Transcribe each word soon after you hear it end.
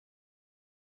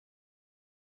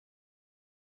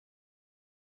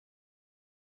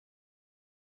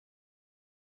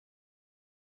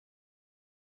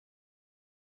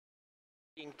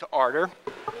To order.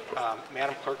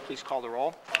 Madam Clerk, please call the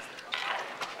roll.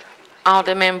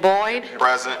 Alderman Boyd.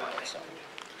 Present.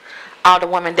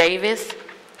 Alderwoman Davis.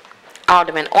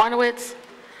 Alderman Ornowitz.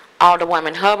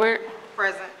 Alderwoman Hubbard.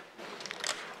 Present.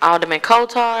 Alderman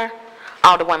Kotar.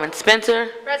 Alderwoman Spencer.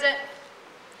 Present.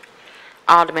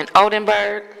 Alderman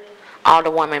Odenberg.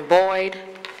 Alderwoman Boyd.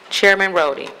 Chairman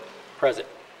Rhodey. Present.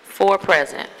 4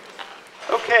 present.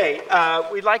 Okay,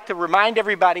 we'd like to remind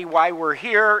everybody why we're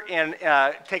here and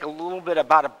take a little bit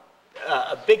about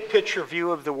a big picture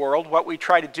view of the world. What we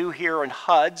try to do here in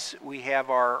HUDs, we have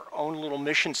our own little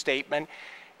mission statement,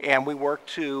 and we work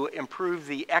to improve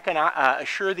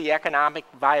assure the economic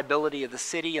viability of the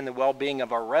city and the well-being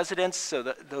of our residents, so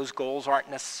that those goals aren't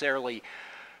necessarily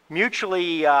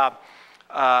mutually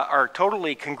or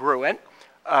totally congruent.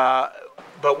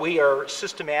 But we are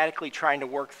systematically trying to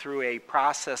work through a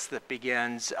process that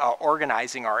begins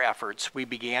organizing our efforts. We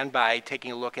began by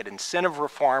taking a look at incentive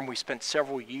reform. We spent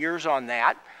several years on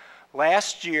that.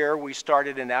 Last year, we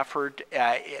started an effort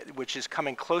which is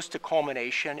coming close to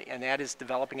culmination, and that is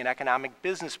developing an economic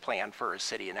business plan for a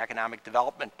city, an economic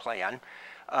development plan.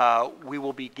 We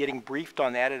will be getting briefed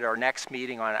on that at our next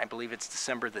meeting on, I believe it's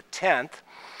December the 10th.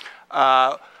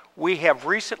 We have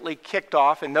recently kicked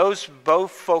off, and those both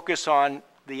focus on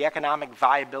the economic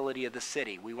viability of the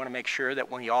city. We want to make sure that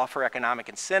when we offer economic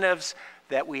incentives,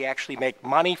 that we actually make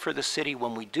money for the city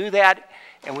when we do that,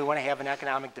 and we want to have an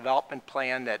economic development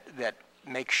plan that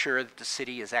makes sure that the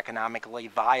city is economically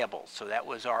viable. So that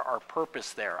was our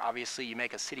purpose there. Obviously, you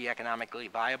make a city economically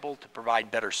viable to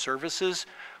provide better services.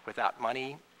 Without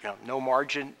money, no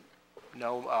margin,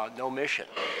 no mission.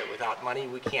 Without money,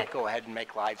 we can't go ahead and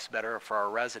make lives better for our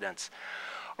residents.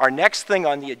 Our next thing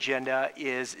on the agenda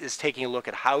is taking a look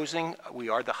at housing. We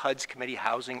are the HUD's Committee,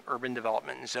 Housing, Urban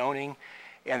Development, and Zoning.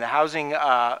 And the Housing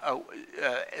CDA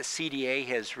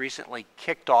has recently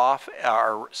kicked off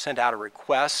or sent out a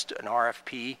request, an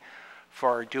RFP,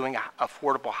 for doing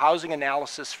affordable housing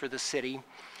analysis for the city.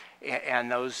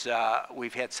 And those,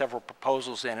 we've had several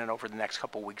proposals in, and over the next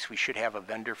couple of weeks we should have a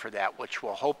vendor for that, which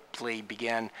will hopefully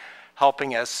begin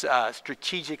helping us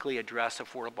strategically address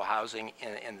affordable housing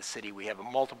in the city. We have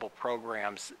multiple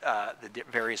programs. The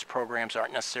various programs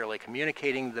aren't necessarily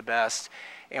communicating the best,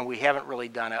 and we haven't really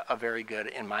done a very good,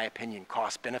 in my opinion,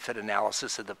 cost-benefit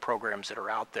analysis of the programs that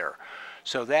are out there.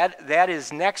 So that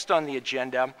is next on the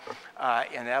agenda,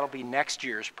 and that'll be next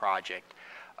year's project.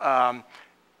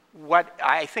 What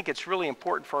I think it's really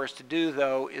important for us to do,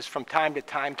 though, is from time to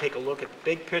time take a look at the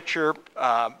big picture.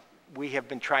 We have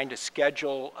been trying to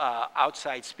schedule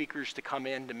outside speakers to come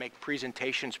in to make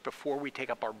presentations before we take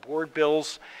up our board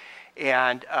bills.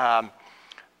 And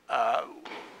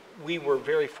we were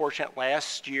very fortunate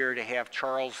last year to have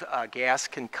Charles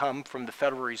Gaskin come from the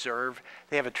Federal Reserve.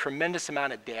 They have a tremendous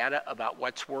amount of data about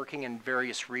what's working in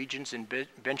various regions and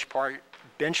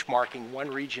benchmarking one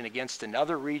region against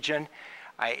another region.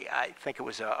 I think it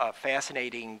was a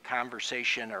fascinating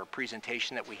conversation or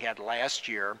presentation that we had last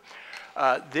year.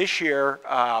 This year,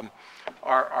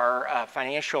 our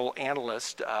financial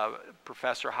analyst,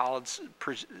 Professor Hollins,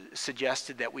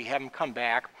 suggested that we have him come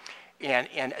back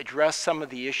and address some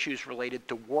of the issues related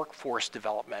to workforce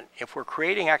development. If we're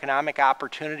creating economic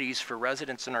opportunities for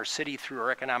residents in our city through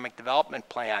our economic development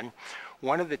plan,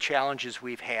 one of the challenges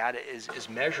we've had is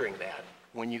measuring that.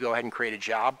 When you go ahead and create a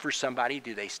job for somebody,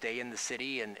 do they stay in the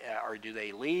city or do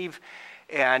they leave?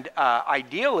 And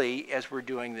ideally, as we're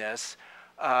doing this,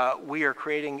 we are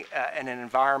creating an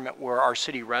environment where our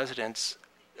city residents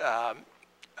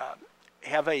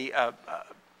have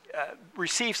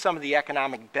receive some of the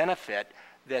economic benefit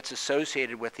that's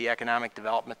associated with the economic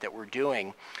development that we're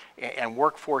doing, and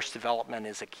workforce development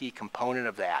is a key component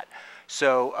of that.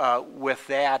 So with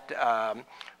that,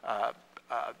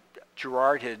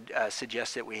 Gerard had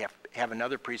suggested we have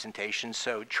another presentation.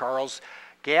 So Charles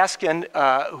Gaskin,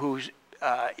 who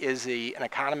is an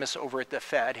economist over at the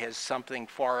Fed, has something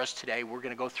for us today. We're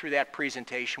going to go through that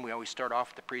presentation. We always start off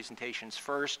with the presentations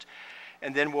first.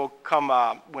 And then we'll come,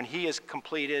 when he has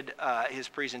completed his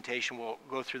presentation, we'll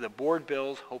go through the board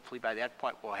bills. Hopefully by that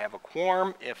point we'll have a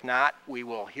quorum. If not, we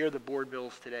will hear the board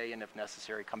bills today, and if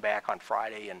necessary, come back on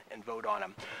Friday and vote on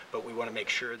them. But we want to make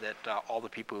sure that all the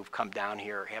people who've come down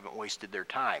here haven't wasted their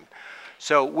time.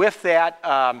 So with that,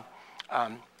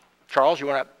 Charles, you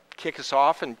want to kick us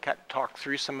off and talk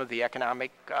through some of the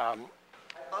economic... I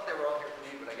thought they were all here for me,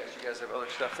 but I guess you guys have other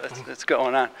stuff that's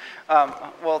going on.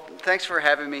 Well, thanks for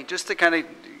having me. Just to kind of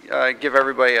give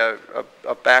everybody a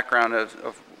background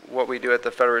of what we do at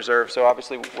the Federal Reserve. So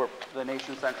obviously we're the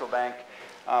nation's central bank.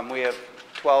 We have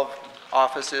 12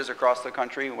 offices across the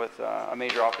country with a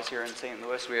major office here in St.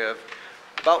 Louis. We have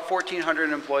about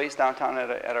 1,400 employees downtown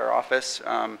at our office.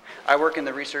 I work in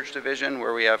the research division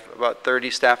where we have about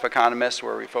 30 staff economists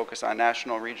where we focus on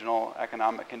national, regional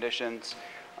economic conditions.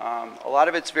 A lot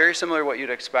of it's very similar to what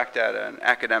you'd expect at an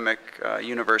academic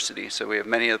university. So we have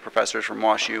many of the professors from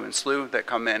WashU and SLU that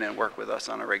come in and work with us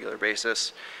on a regular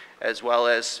basis, as well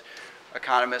as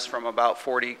economists from about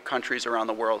 40 countries around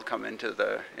the world come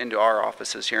into our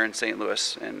offices here in St.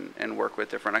 Louis and work with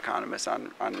different economists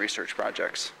on research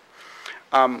projects.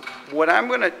 What I'm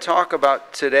going to talk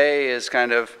about today is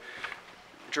kind of,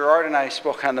 Gerard and I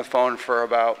spoke on the phone for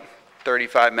about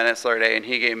 35 minutes the other day, and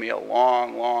he gave me a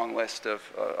long list of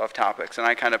topics, and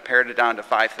I kind of pared it down to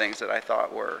 5 things that I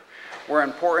thought were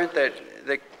important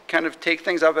that kind of take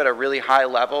things up at a really high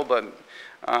level, but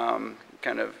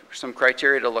kind of some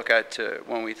criteria to look at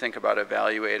when we think about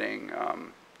evaluating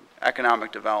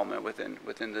economic development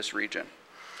within this region.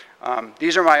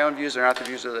 These are my own views. They're not the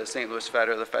views of the St. Louis Fed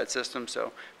or the Fed system,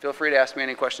 so feel free to ask me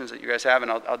any questions that you guys have,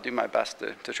 and I'll do my best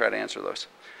to try to answer those.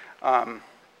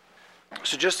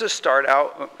 So just to start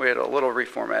out, we had a little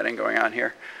reformatting going on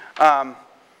here.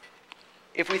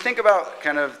 If we think about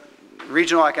kind of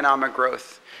regional economic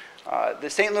growth, the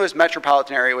St. Louis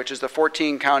metropolitan area, which is the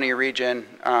 14-county region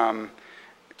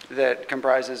that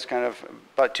comprises kind of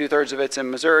about 2/3 of it's in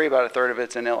Missouri, about 1/3 of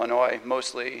it's in Illinois,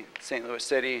 mostly St. Louis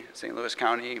City, St. Louis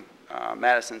County,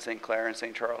 Madison, St. Clair, and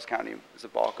St. Charles County is the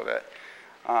bulk of it.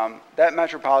 That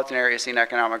metropolitan area has seen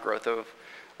economic growth of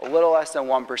a little less than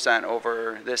 1%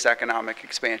 over this economic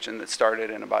expansion that started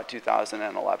in about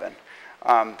 2011.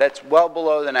 That's well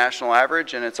below the national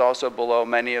average, and it's also below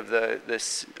many of the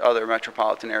other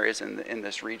metropolitan areas in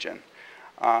this region.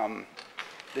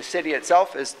 The city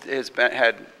itself has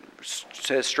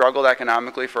struggled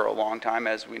economically for a long time,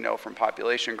 as we know from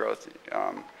population growth,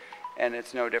 and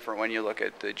it's no different when you look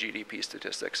at the GDP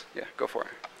statistics. Yeah, go for it.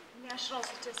 National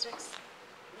statistics,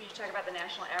 when you talk about the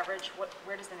national average,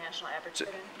 where does the national average fit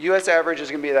in? U.S. average is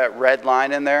going to be that red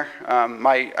line in there. I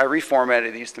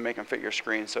reformatted these to make them fit your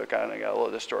screen, so it kind of got a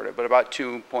little distorted, but about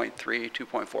 2.3,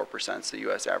 2.4% is the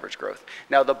U.S. average growth.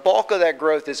 Now, the bulk of that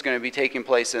growth is going to be taking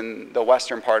place in the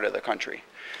western part of the country.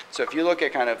 So if you look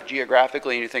at kind of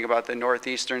geographically and you think about the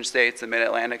northeastern states, the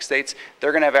mid-Atlantic states,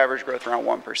 they're going to have average growth around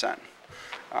 1%.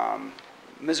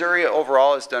 Missouri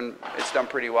overall it's done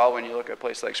pretty well when you look at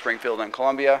places like Springfield and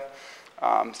Columbia.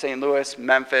 St. Louis,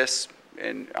 Memphis,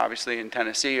 and obviously in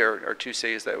Tennessee are 2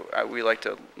 cities that we like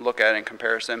to look at in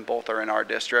comparison. Both are in our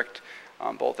district.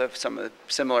 Both have some of the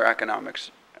similar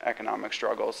economic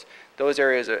struggles. Those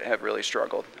areas have really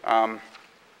struggled.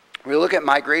 When we look at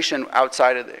migration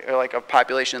outside of a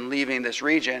population leaving this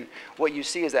region, what you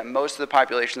see is that most of the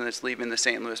population that's leaving the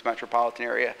St. Louis metropolitan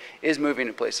area is moving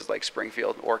to places like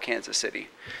Springfield or Kansas City.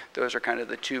 Those are kind of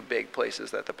the 2 big places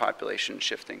that the population is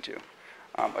shifting to.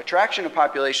 Attraction of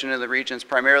population in the region is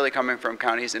primarily coming from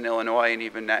counties in Illinois and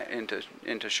even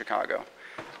into Chicago.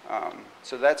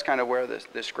 So that's kind of where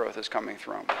this growth is coming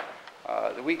from.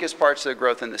 The weakest parts of the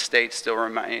growth in the state still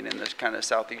remain in this kind of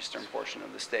southeastern portion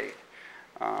of the state.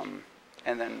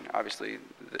 And then obviously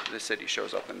the city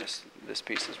shows up in this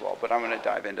piece as well, but I'm going to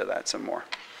dive into that some more.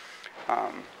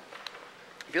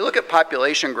 If you look at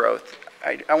population growth,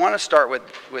 I want to start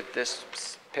with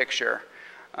this picture.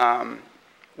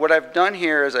 What I've done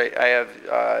here is I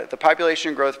have the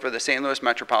population growth for the St. Louis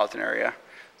metropolitan area,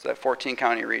 so that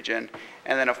 14-county region,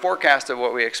 and then a forecast of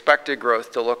what we expected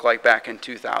growth to look like back in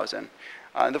 2000.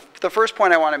 The first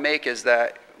point I want to make is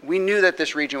that we knew that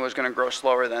this region was going to grow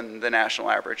slower than the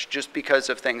national average just because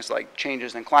of things like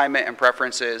changes in climate and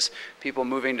preferences, people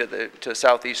moving to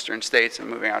southeastern states and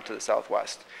moving out to the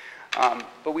southwest.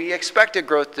 But we expected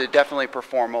growth to definitely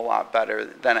perform a lot better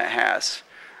than it has.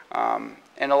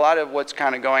 And a lot of what's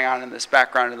kind of going on in this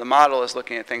background of the model is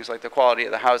looking at things like the quality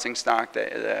of the housing stock,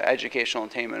 the educational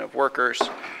attainment of workers,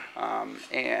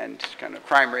 and kind of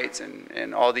crime rates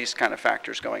and all these kind of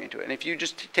factors going into it. And if you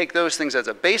just take those things as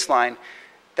a baseline,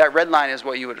 that red line is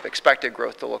what you would have expected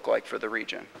growth to look like for the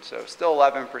region. So still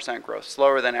 11% growth,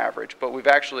 slower than average, but we've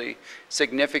actually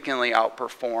significantly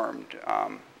outperformed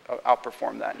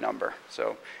that number.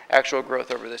 So actual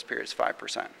growth over this period is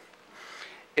 5%.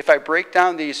 If I break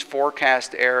down these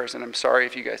forecast errors, and I'm sorry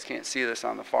if you guys can't see this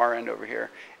on the far end over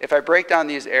here, if I break down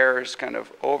these errors kind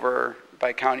of over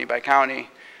by county,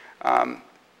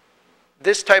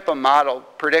 this type of model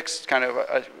predicts kind of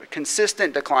a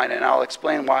consistent decline, and I'll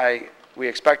explain why we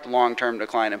expect long-term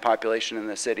decline in population in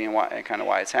the city and kind of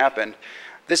why it's happened.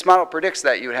 This model predicts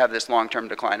that you would have this long-term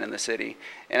decline in the city.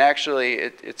 And actually,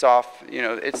 it's off,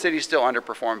 city's still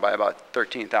underperformed by about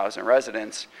 13,000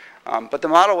 residents. But the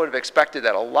model would have expected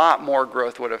that a lot more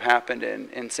growth would have happened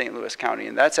in St. Louis County.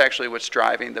 And that's actually what's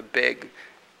driving the big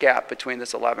gap between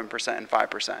this 11% and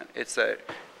 5%. It's that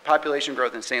population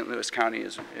growth in St. Louis County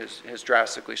has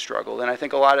drastically struggled, and I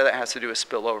think a lot of that has to do with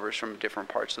spillovers from different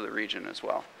parts of the region as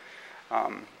well.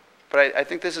 But I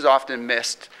think this is often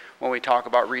missed when we talk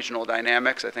about regional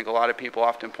dynamics. I think a lot of people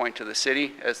often point to the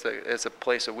city as a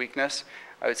place of weakness.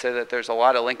 I would say that there's a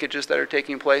lot of linkages that are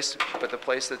taking place, but the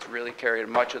place that's really carried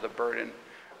much of the burden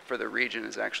for the region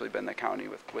has actually been the county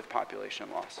with population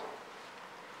loss.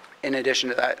 In addition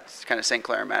to that, it's kind of St.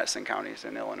 Clair and Madison counties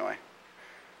in Illinois.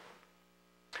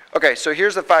 Okay, so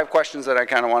here's the 5 questions that I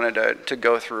kind of wanted to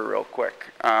go through real quick.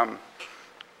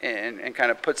 And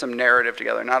kind of put some narrative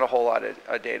together, not a whole lot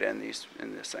of data in this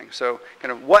thing. So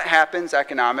kind of what happens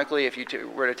economically if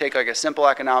you were to take like a simple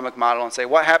economic model and say,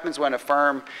 what happens when a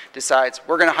firm decides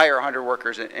we're going to hire 100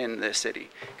 workers in this city?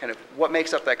 Kind of what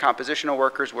makes up that composition of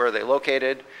workers, where are they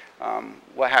located?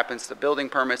 What happens to building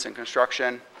permits and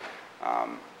construction?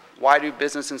 Why do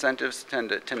business incentives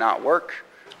tend to not work?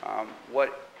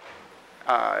 What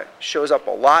shows up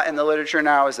a lot in the literature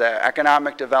now is that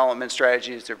economic development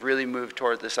strategies have really moved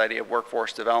toward this idea of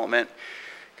workforce development.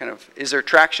 Kind of, is there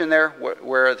traction there?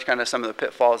 Where are kind of some of the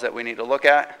pitfalls that we need to look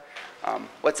at?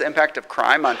 What's the impact of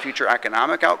crime on future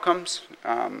economic outcomes?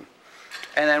 And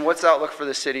then what's the outlook for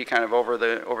the city kind of over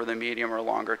the medium or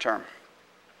longer term?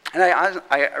 And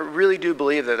I really do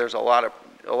believe that there's a lot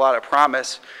of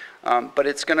promise, but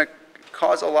it's going to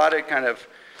cause a lot of kind of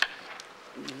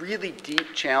really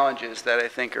deep challenges that I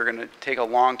think are going to take a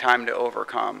long time to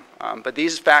overcome. But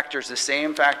these factors, the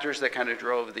same factors that kind of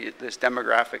drove these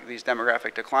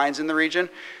demographic declines in the region,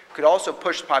 could also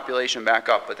push the population back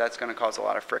up, but that's going to cause a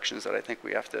lot of frictions that I think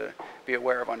we have to be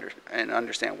aware of and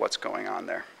understand what's going on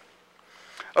there.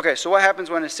 Okay, so what happens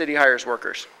when a city hires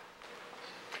workers?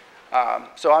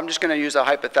 So I'm just going to use a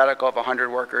hypothetical of 100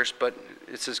 workers, but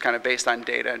this is kind of based on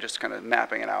data and just kind of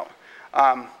mapping it out.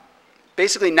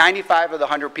 Basically, 95 of the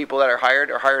 100 people that are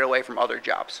hired away from other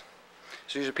jobs.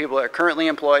 So these are people that are currently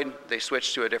employed. They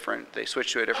switch to a different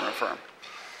firm.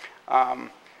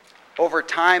 Over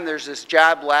time, there's this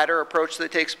job ladder approach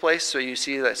that takes place. So you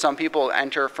see that some people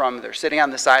enter from, they're sitting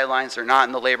on the sidelines, they're not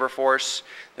in the labor force,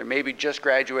 they're maybe just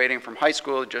graduating from high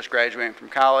school, just graduating from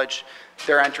college.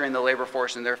 They're entering the labor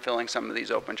force and they're filling some of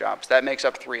these open jobs. That makes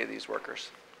up 3 of these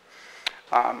workers.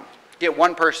 Get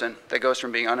 1 person that goes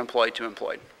from being unemployed to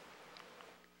employed.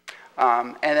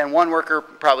 And then 1 worker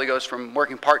probably goes from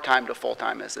working part-time to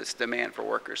full-time as this demand for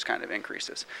workers kind of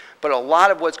increases. But a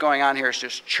lot of what's going on here is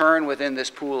just churn within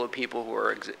this pool of people who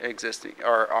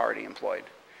are already employed.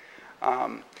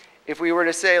 If we were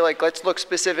to say, like, let's look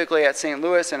specifically at St.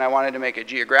 Louis, and I wanted to make a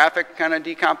geographic kind of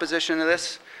decomposition of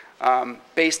this,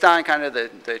 based on kind of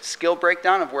the skill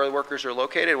breakdown of where the workers are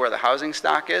located, where the housing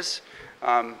stock is.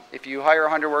 If you hire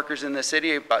 100 workers in the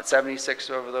city, about 76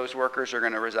 of those workers are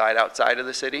going to reside outside of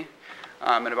the city,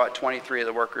 and about 23 of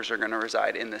the workers are going to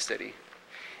reside in the city.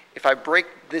 If I break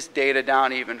this data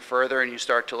down even further and you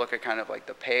start to look at kind of like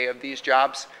the pay of these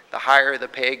jobs, the higher the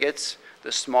pay gets,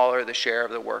 the smaller the share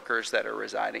of the workers that are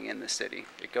residing in the city.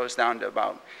 It goes down to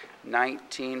about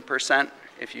 19%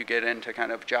 if you get into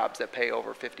kind of jobs that pay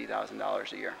over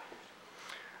 $50,000 a year.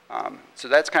 So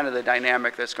that's kind of the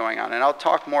dynamic that's going on. And I'll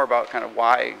talk more about kind of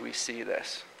why we see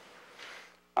this.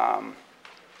 The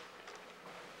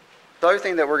other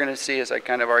thing that we're going to see is I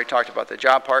kind of already talked about the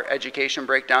job part. Education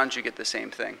breakdowns, you get the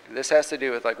same thing. This has to do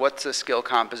with like what's the skill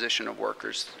composition of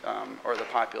workers or the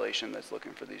population that's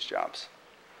looking for these jobs.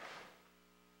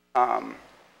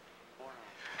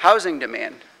 Housing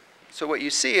demand. So what you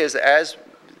see is as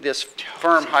this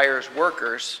firm hires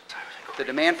workers, the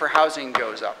demand for housing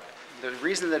goes up. The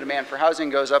reason the demand for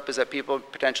housing goes up is that people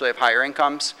potentially have higher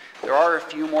incomes. There are a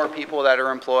few more people that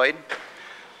are employed.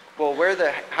 Well, where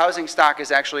the housing stock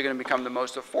is actually going to become the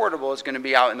most affordable is going to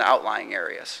be out in the outlying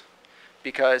areas.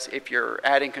 Because if you're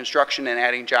adding construction and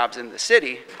adding jobs in the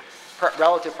city,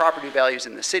 relative property values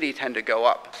in the city tend to go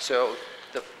up. So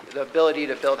the ability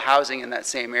to build housing in that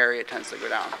same area tends to go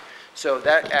down. So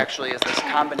that actually is this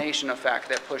combination effect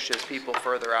that pushes people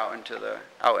further out into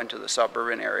the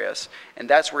suburban areas, and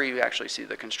that's where you actually see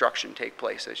the construction take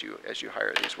place as you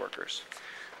hire these workers.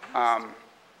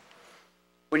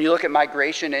 When you look at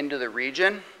migration into the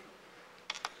region,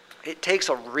 it takes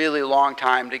a really long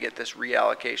time to get this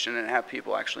reallocation and have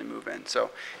people actually move in.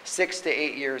 So 6 to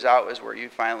 8 years out is where you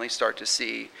finally start to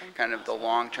see kind of the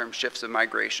long-term shifts of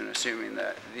migration, assuming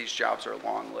that these jobs are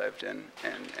long-lived and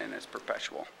it's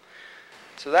perpetual.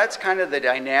 So that's kind of the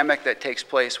dynamic that takes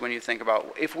place when you think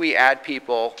about if we add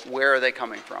people, where are they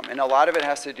coming from? And a lot of it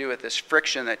has to do with this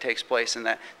friction that takes place in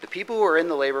that the people who are in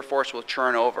the labor force will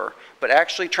churn over, but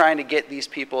actually trying to get these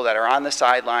people that are on the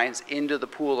sidelines into the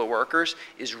pool of workers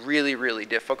is really, really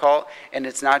difficult. And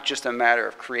it's not just a matter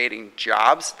of creating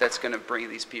jobs that's going to bring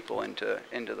these people into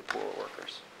the pool of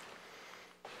workers.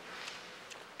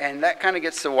 And that kind of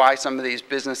gets to why some of these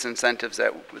business incentives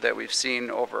that we've seen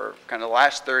over kind of the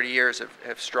last 30 years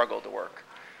have struggled to work.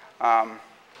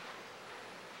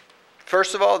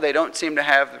 First of all, they don't seem to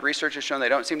have, the research has shown they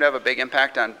don't seem to have a big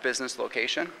impact on business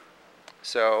location.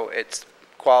 So it's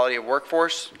quality of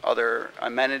workforce, other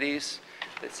amenities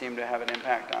that seem to have an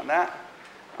impact on that.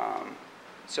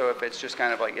 So if it's just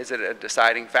kind of like, is it a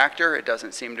deciding factor? It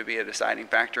doesn't seem to be a deciding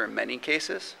factor in many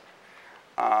cases.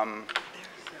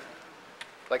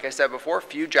 Like I said before,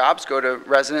 few jobs go to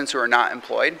residents who are not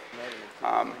employed.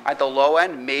 At the low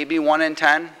end, maybe 1 in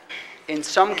 10. In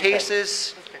some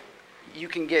cases, you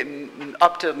can get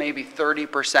up to maybe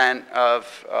 30% of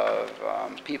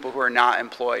people who are not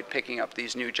employed picking up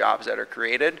these new jobs that are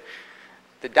created.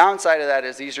 The downside of that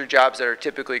is these are jobs that are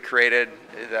typically created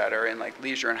that are in like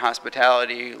leisure and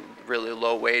hospitality, really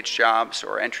low wage jobs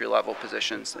or entry-level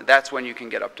positions. That's when you can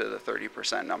get up to the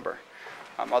 30% number.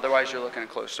 Otherwise, you're looking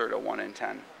closer to 1 in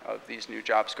 10 of these new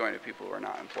jobs going to people who are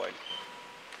not employed.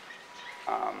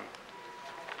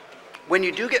 When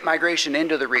you do get migration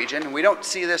into the region, and we don't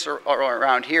see this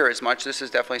around here as much, this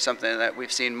is definitely something that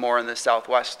we've seen more in the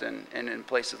Southwest and in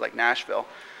places like Nashville.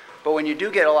 But when you do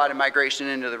get a lot of migration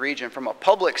into the region, from a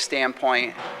public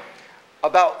standpoint,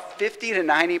 about 50 to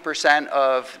 90%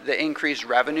 of the increased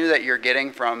revenue that you're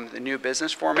getting from the new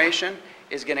business formation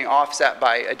is getting offset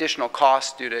by additional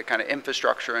costs due to kind of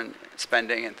infrastructure and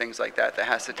spending and things like that that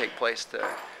has to take place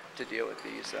to deal with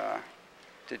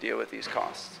these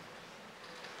costs.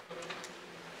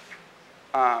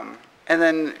 And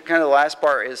then kind of the last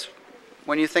part is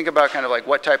when you think about kind of like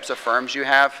what types of firms you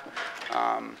have,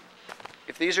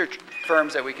 if these are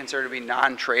firms that we consider to be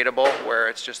non-tradable, where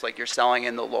it's just like you're selling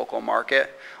in the local market,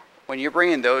 when you're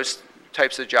bringing those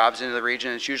types of jobs into the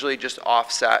region, it's usually just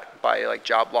offset by like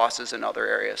job losses in other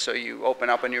areas. So you open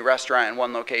up a new restaurant in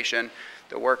one location,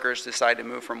 the workers decide to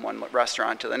move from one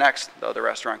restaurant to the next, the other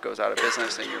restaurant goes out of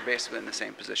business, and you're basically in the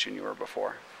same position you were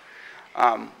before.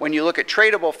 When you look at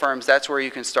tradable firms, that's where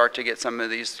you can start to get some of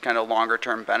these kind of longer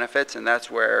term benefits, and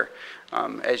that's where,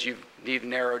 as you've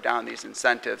narrowed down these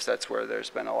incentives, that's where there's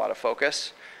been a lot of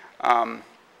focus.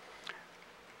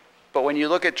 But when you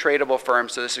look at tradable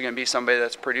firms, so this is going to be somebody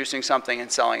that's producing something and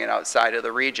selling it outside of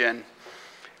the region,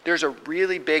 there's a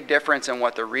really big difference in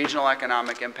what the regional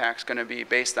economic impact is going to be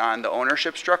based on the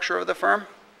ownership structure of the firm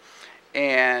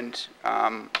and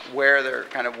where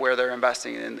they're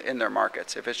investing in their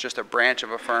markets, if it's just a branch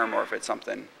of a firm or if it's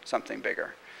something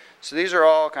bigger. So these are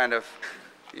all kind of,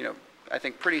 I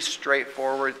think pretty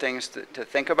straightforward things to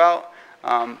think about.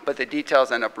 But the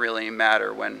details end up really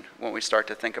matter when we start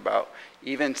to think about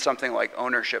even something like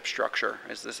ownership structure.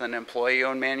 Is this an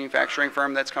employee-owned manufacturing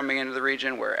firm that's coming into the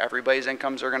region where everybody's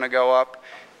incomes are going to go up?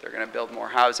 They're going to build more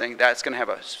housing. That's going to have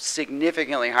a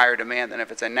significantly higher demand than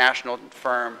if it's a national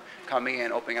firm coming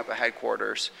in, opening up a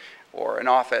headquarters or an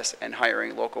office and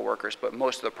hiring local workers, but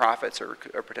most of the profits are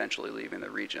potentially leaving the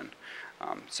region.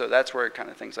 So that's where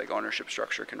kind of things like ownership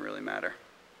structure can really matter.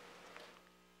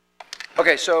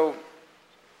 Okay, so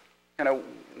kind of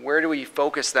where do we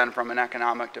focus then from an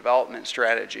economic development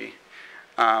strategy?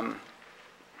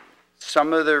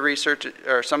 Some of the research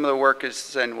or some of the work is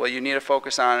saying, well, you need to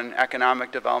focus on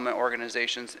economic development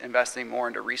organizations investing more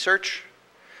into research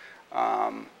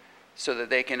so that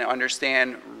they can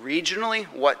understand regionally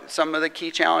what some of the key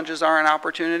challenges are and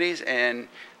opportunities, and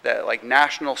that like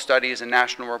national studies and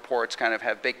national reports kind of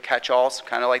have big catch-alls,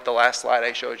 kind of like the last slide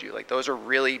I showed you. Like those are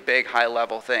really big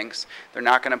high-level things. They're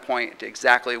not going to point to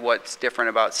exactly what's different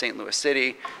about St. Louis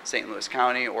City, St. Louis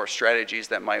County, or strategies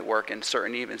that might work in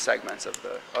certain even segments of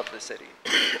the city.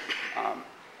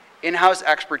 In-house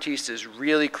expertise is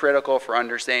really critical for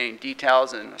understanding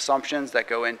details and assumptions that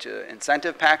go into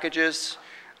incentive packages.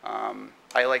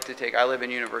 I live in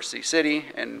University City,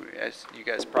 and as you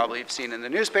guys probably have seen in the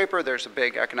newspaper, there's a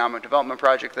big economic development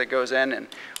project that goes in, and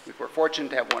we were fortunate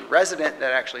to have one resident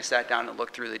that actually sat down and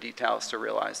looked through the details to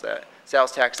realize that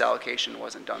sales tax allocation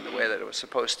wasn't done the way that it was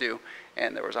supposed to,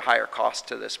 and there was a higher cost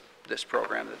to this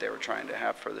program that they were trying to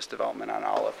have for this development on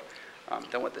Olive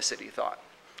than what the city thought.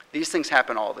 These things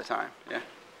happen all the time, yeah?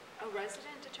 A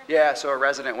resident determined? Yeah, so a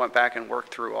resident went back and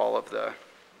worked through all of the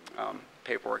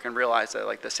paperwork and realize that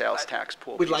like the sales tax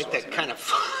pool. We'd piece like that wasn't kind in.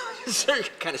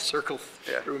 of, kind of circle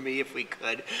Yeah. through me if we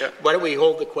could. Yeah. Why don't we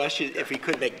hold the question, if we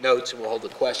could make notes and we'll hold the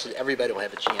question, everybody will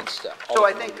have a chance to. So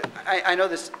I think, I know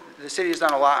this, the city has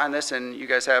done a lot on this, and you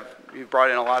guys you've brought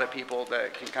in a lot of people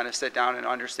that can kind of sit down and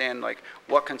understand like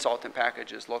what consultant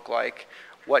packages look like,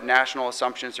 what national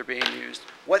assumptions are being used,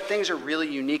 what things are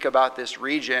really unique about this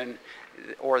region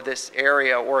or this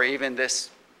area or even this,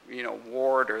 you know,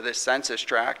 ward or this census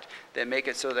tract that make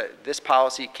it so that this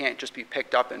policy can't just be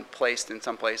picked up and placed in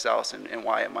someplace else and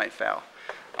why it might fail.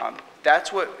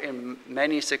 That's what in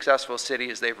many successful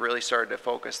cities they've really started to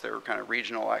focus their kind of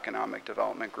regional economic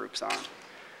development groups on.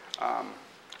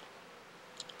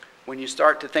 When you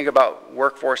start to think about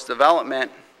workforce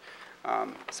development,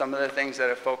 some of the things that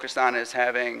have focused on is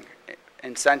having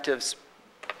incentives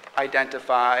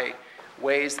identify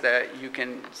ways that you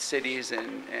can, cities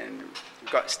and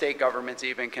state governments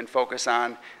even can focus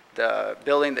on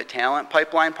building the talent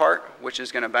pipeline part, which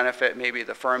is going to benefit maybe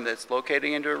the firm that's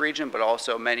locating into a region, but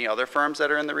also many other firms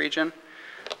that are in the region.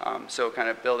 So kind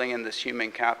of building in this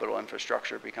human capital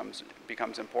infrastructure becomes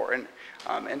important.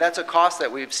 And that's a cost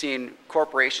that we've seen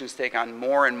corporations take on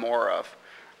more and more of.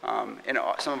 In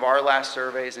some of our last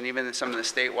surveys and even in some of the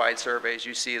statewide surveys,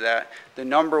 you see that the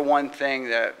number one thing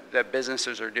that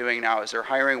businesses are doing now is they're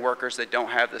hiring workers that don't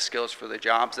have the skills for the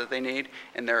jobs that they need,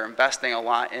 and they're investing a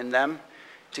lot in them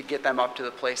to get them up to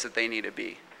the place that they need to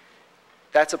be.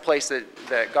 That's a place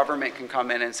that government can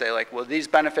come in and say like, well, these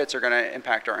benefits are going to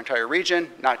impact our entire region,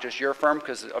 not just your firm,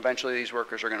 because eventually these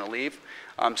workers are going to leave.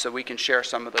 So we can share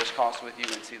some of those costs with you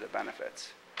and see the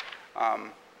benefits.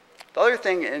 The other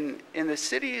thing in the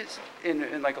cities,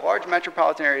 in like large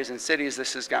metropolitan areas and cities,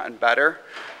 this has gotten better.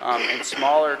 In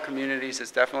smaller communities,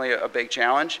 it's definitely a big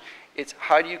challenge. It's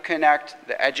how do you connect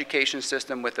the education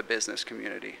system with the business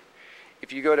community?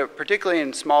 If you go to, particularly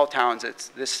in small towns,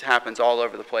 this happens all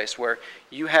over the place, where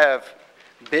you have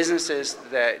businesses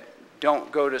that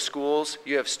don't go to schools.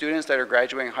 You have students that are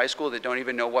graduating high school that don't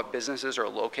even know what businesses are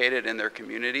located in their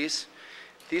communities.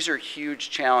 These are huge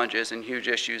challenges and huge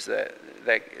issues that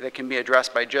can be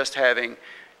addressed by just having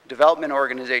development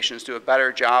organizations do a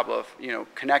better job of, you know,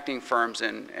 connecting firms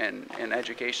and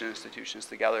education institutions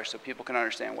together so people can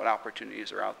understand what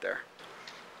opportunities are out there.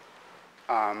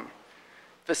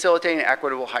 Facilitating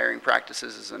equitable hiring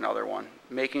practices is another one.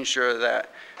 Making sure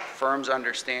that firms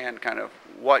understand kind of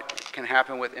what can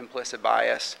happen with implicit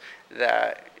bias,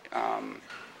 that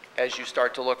as you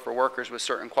start to look for workers with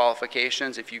certain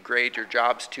qualifications, if you grade your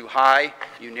jobs too high,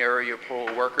 you narrow your pool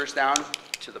of workers down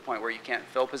to the point where you can't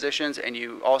fill positions, and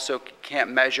you also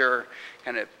can't measure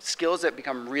kind of skills that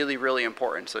become really, really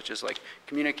important, such as like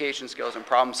communication skills and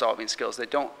problem-solving skills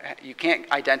that you can't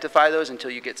identify those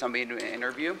until you get somebody into an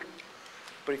interview.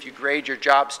 But if you grade your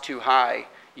jobs too high,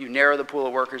 you narrow the pool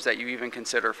of workers that you even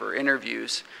consider for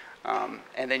interviews.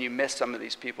 And then you miss some of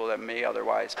these people that may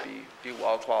otherwise be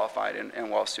well qualified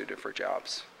and well suited for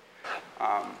jobs.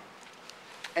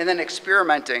 And then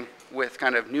experimenting with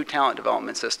kind of new talent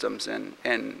development systems and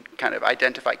kind of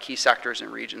identify key sectors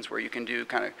and regions where you can do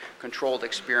kind of controlled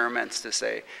experiments to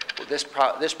say, well,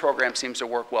 this program seems to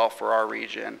work well for our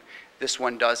region, this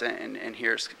one doesn't, and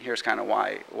here's kind of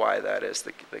why that is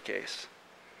the case.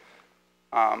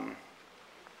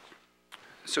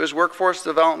 So is workforce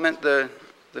development the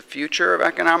future of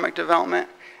economic development?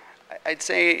 I'd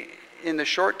say in the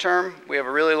short term, we have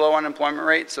a really low unemployment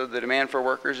rate, so the demand for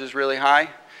workers is really high.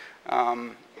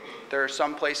 There are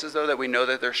some places, though, that we know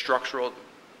that there's structural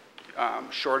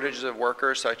shortages of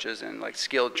workers, such as in like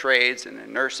skilled trades and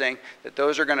in nursing, that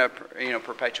those are going to, you know,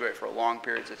 perpetuate for long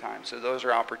periods of time. So those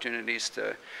are opportunities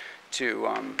to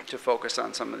focus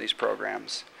on some of these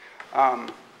programs.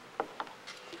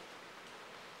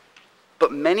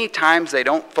 But many times they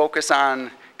don't focus on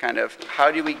kind of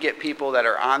how do we get people that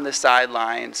are on the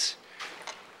sidelines,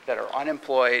 that are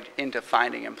unemployed, into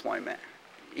finding employment.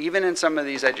 Even in some of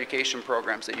these education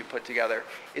programs that you put together,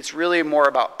 it's really more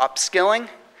about upskilling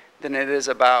than it is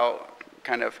about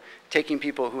kind of taking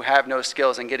people who have no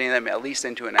skills and getting them at least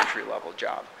into an entry-level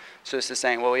job. So it's just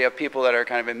saying, well, we have people that are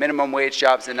kind of in minimum wage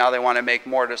jobs and now they want to make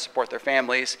more to support their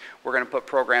families. We're going to put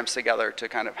programs together to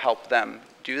kind of help them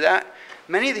do that.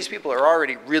 Many of these people are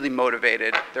already really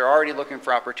motivated. They're already looking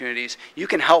for opportunities. You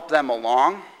can help them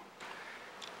along,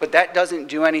 but that doesn't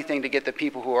do anything to get the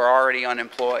people who are already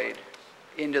unemployed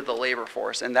into the labor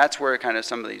force, and that's where kind of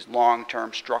some of these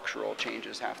long-term structural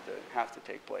changes have to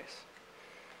take place.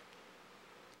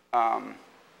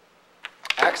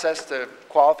 Access to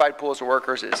qualified pools of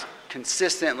workers is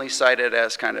consistently cited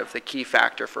as kind of the key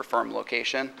factor for firm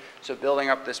location. So building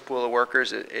up this pool of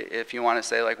workers, if you want to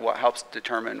say like what helps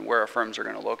determine where firms are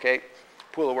going to locate,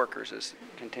 pool of workers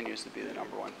continues to be the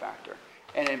 #1 factor,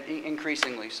 and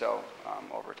increasingly so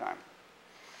over time.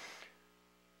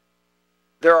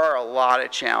 There are a lot of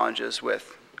challenges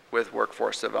with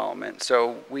workforce development.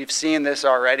 So we've seen this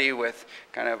already with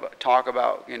kind of talk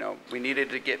about, we needed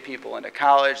to get people into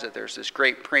college, that there's this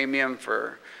great premium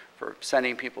for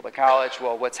sending people to college.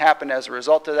 Well, what's happened as a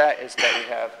result of that is that we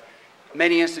have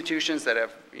many institutions that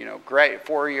have,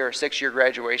 4-year or 6-year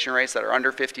graduation rates that are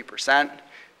under 50%.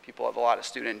 People have a lot of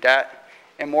student debt.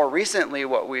 And more recently,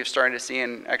 what we've started to see,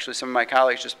 and actually some of my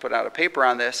colleagues just put out a paper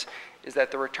on this, is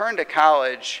that the return to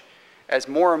college, as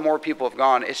more and more people have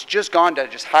gone, it's just gone to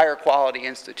just higher quality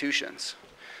institutions.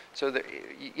 So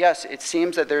yes, it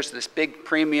seems that there's this big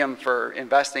premium for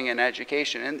investing in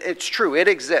education, and it's true, it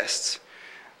exists.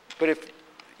 But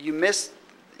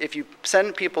if you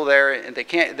send people there and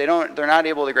they're not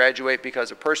able to graduate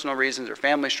because of personal reasons or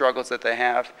family struggles that they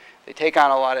have, they take on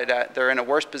a lot of debt, they're in a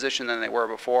worse position than they were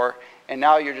before, and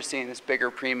now you're just seeing this bigger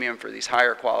premium for these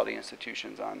higher quality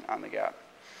institutions on the gap.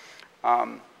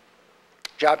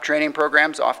 Job training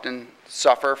programs often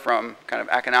suffer from kind of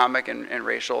economic and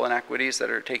racial inequities that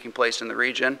are taking place in the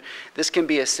region. This can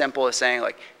be as simple as saying,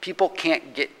 like, people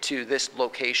can't get to this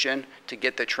location to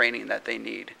get the training that they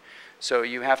need. So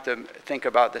you have to think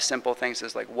about the simple things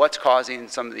as like what's causing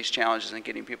some of these challenges in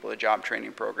getting people to job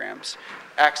training programs.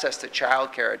 Access to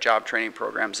childcare at job training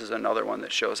programs is another one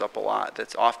that shows up a lot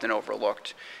that's often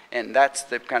overlooked. And that's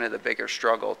the kind of the bigger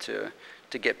struggle to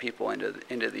get people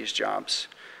into these jobs.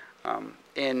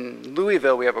 In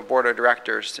Louisville, we have a board of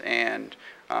directors, and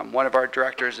one of our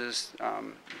directors is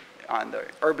on the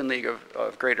Urban League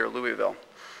of Greater Louisville.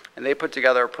 And they put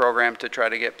together a program to try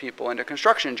to get people into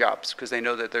construction jobs because they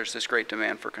know that there's this great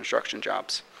demand for construction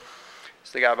jobs.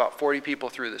 So they got about 40 people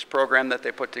through this program that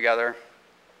they put together.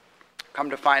 Come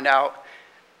to find out,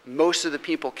 most of the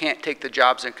people can't take the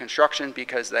jobs in construction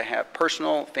because they have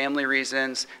personal, family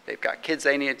reasons. They've got kids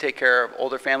they need to take care of,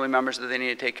 older family members that they need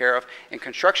to take care of. And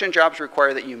construction jobs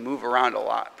require that you move around a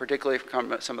lot, particularly if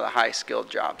some of the high-skilled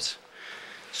jobs.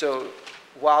 So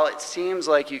while it seems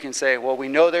like you can say, well, we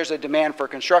know there's a demand for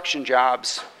construction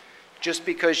jobs, just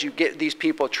because you get these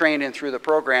people trained in through the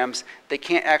programs, they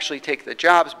can't actually take the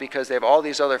jobs because they have all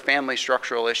these other family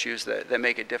structural issues that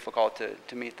make it difficult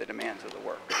to meet the demands of the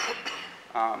work.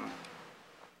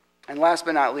 And last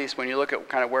but not least, when you look at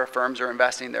kind of where firms are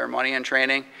investing their money in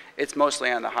training, it's mostly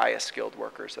on the highest skilled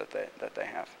workers that they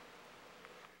have.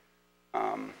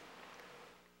 And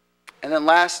then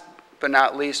last but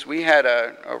not least, we had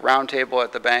a roundtable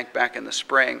at the bank back in the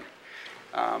spring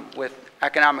with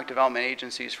economic development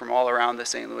agencies from all around the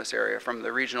St. Louis area, from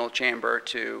the regional chamber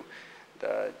to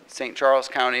the St. Charles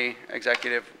County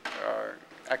Executive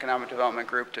Economic Development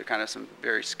Group to kind of some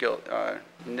very skilled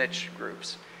niche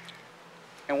groups.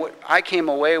 And what I came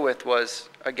away with was,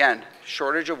 again,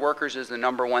 shortage of workers is the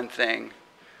 #1 thing.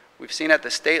 We've seen at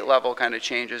the state level kind of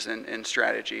changes in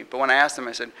strategy. But when I asked them,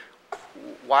 I said,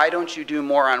 why don't you do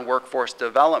more on workforce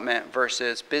development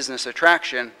versus business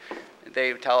attraction?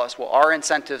 They tell us, well, our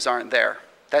incentives aren't there.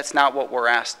 That's not what we're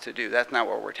asked to do. That's not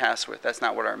what we're tasked with. That's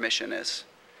not what our mission is.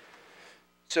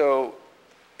 So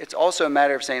it's also a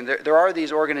matter of saying there are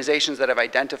these organizations that have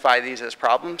identified these as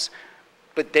problems,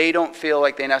 but they don't feel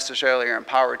like they necessarily are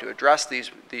empowered to address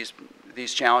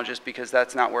these challenges because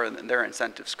that's not where their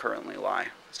incentives currently lie.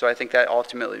 So I think that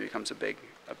ultimately becomes a big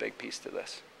piece to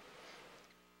this.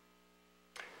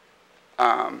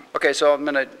 Okay, so I'm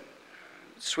going to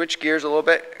switch gears a little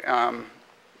bit.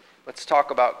 Let's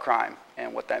talk about crime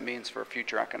and what that means for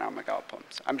future economic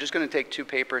outcomes. I'm just going to take 2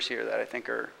 papers here that I think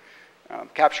are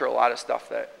capture a lot of stuff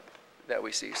that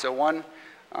we see. So one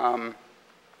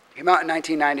came out in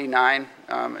 1999.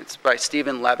 It's by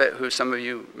Stephen Levitt, who some of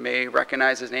you may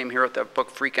recognize his name. He wrote the book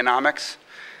Freakonomics.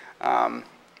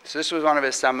 So this was one of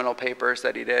his seminal papers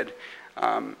that he did.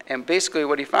 And basically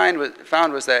what he found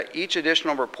was that each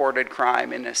additional reported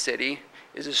crime in a city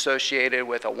is associated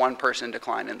with a 1-person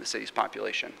decline in the city's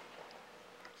population.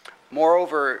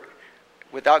 Moreover,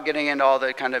 without getting into all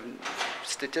the kind of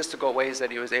statistical ways that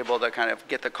he was able to kind of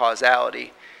get the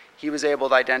causality, he was able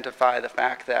to identify the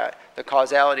fact that the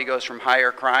causality goes from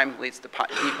higher crime leads to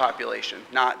depopulation,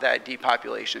 not that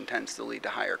depopulation tends to lead to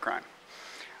higher crime.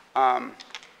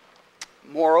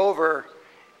 Moreover,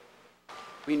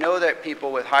 we know that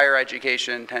people with higher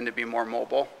education tend to be more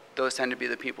mobile. Those tend to be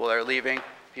the people that are leaving.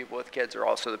 People with kids are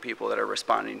also the people that are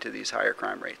responding to these higher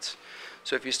crime rates.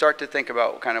 So if you start to think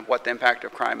about kind of what the impact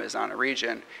of crime is on a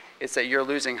region, it's that you're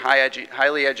losing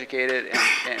highly educated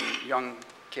and young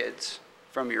kids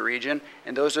from your region,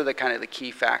 and those are the kind of the key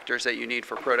factors that you need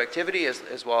for productivity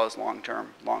as well as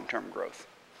long-term growth.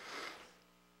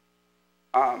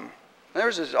 There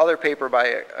was this other paper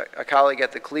by a colleague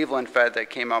at the Cleveland Fed that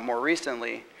came out more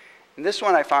recently. And this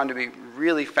one I found to be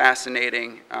really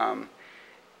fascinating.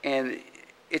 And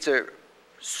it's a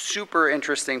super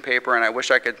interesting paper, and I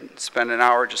wish I could spend an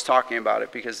hour just talking about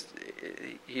it, because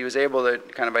he was able to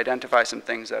kind of identify some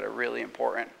things that are really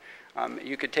important.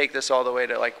 You could take this all the way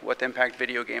to like what the impact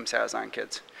video games has on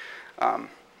kids.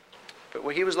 But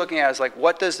what he was looking at is like,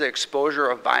 what does the exposure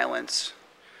of violence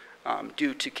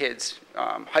do to kids'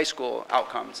 high school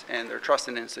outcomes and their trust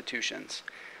in institutions?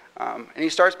 And he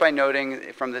starts by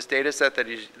noting from this data set that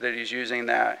he's using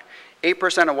that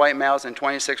 8% of white males and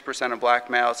 26% of black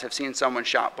males have seen someone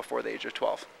shot before the age of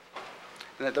 12.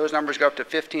 And that those numbers go up to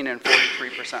 15 and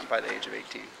 43% by the age of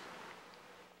 18.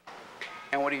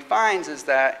 And what he finds is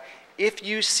that if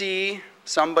you see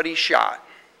somebody shot,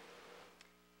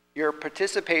 your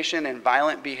participation in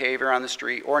violent behavior on the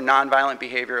street or nonviolent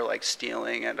behavior like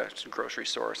stealing at a grocery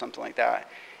store or something like that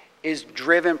is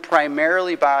driven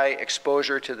primarily by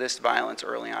exposure to this violence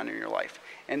early on in your life.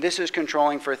 And this is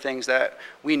controlling for things that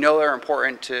we know are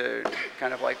important to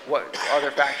kind of like what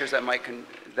other factors that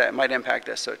might impact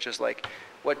this, such as like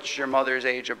what's your mother's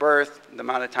age of birth, the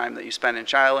amount of time that you spend in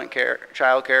child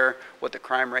care, what the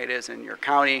crime rate is in your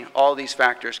county, all these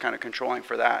factors kind of controlling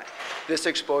for that. This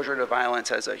exposure to violence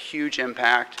has a huge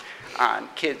impact on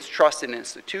kids' trust in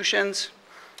institutions,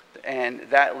 and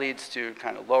that leads to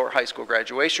kind of lower high school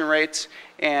graduation rates,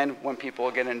 and when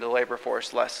people get into the labor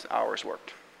force, less hours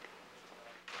worked.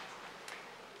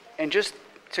 And just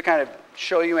to kind of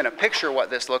show you in a picture what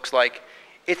this looks like,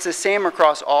 it's the same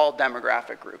across all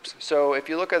demographic groups. So if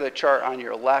you look at the chart on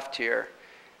your left here,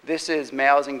 this is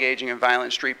males engaging in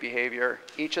violent street behavior.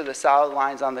 Each of the solid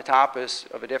lines on the top is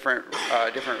of a different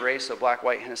race, so black,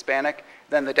 white, and Hispanic.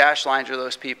 Then the dashed lines are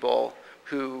those people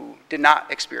who did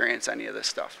not experience any of this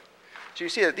stuff. So you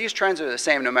see that these trends are the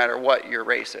same no matter what your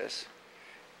race is.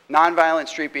 Nonviolent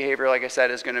street behavior, like I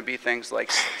said, is going to be things like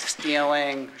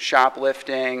stealing,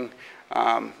 shoplifting,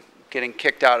 getting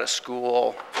kicked out of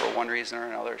school for one reason or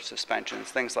another, suspensions,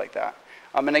 things like that.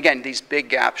 And again, these big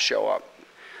gaps show up.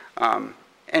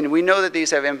 And we know that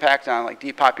these have impact on like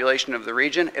depopulation of the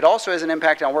region. It also has an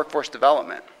impact on workforce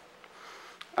development.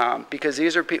 Because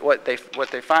these are what they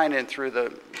find in through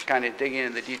the kind of digging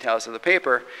into the details of the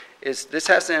paper is this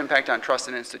has an impact on trust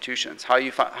in institutions, how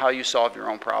you solve your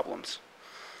own problems.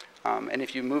 And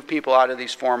if you move people out of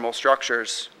these formal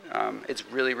structures, it's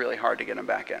really, really hard to get them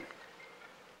back in.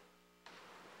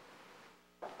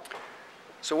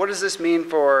 So what does this mean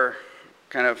for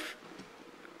kind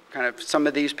of some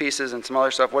of these pieces and some other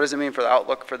stuff? What does it mean for the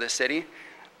outlook for the city?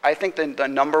 I think the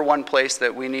number one place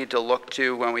that we need to look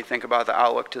to when we think about the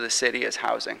outlook to the city is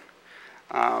housing.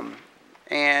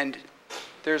 And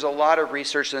there's a lot of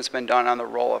research that's been done on the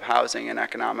role of housing in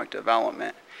economic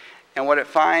development. And what it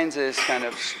finds is kind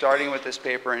of starting with this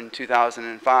paper in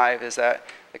 2005 is that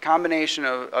the combination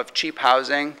of cheap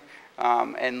housing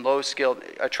and low-skilled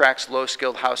attracts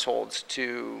low-skilled households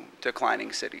to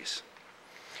declining cities.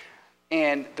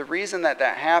 And the reason that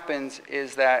that happens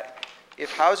is that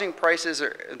if housing prices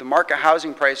the market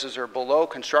housing prices are below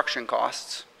construction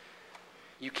costs,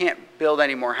 you can't build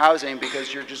any more housing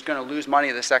because you're just going to lose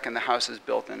money the second the house is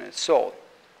built and it's sold.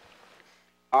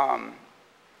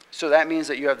 So that means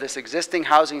that you have this existing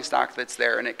housing stock that's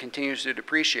there and it continues to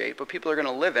depreciate, but people are going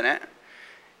to live in it.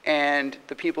 And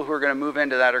the people who are going to move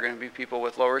into that are going to be people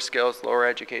with lower skills, lower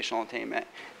educational attainment,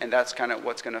 and that's kind of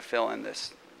what's going to fill in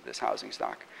this housing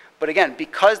stock. But again,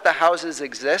 because the houses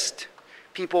exist,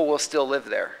 people will still live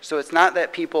there. So it's not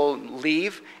that people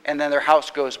leave and then their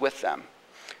house goes with them.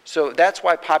 So that's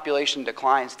why population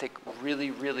declines take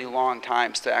really, really long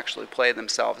times to actually play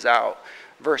themselves out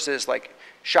versus like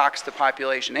shocks to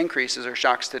population increases or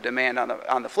shocks to demand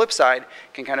on the flip side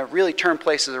can kind of really turn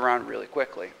places around really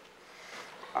quickly.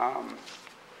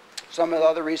 Some of the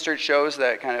other research shows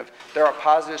that kind of there are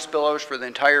positive spillovers for the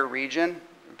entire region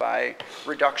by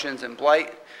reductions in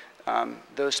blight.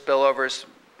 Those spillovers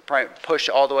push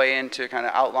all the way into kind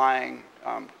of outlying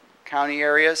county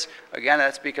areas. Again,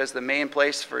 that's because the main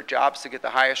place for jobs to get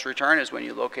the highest return is when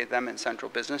you locate them in central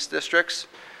business districts.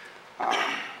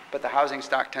 But the housing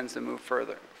stock tends to move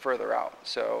further out.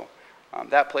 So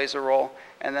that plays a role.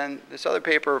 And then this other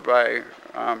paper by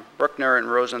Bruckner and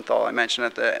Rosenthal I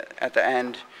mentioned at the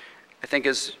end, I think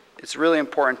it's really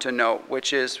important to note,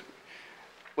 which is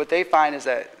what they find is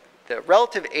that the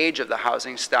relative age of the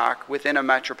housing stock within a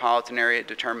metropolitan area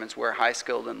determines where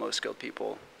high-skilled and low-skilled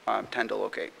people tend to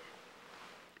locate.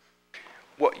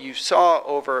 What you saw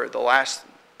over the last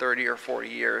 30 or 40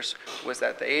 years was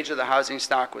that the age of the housing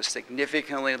stock was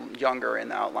significantly younger in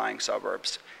the outlying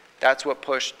suburbs. That's what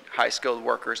pushed high-skilled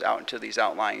workers out into these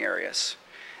outlying areas.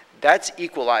 That's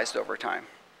equalized over time.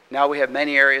 Now we have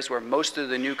many areas where most of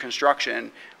the new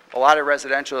construction, a lot of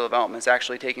residential development is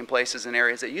actually taking place in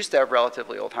areas that used to have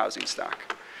relatively old housing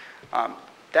stock.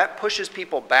 That pushes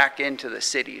people back into the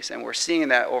cities, and we're seeing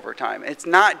that over time. It's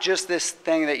not just this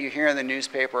thing that you hear in the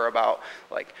newspaper about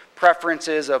like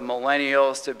preferences of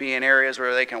millennials to be in areas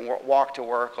where they can walk to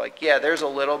work. Like, yeah, there's a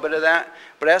little bit of that,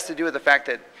 but it has to do with the fact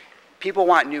that people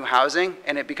want new housing,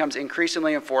 and it becomes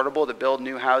increasingly affordable to build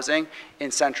new housing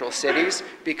in central cities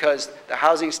because the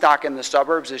housing stock in the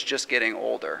suburbs is just getting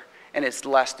older and it's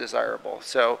less desirable.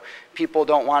 So people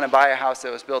don't want to buy a house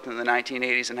that was built in the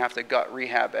 1980s and have to gut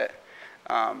rehab it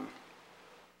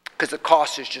because the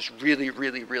cost is just really,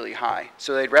 really, really high.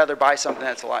 So they'd rather buy something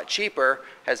that's a lot cheaper,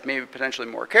 has maybe potentially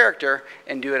more character,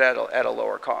 and do it at a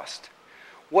lower cost.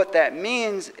 What that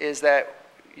means is that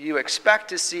you expect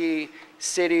to see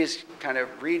cities kind of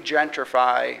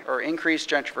re-gentrify or increase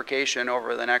gentrification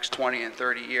over the next 20 and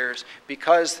 30 years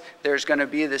because there's going to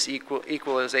be this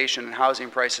equalization in housing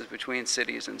prices between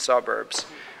cities and suburbs.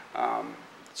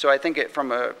 So I think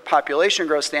from a population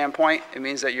growth standpoint, it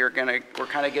means that we're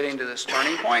kind of getting to this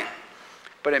turning point.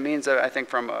 But it means that I think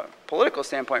from a political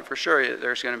standpoint, for sure,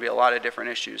 there's going to be a lot of different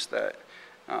issues that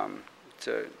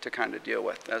to kind of deal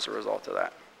with as a result of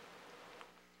that.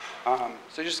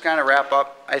 So just to kind of wrap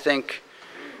up, I think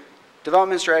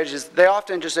development strategies, they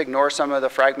often just ignore some of the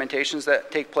fragmentations that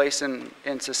take place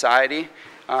in society,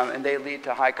 and they lead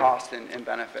to high cost and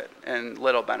benefit and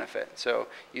little benefit. So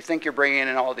you think you're bringing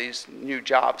in all these new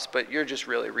jobs, but you're just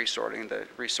really resorting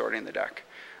the deck.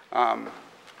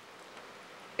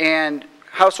 And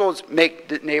households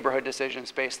make neighborhood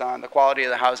decisions based on the quality of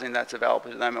the housing that's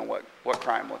available to them and what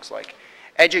crime looks like.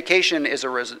 Education is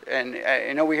and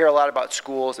I know we hear a lot about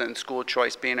schools and school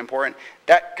choice being important.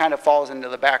 That kind of falls into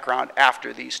the background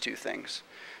after these two things.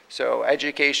 So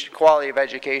education, quality of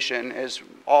education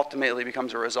ultimately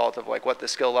becomes a result of like what the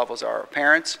skill levels are of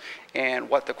parents and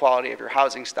what the quality of your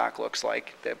housing stock looks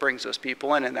like that brings those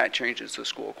people in, and that changes the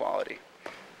school quality.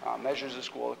 Measures of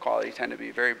school quality tend to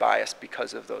be very biased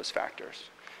because of those factors.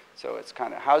 So it's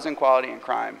kind of housing quality and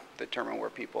crime determine where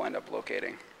people end up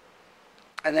locating.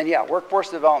 And then, yeah, workforce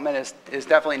development is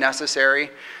definitely necessary.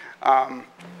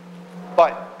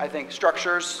 But I think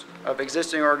structures of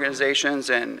existing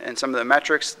organizations and some of the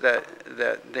metrics that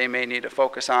they may need to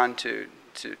focus on to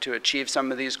achieve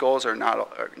some of these goals are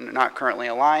not currently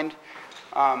aligned.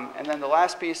 And then the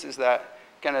last piece is that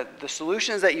kind of the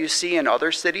solutions that you see in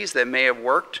other cities that may have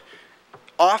worked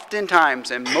oftentimes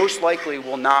and most likely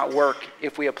will not work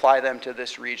if we apply them to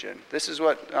this region. This is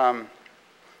what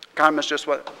economists just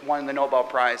won the Nobel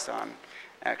Prize on,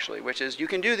 actually, which is you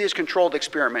can do these controlled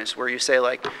experiments where you say,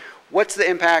 like, what's the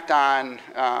impact on,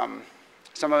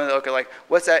 some of them look at, like,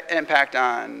 what's that impact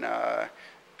on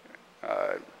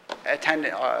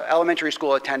elementary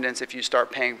school attendance if you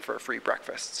start paying for free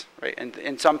breakfasts, right? And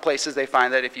in some places they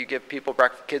find that if you give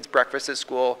kids breakfast at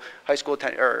school,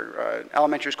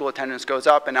 elementary school attendance goes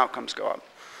up and outcomes go up.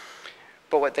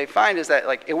 But what they find is that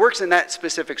like it works in that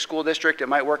specific school district. It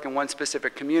might work in one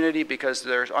specific community because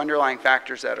there's underlying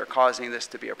factors that are causing this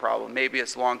to be a problem. Maybe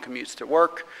it's long commutes to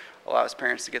work, allows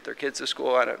parents to get their kids to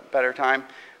school at a better time.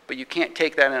 But you can't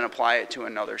take that and apply it to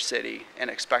another city and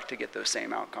expect to get those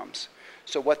same outcomes.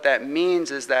 So what that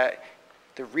means is that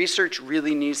the research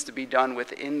really needs to be done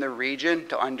within the region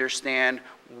to understand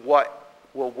what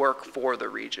will work for the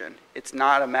region. It's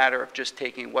not a matter of just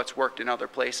taking what's worked in other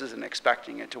places and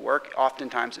expecting it to work.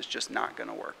 Oftentimes it's just not going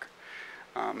to work.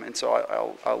 And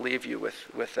so I'll leave you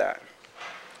with that.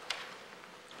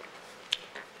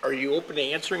 Are you open to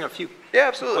answering a few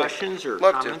questions or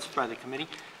comments by the committee?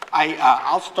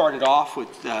 I'll start it off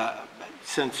with,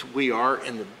 since we are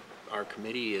in our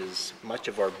committee is much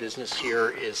of our business here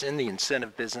is in the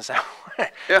incentive business. I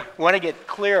want to get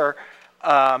clear,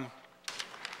 and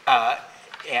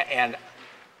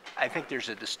I think there's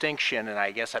a distinction, and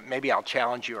I guess maybe I'll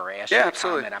challenge you or ask you a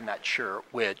comment. I'm not sure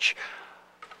which.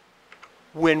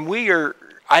 When we are,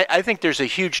 I think there's a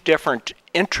huge difference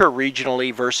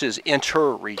inter-regionally versus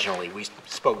inter-regionally. We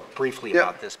spoke briefly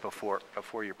about this before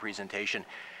your presentation.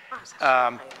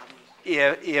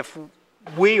 If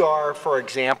we are, for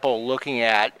example, looking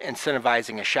at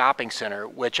incentivizing a shopping center,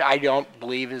 which I don't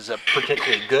believe is a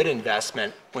particularly good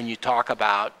investment when you talk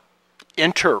about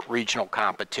inter-regional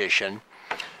competition,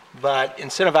 but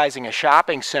incentivizing a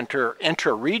shopping center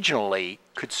inter-regionally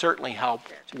could certainly help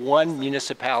one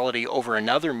municipality over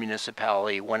another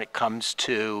municipality when it comes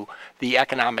to the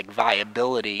economic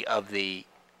viability of the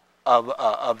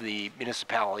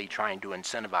municipality trying to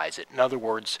incentivize it. In other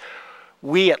words,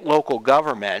 we at local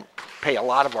government pay a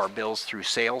lot of our bills through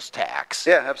sales tax.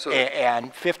 Yeah, absolutely.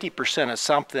 And 50% of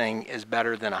something is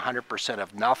better than 100%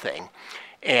 of nothing.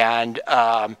 And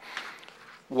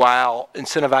while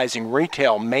incentivizing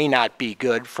retail may not be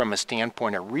good from a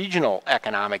standpoint of regional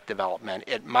economic development,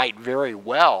 it might very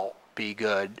well be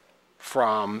good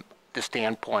from the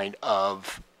standpoint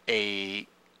of the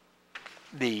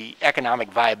economic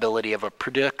viability of a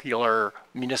particular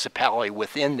municipality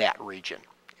within that region.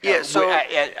 Yeah, so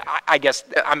I guess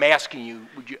I'm asking you,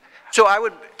 would you? So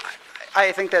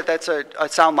I think that that's a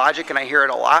sound logic, and I hear it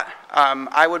a lot.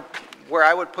 Where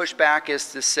I would push back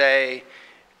is to say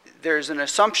there's an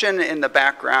assumption in the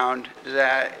background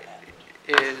that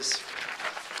is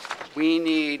we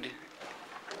need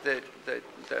the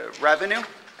revenue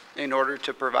in order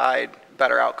to provide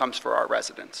better outcomes for our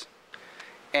residents.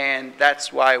 And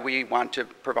that's why we want to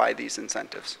provide these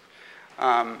incentives.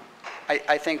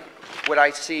 I think what I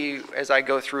see as I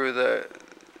go through the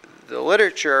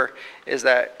literature is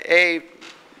that,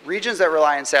 regions that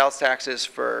rely on sales taxes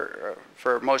for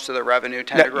most of the revenue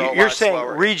tend to grow a lot slower. You're saying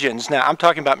regions. Now, I'm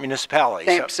talking about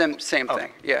municipalities. Same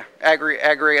thing, yeah.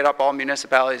 Aggregate up all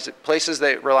municipalities. Places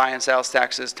that rely on sales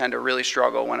taxes tend to really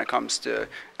struggle when it comes to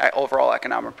overall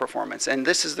economic performance. And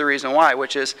this is the reason why,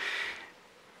 which is,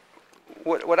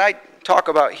 what I talk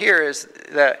about here is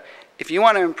that if you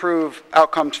want to improve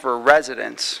outcomes for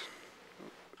residents,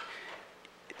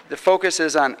 the focus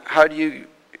is on how do you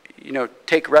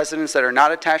take residents that are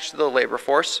not attached to the labor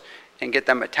force and get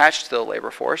them attached to the labor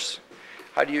force?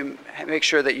 How do you make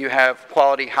sure that you have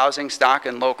quality housing stock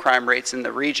and low crime rates in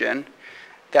the region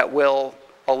that will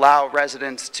allow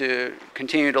residents to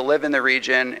continue to live in the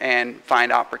region and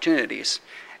find opportunities?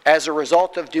 As a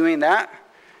result of doing that,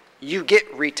 you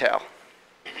get retail.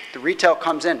 The retail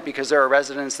comes in because there are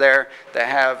residents there that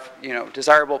have,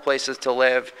 desirable places to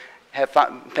live, have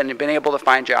been able to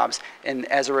find jobs, and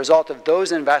as a result of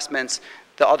those investments,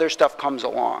 the other stuff comes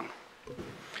along.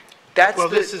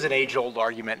 This is an age-old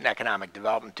argument in economic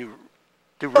development. Do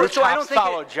rooftops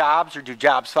follow jobs, or do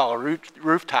jobs follow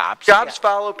rooftops? Jobs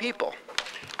follow people,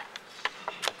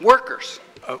 workers.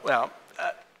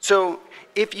 So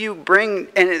if you bring,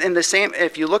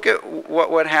 if you look at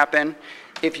what would happen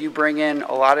if you bring in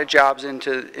a lot of jobs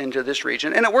into this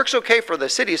region, and it works okay for the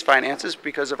city's finances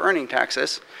because of earning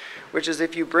taxes, which is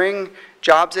if you bring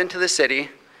jobs into the city,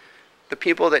 the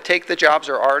people that take the jobs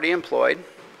are already employed.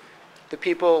 The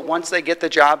people, once they get the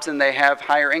jobs and they have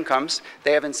higher incomes,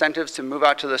 they have incentives to move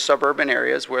out to the suburban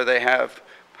areas where they have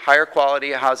higher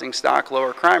quality housing stock,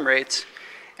 lower crime rates,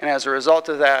 and as a result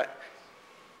of that,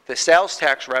 the sales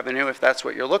tax revenue, if that's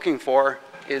what you're looking for,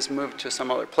 is moved to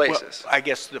some other places. Well, I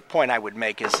guess the point I would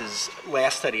make is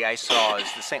last study I saw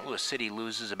is the St. Louis City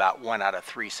loses about 1 out of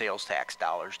 3 sales tax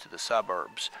dollars to the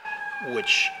suburbs,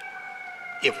 which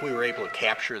if we were able to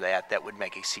capture that, that would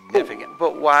make a significant.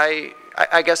 But why,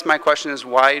 I guess my question is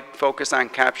why focus on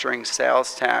capturing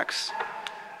sales tax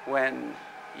when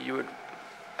you would,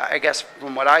 I guess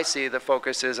from what I see, the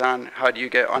focus is on how do you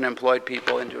get unemployed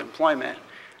people into employment?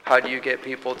 How do you get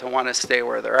people to want to stay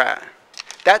where they're at?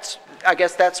 I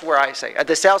guess that's where I say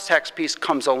the sales tax piece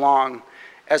comes along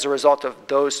as a result of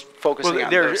those focusing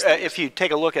on those things. If you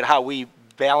take a look at how we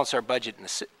balance our budget,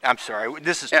 I'm sorry,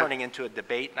 this is turning into a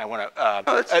debate, and I want to.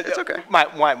 No, it's okay. My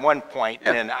one point,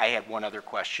 and then I had one other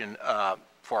question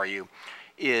for you,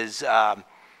 is the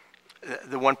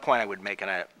one point I would make,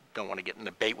 and I don't want to get in a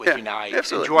debate with you now. I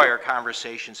enjoy our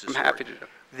conversations. I'm happy to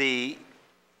do.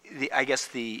 I guess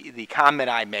the comment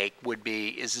I make would be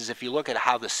is if you look at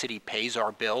how the city pays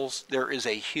our bills, there is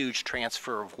a huge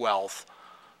transfer of wealth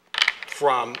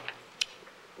from,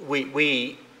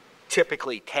 we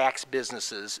typically tax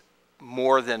businesses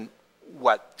more than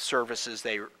what services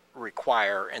they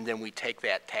require, and then we take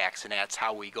that tax, and that's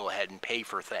how we go ahead and pay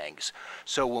for things.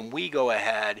 So when we go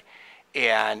ahead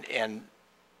and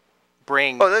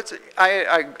bring... Oh,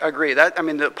 I agree.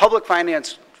 The public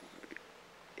finance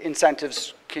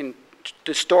incentives can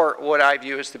distort what I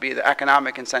view as to be the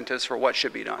economic incentives for what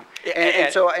should be done.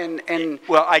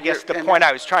 Well, I guess the point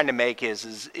I was trying to make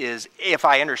is if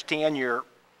I understand your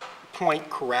point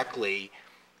correctly,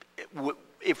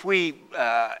 if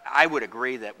I would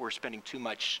agree that we're spending too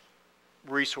much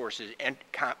resources and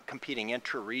competing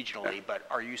intra-regionally, but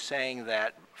are you saying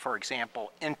that, for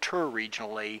example,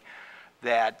 inter-regionally,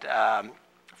 that,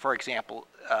 for example,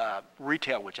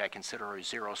 retail, which I consider a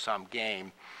zero-sum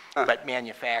game, but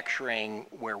manufacturing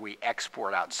where we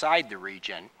export outside the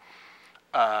region.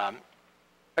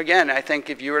 Again, I think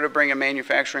if you were to bring a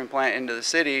manufacturing plant into the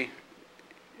city,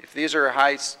 if these are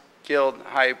high-skilled,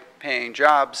 high-paying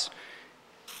jobs,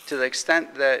 to the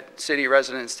extent that city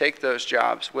residents take those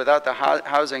jobs, without the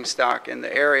housing stock in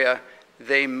the area,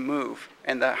 they move,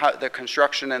 and the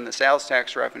construction and the sales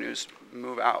tax revenues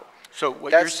move out. So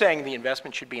what you're saying, the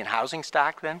investment should be in housing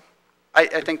stock then? I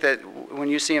think that when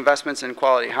you see investments in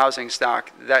quality housing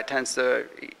stock, that tends to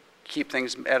keep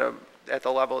things at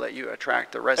the level that you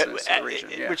attract the residents to the region.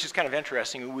 Yeah. Which is kind of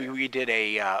interesting. We did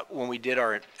when we did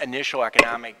our initial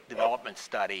economic development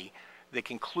study, the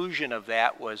conclusion of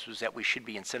that was that we should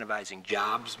be incentivizing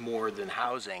jobs more than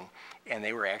housing, and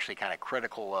they were actually kind of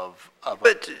critical of.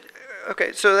 But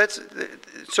okay, so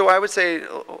I would say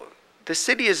the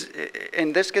city is,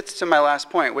 and this gets to my last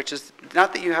point, which is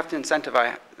not that you have to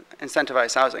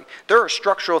incentivize housing. There are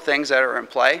structural things that are in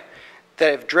play that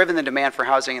have driven the demand for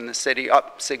housing in the city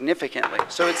up significantly.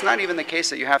 So it's not even the case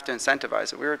that you have to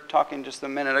incentivize it. We were talking just a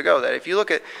minute ago that if you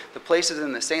look at the places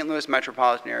in the St. Louis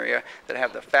metropolitan area that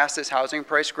have the fastest housing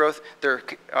price growth, they're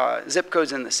zip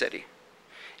codes in the city.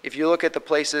 If you look at the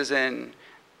places in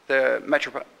the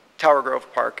Tower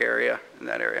Grove Park area, in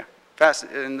that area,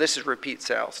 and this is repeat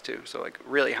sales too, so like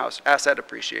really asset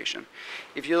appreciation.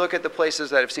 If you look at the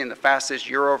places that have seen the fastest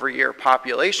year-over-year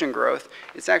population growth,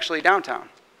 it's actually downtown.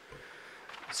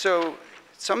 So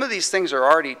some of these things are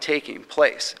already taking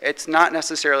place. It's not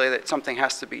necessarily that something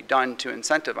has to be done to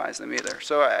incentivize them either.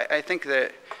 So I think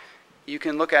that you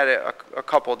can look at it a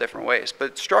couple different ways,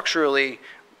 but structurally,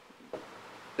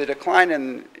 the decline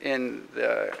in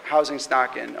the housing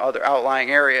stock in other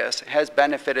outlying areas has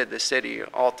benefited the city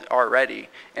already,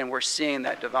 and we're seeing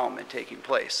that development taking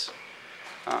place.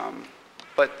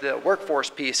 But the workforce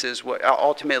piece is what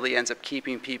ultimately ends up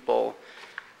keeping people,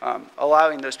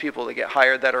 allowing those people to get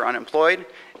hired that are unemployed,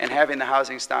 and having the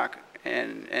housing stock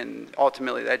and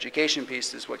ultimately the education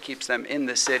piece is what keeps them in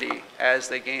the city as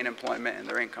they gain employment and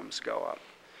their incomes go up.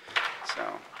 So.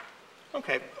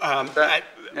 Okay.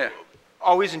 Yeah.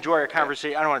 Always enjoy our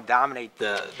conversation. I don't want to dominate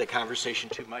the conversation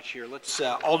too much here. Let's,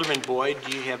 Alderman Boyd,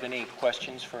 do you have any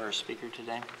questions for our speaker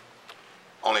today?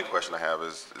 Only question I have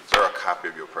is there a copy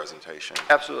of your presentation?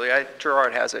 Absolutely.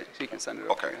 Gerard has it. He can send it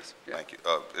over. Okay. Yeah. Thank you.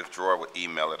 If Gerard would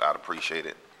email it, I'd appreciate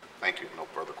it. Thank you. No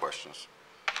further questions.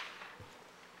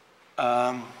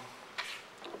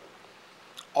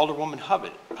 Alderwoman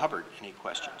Hubbard, any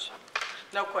questions?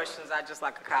 No questions. I'd just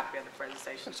like a copy of the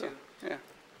presentation, too. Yeah.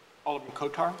 Alderman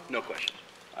Kotar? No questions.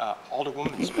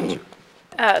 Alderwoman Spencer?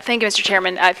 Thank you, Mr.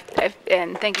 Chairman,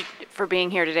 and thank you for being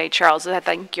here today, Charles. I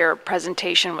think your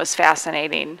presentation was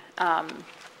fascinating,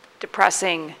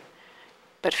 depressing,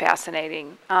 but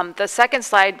fascinating. The second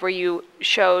slide where you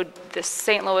showed the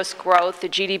St. Louis growth, the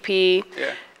GDP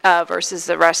versus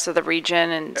the rest of the region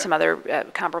and some other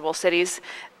comparable cities,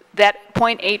 that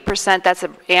 0.8%, that's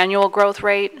an annual growth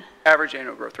rate? Average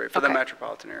annual growth rate for the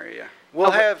metropolitan area, yeah. We'll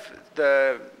have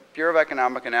the Bureau of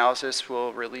Economic Analysis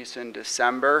will release in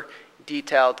December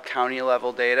detailed county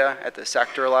level data at the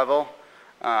sector level.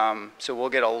 So we'll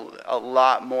get a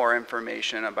lot more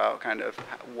information about kind of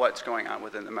what's going on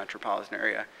within the metropolitan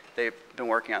area. They've been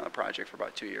working on the project for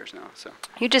about 2 years now. So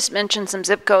you just mentioned some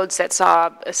zip codes that saw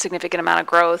a significant amount of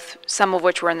growth, some of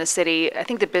which were in the city. I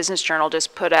think the Business Journal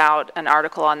just put out an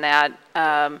article on that,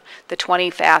 the 20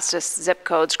 fastest zip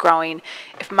codes growing.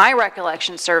 If my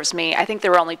recollection serves me, I think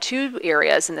there were only 2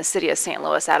 areas in the city of St.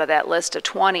 Louis out of that list of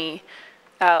 20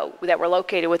 that were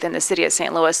located within the city of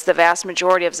St. Louis. The vast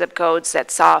majority of zip codes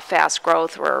that saw fast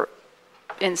growth were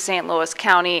in St. Louis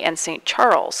County and St.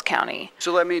 Charles County.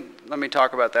 So let me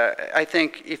talk about that. I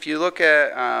think if you look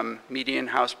at median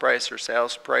house price or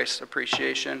sales price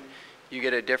appreciation, you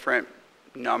get a different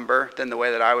number than the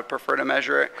way that I would prefer to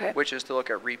measure it, which is to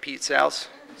look at repeat sales.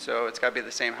 So it's got to be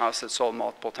the same house that's sold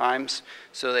multiple times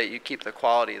so that you keep the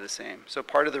quality the same. So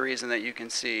part of the reason that you can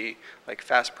see like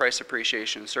fast price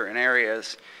appreciation in certain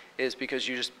areas is because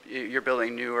you're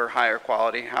building newer, higher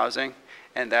quality housing,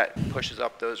 and that pushes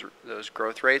up those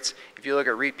growth rates. If you look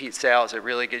at repeat sales, it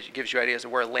really gives you ideas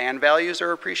of where land values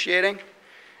are appreciating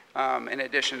in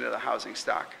addition to the housing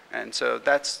stock. And so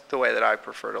that's the way that I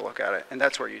prefer to look at it, and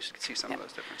that's where you see some of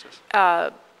those differences.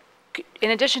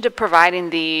 In addition to providing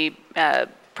the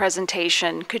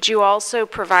presentation, could you also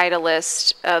provide a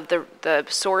list of the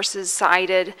sources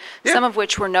cited, some of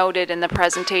which were noted in the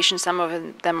presentation, some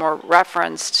of them were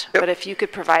referenced, but if you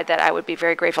could provide that, I would be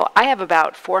very grateful. I have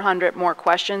about 400 more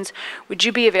questions. Would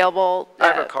you be available? I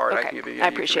have a card. I can give you. I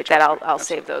appreciate that. I'll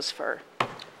save those for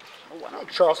one-on-one.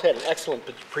 Charles had an excellent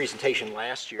presentation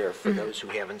last year for those who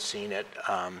haven't seen it.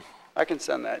 I can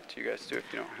send that to you guys too if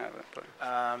you don't have it.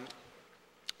 But.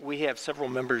 We have several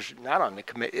members not on the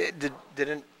committee.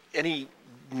 Did any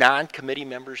non-committee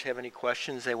members have any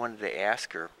questions they wanted to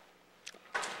ask? Or?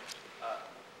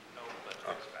 No, but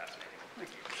it's fascinating.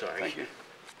 Sorry. Thank you.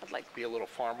 I'd like, Be a little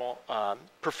formal.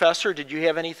 Professor, did you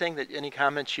have anything any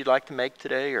comments you'd like to make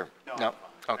today, or? No.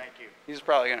 Okay. Thank you. He's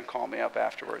probably going to call me up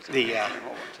afterwards. The, and a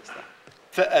whole bunch of stuff.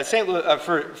 St. Louis,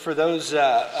 for those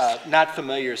not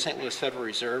familiar, St. Louis Federal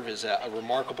Reserve is a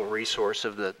remarkable resource.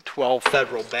 Of the 12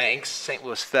 federal banks, St.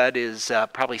 Louis Fed is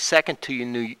probably second to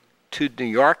New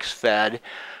York's Fed,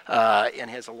 and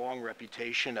has a long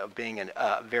reputation of being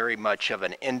very much of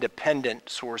an independent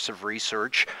source of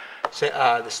research.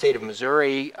 The state of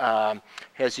Missouri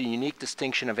has a unique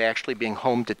distinction of actually being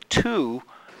home to 2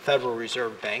 Federal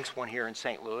Reserve banks, one here in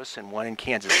St. Louis and one in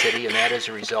Kansas City, and that is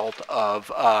a result of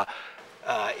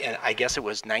and I guess it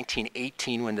was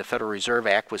 1918 when the Federal Reserve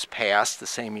Act was passed, the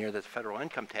same year that the Federal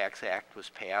Income Tax Act was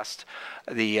passed.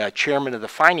 The chairman of the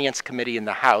Finance Committee in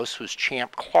the House was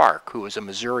Champ Clark, who was a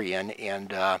Missourian, and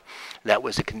that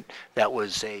was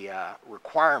a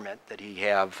requirement that he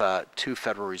have 2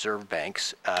 Federal Reserve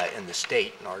banks in the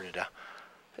state in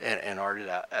order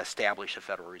to establish a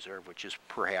Federal Reserve, which is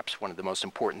perhaps one of the most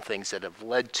important things that have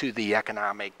led to the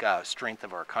economic strength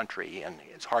of our country. And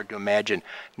it's hard to imagine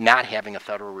not having a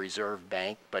Federal Reserve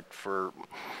Bank, but for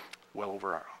well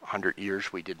over 100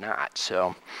 years we did not.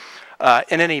 So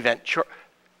in any event,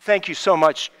 thank you so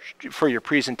much for your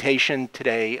presentation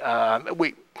today.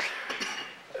 We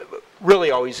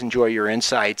really always enjoy your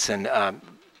insights, and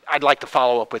I'd like to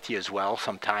follow up with you as well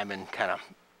sometime and kind of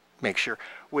make sure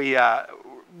we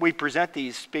present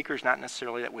these speakers, not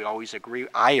necessarily that we always agree.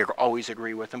 I always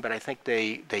agree with them, but I think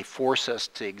they force us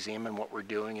to examine what we're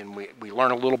doing, and we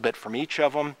learn a little bit from each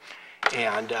of them.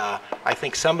 And I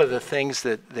think some of the things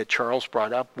that Charles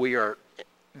brought up, we are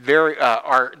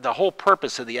the whole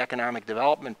purpose of the economic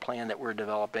development plan that we're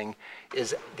developing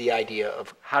is the idea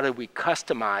of how do we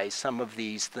customize some of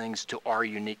these things to our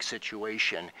unique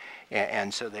situation.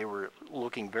 And so they were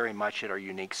looking very much at our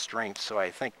unique strengths. So I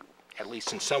think, at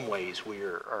least in some ways, we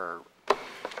are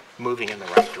moving in the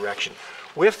right direction.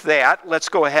 With that, let's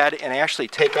go ahead and actually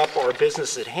take up our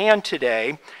business at hand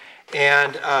today.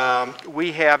 And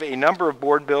we have a number of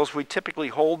board bills. We typically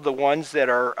hold the ones that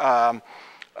are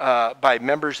by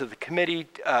members of the committee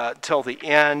till the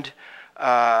end.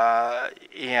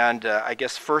 I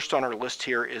guess first on our list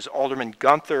here is Alderman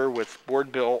Gunther with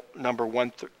board bill number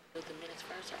 130.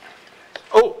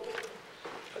 Oh.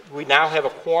 We now have a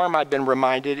quorum, I've been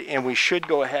reminded, and we should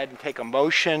go ahead and take a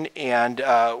motion, and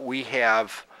we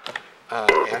have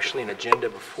actually an agenda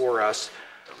before us.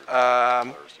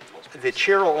 The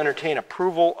chair will entertain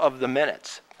approval of the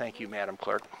minutes. Thank you, Madam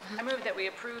Clerk. I move that we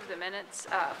approve the minutes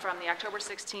from the October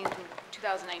 16th,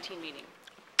 2019 meeting.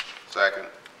 Second.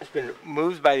 It's been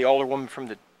moved by the Alderwoman from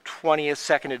the 20th,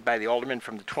 seconded by the Alderman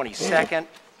from the 22nd.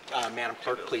 Madam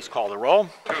Clerk, please call the roll.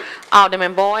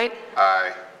 Alderman Boyd.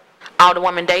 Aye.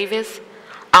 Alderwoman Davis.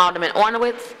 Alderman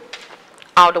Ornowitz.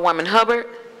 Alderwoman Hubbard.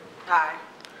 Aye.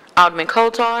 Alderman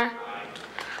Kotar.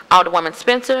 Alderwoman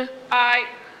Spencer. Aye.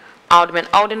 Alderman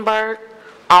Oldenburg.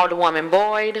 Alderwoman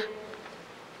Boyd.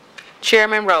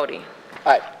 Chairman Rhodey.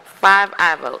 Aye. 5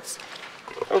 aye votes.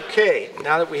 Okay,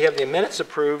 now that we have the minutes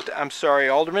approved, I'm sorry,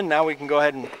 Alderman, now we can go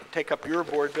ahead and take up your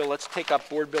board bill. Let's take up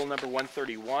board bill number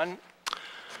 131.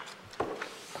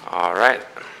 All right.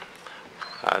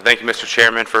 Thank you, Mr.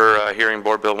 Chairman, for hearing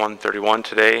Board Bill 131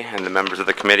 today and the members of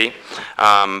the committee.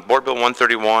 Board Bill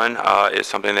 131 is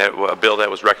something a bill that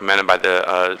was recommended by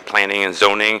the Planning and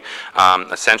Zoning.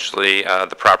 Essentially,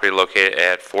 the property located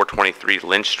at 423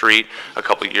 Lynch Street a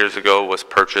couple of years ago was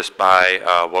purchased by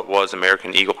what was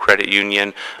American Eagle Credit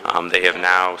Union. They have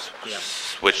now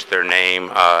switched their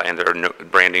name and their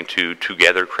branding to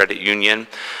Together Credit Union.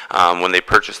 When they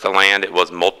purchased the land, it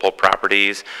was multiple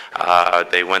properties.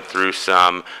 They went through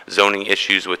some zoning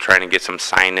issues with trying to get some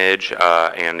signage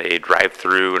and a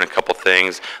drive-through and a couple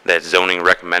things that zoning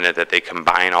recommended that they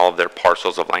combine all of their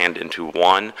parcels of land into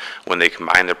one. When they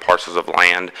combined their parcels of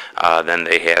land, then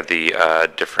they had the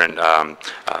different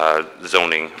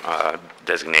zoning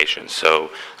designations. So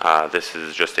this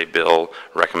is just a bill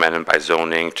recommended by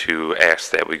zoning to ask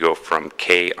that we go from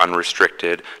K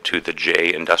unrestricted to the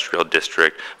J industrial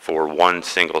district for one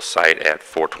single site at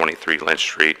 423 Lynch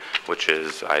Street, which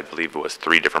is, I believe it was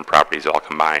 3 different properties all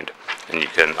combined. And you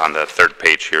can, on the 3rd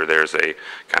page here, there's a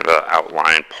kind of an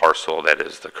outlined parcel that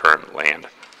is the current land.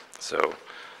 So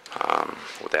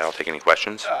with that, I'll take any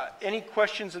questions. Any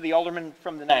questions of the Alderman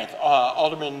from the 9th?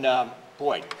 Alderman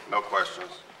Boyd. No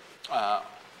questions.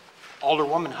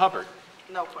 Alderwoman Hubbard.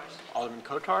 No question. Alderman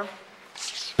Kotar.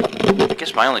 I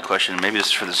guess my only question, maybe this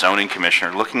is for the zoning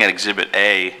commissioner, looking at Exhibit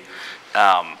A,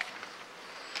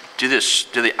 is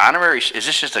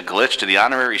this just a glitch? Do the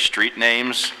honorary street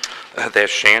names They have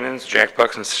Shannon's, Jack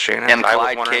Buck's and Shannon's. And I was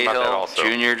Clyde wondering about that Cahill also.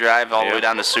 Junior Drive all the Yeah. way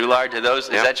down to Soulard, is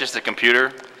Yeah. that just a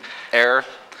computer error?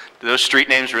 Do those street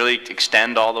names really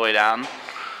extend all the way down? So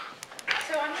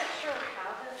I'm not sure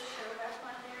how those show up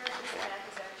on there. This map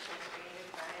is actually created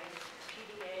by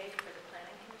PDA for the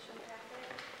Planning Commission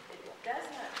packet. It does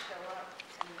not show up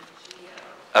in the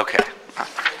GEO. Okay,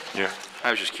 Yeah. I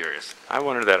was just curious. I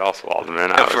wondered that also,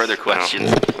 Alderman. No further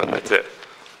questions. So that's it.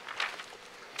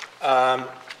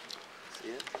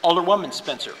 Alderwoman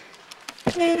Spencer.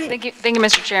 Thank you,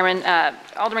 Mr. Chairman.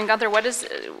 Alderman Gunther, what is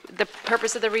the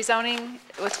purpose of the rezoning?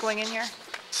 What's going in here?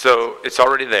 So it's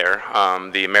already there.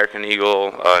 The American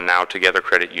Eagle Now Together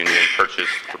Credit Union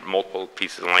purchased multiple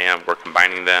pieces of land. We're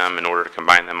combining them in order to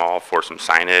combine them all for some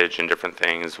signage and different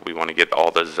things. We want to get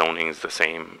all the zonings the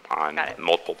same on Got it.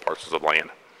 multiple parcels of land.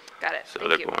 Got it. So Thank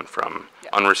they're you. going from Yeah.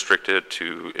 unrestricted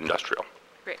to industrial.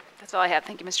 Great. That's all I have.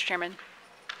 Thank you, Mr. Chairman.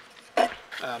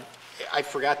 I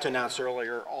forgot to announce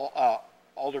earlier,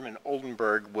 Alderman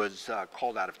Oldenburg was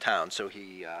called out of town, so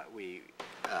he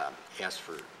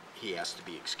asked to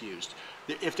be excused.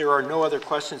 If there are no other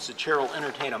questions, the chair will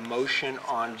entertain a motion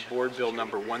on Board Bill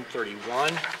number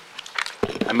 131.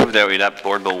 I move that we adopt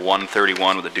Board Bill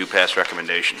 131 with a due pass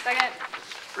recommendation. Second.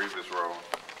 Previous roll.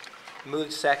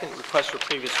 Moved second, request for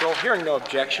previous roll. Hearing no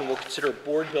objection, we'll consider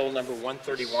Board Bill number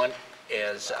 131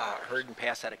 as heard and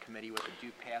passed out of committee with a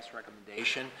due pass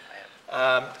recommendation.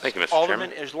 Thank you, Mr. Alderman,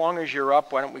 Chairman. as long as you're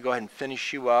up, why don't we go ahead and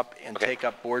finish you up and Okay. take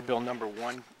up Board Bill number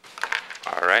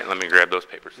All right, let me grab those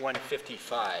papers.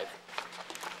 155.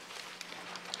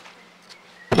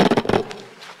 When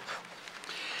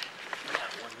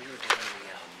we were doing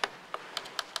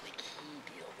the key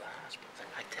deal, the hospital thing,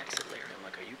 I texted Larry, I'm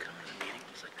like, are you coming to the meeting?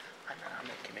 He's like, I'm not on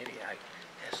that committee. I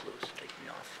asked Louis to take me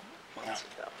off months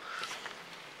ago.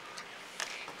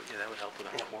 But yeah, that would help with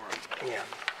our quorum. Yeah.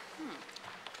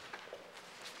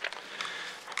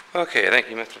 Okay, thank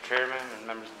you, Mr. Chairman and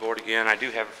members of the board again. I do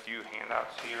have a few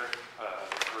handouts here. The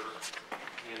first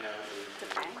handout is the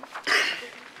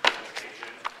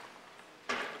presentation.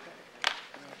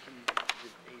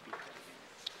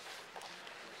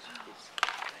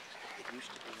 It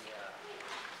used to be,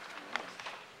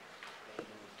 they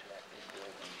moved to that big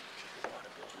building, a lot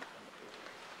of buildings on the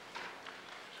building.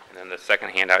 And then the second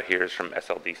handout here is from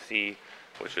SLDC,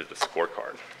 which is the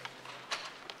scorecard.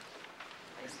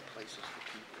 Places for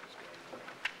people is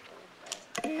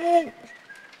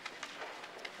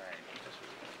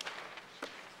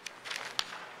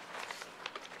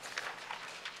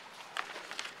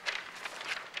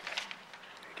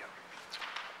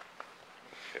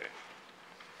Okay.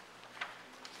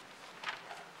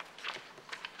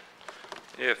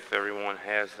 If everyone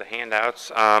has the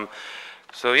handouts.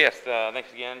 So yes,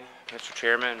 thanks again, Mr.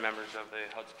 Chairman, members of the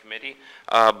HUD's committee.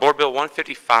 Board Bill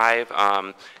 155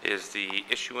 is the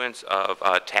issuance of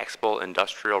taxable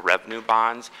industrial revenue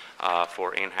bonds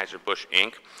for Anheuser-Busch,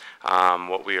 Inc.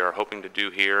 What we are hoping to do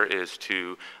here is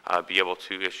to be able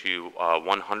to issue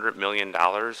 $100 million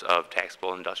of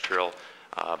taxable industrial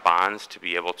bonds to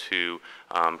be able to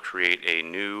create a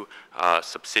new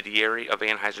subsidiary of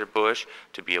Anheuser-Busch,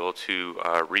 to be able to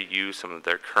reuse some of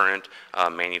their current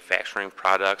manufacturing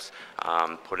products,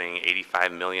 putting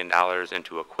 $85 million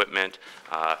into equipment,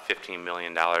 $15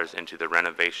 million into the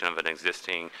renovation of an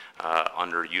existing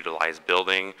underutilized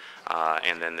building,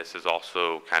 and then this is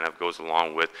also kind of goes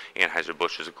along with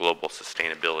Anheuser-Busch's global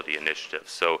sustainability initiative.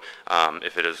 So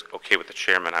if it is okay with the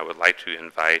chairman, I would like to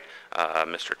invite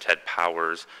Mr. Ted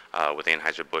Powers with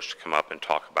Anheuser-Busch to come up and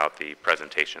talk about the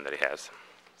presentation that he has.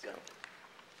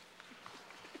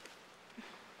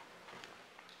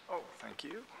 Oh, thank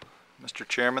you. Mr.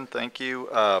 Chairman, thank you.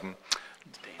 I'm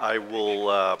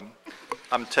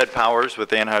Ted Powers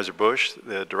with Anheuser-Busch,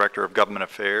 the Director of Government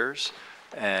Affairs.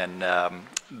 And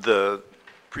the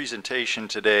presentation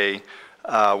today,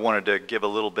 wanted to give a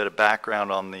little bit of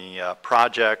background on the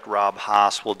project. Rob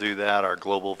Haas will do that, our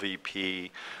Global VP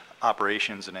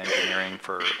Operations and Engineering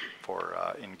for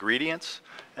ingredients.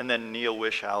 And then Neil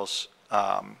Wishhouse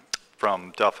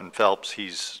from Duff & Phelps,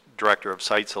 he's Director of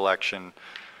Site Selection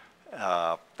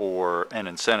and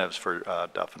incentives for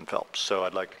Duff & Phelps. So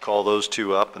I'd like to call those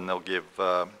two up, and they'll give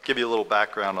you a little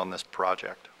background on this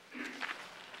project.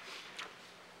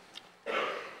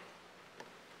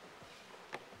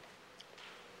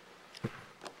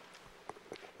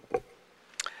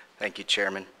 Thank you,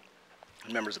 Chairman.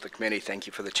 Members of the committee, thank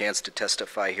you for the chance to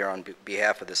testify here on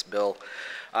behalf of this bill.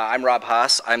 I'm Rob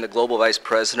Haas. I'm the Global Vice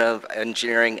President of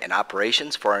Engineering and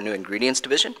Operations for our new Ingredients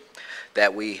Division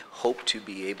that we hope to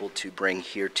be able to bring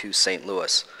here to St.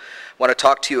 Louis. want to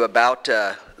talk to you about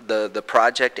the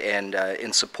project and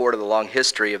in support of the long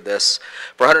history of this.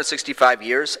 For 165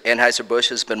 years, Anheuser-Busch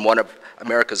has been one of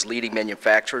America's leading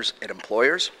manufacturers and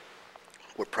employers.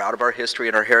 We're proud of our history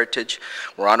and our heritage.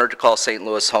 We're honored to call St.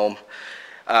 Louis home.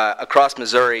 Across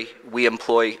Missouri, we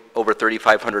employ over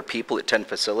 3,500 people at 10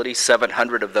 facilities,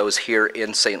 700 of those here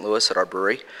in St. Louis at our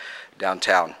brewery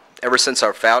downtown. Ever since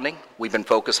our founding, we've been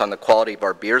focused on the quality of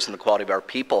our beers and the quality of our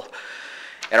people.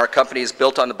 And our company is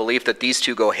built on the belief that these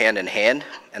two go hand in hand,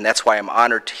 and that's why I'm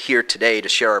honored here today to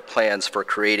share our plans for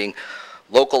creating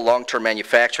local long-term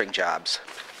manufacturing jobs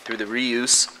through the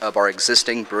reuse of our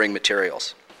existing brewing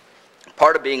materials.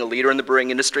 Part of being a leader in the brewing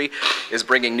industry is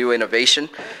bringing new innovation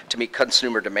to meet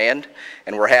consumer demand,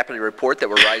 and we're happy to report that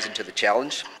we're rising to the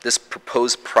challenge. This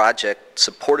proposed project,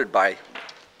 supported by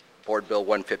Board Bill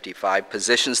 155,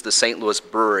 positions the St. Louis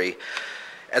Brewery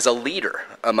as a leader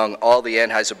among all the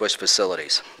Anheuser-Busch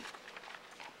facilities.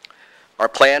 Our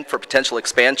plan for potential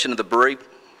expansion of the brewery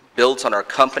builds on our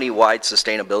company-wide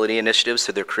sustainability initiatives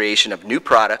through the creation of new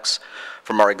products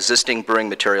from our existing brewing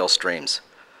material streams.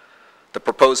 The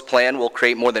proposed plan will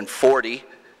create more than 40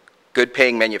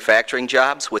 good-paying manufacturing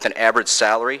jobs with an average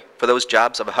salary for those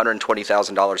jobs of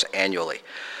 $120,000 annually.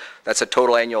 That's a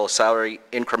total annual salary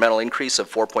incremental increase of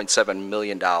 $4.7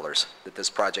 million that this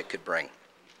project could bring.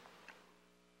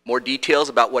 More details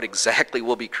about what exactly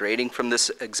we'll be creating from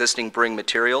this existing brewing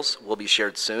materials will be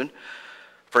shared soon.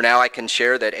 For now, I can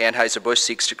share that Anheuser-Busch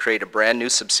seeks to create a brand new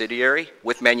subsidiary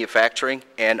with manufacturing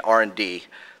and R&D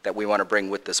that we want to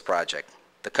bring with this project.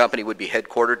 The company would be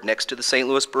headquartered next to the St.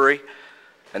 Louis Brewery,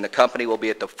 and the company will be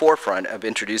at the forefront of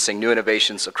introducing new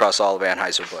innovations across all of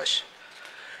Anheuser-Busch.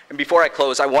 And before I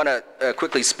close, I want to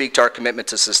quickly speak to our commitment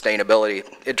to sustainability.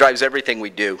 It drives everything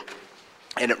we do,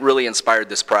 and it really inspired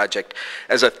this project.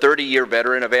 As a 30-year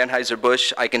veteran of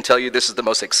Anheuser-Busch, I can tell you this is the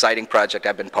most exciting project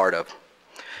I've been part of.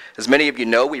 As many of you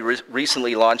know, we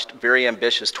recently launched very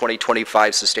ambitious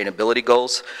 2025 sustainability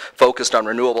goals focused on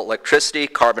renewable electricity,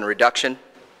 carbon reduction,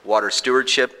 water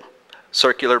stewardship,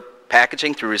 circular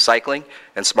packaging through recycling,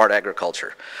 and smart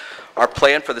agriculture. Our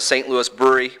plan for the St. Louis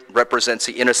Brewery represents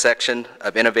the intersection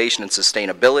of innovation and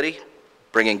sustainability,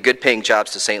 bringing good-paying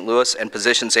jobs to St. Louis, and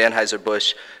positions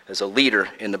Anheuser-Busch as a leader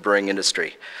in the brewing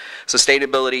industry.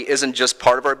 Sustainability isn't just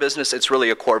part of our business, it's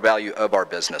really a core value of our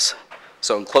business.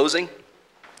 So in closing,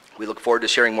 we look forward to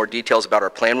sharing more details about our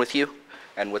plan with you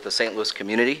and with the St. Louis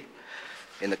community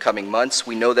in the coming months.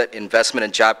 We know that investment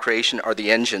and job creation are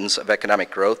the engines of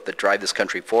economic growth that drive this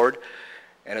country forward.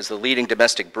 And as the leading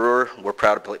domestic brewer, we're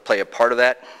proud to play a part of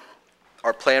that.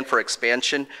 Our plan for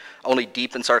expansion only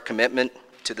deepens our commitment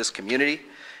to this community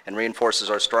and reinforces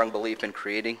our strong belief in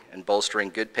creating and bolstering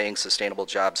good-paying, sustainable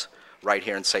jobs right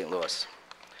here in St. Louis.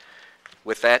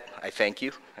 With that, I thank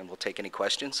you, and we'll take any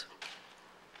questions.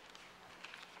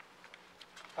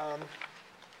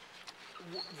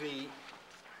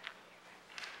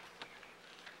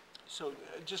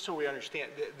 Just so we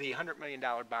understand, the $100 million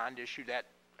bond issue,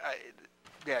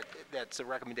 that's a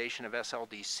recommendation of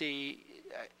SLDC,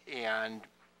 and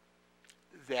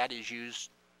that is used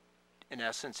in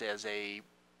essence as a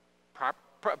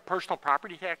personal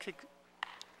property tax.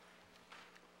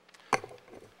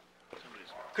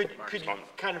 Could you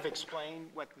kind of explain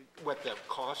what the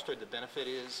cost or the benefit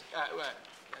is?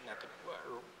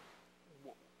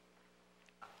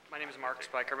 My name is Mark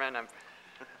Spikerman.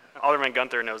 Alderman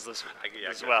Gunther knows this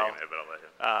as well.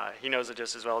 He knows it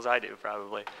just as well as I do,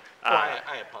 probably.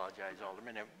 I apologize,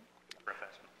 Alderman.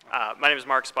 My name is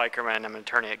Mark Spikerman. I'm an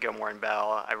attorney at Gilmore &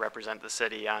 Bell. I represent the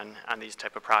city on these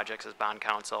type of projects as bond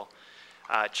counsel.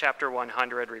 Chapter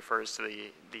 100 refers to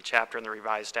the chapter in the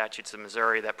revised statutes of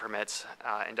Missouri that permits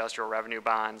industrial revenue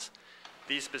bonds.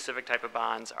 These specific type of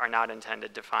bonds are not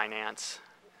intended to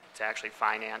actually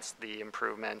finance the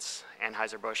improvements.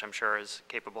 Anheuser-Busch, I'm sure, is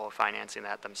capable of financing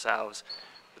that themselves,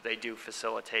 but they do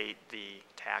facilitate the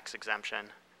tax exemption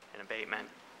and abatement.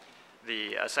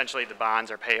 Essentially, the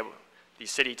bonds are payable. The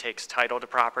city takes title to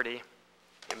property.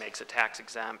 It makes it tax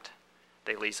exempt.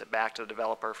 They lease it back to the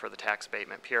developer for the tax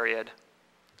abatement period.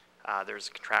 There's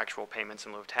contractual payments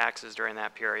in lieu of taxes during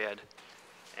that period,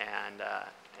 and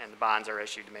the bonds are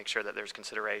issued to make sure that there's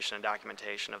consideration and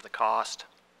documentation of the cost.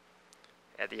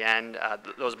 At the end,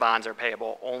 those bonds are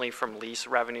payable only from lease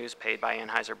revenues paid by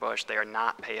Anheuser-Busch. They are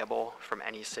not payable from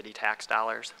any city tax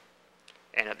dollars.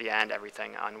 And at the end,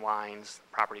 everything unwinds,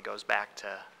 property goes back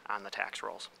to on the tax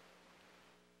rolls.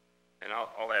 And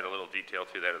I'll add a little detail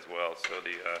to that as well.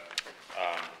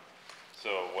 So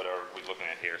what are we looking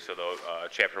at here? So the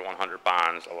Chapter 100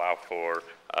 bonds allow for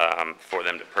for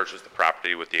them to purchase the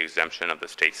property with the exemption of the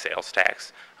state sales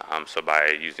tax. So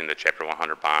by using the Chapter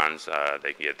 100 bonds,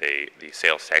 they get the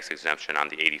sales tax exemption on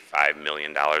the $85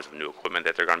 million of new equipment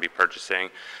that they're going to be purchasing.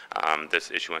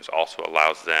 This issuance also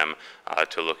allows them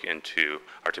to look into,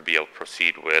 or to be able to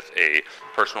proceed with a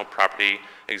personal property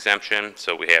exemption.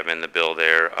 So we have in the bill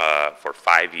there for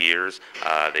 5 years,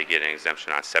 they get an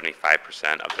exemption on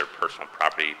 75% of their personal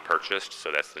property purchased.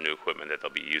 So that's the new equipment that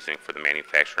they'll be using for the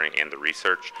manufacturing and the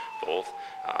research, both.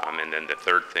 And then the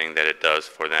third thing that it does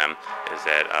for them is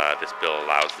that this bill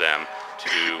allows them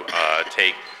to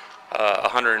take a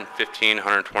 115,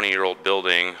 120-year-old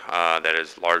building that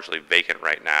is largely vacant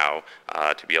right now,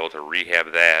 to be able to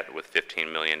rehab that with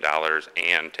 $15 million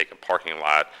and take a parking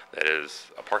lot that is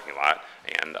a parking lot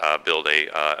and build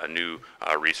a new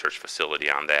research facility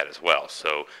on that as well.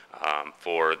 So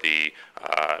for the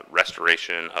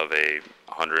restoration of a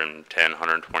 110,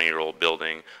 120-year-old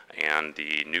building and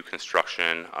the new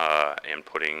construction and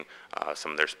putting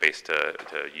some of their space to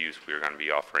use, we're going to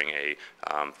be offering a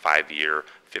 5-year,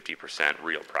 50%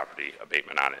 real property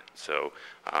abatement on it. So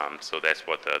so that's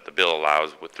what the bill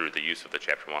allows through the use of the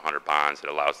Chapter 100 bonds. It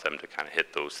allows them to kind of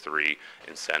hit those three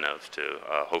incentives to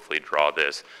hopefully draw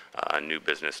this new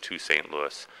business to St.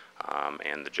 Louis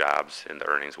and the jobs and the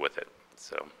earnings with it.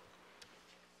 So.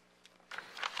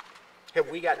 Have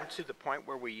we gotten to the point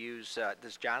where we use,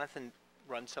 does Jonathan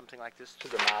run something like this to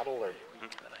the model, or?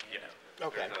 Yeah.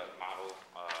 Okay. There's a model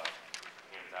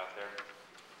hands out there.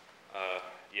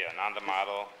 Yeah, and on the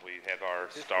model, we have our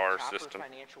STAR system.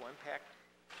 Financial impact,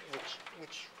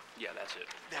 which? Yeah, that's it.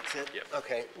 That's it? Yep.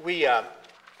 Okay. We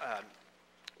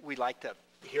like to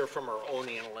hear from our own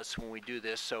analysts when we do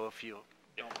this, so if you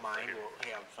don't mind, we'll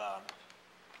have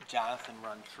Jonathan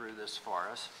run through this for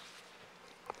us.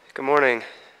 Good morning.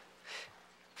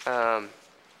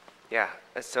 Yeah,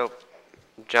 so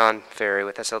John Ferry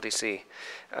with SLDC.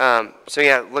 So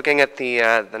yeah, looking at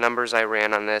the numbers I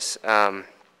ran on this,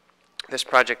 this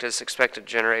project is expected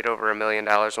to generate over $1 million,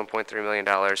 $1.3 million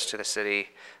to the city,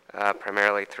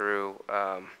 primarily through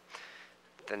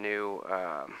the new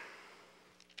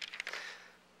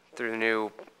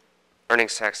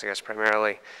earnings tax, I guess,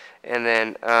 primarily. And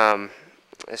then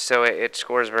so it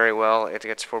scores very well. It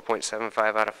gets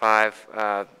 4.75 out of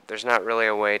 5. There's not really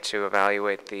a way to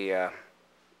evaluate the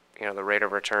the rate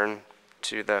of return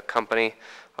to the company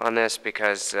on this,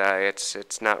 because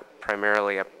it's not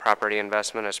primarily a property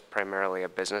investment, it's primarily a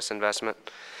business investment.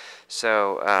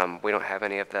 So we don't have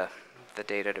any of the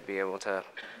data to be able to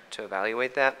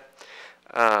evaluate that.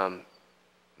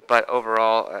 But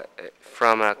overall,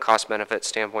 from a cost-benefit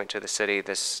standpoint to the city,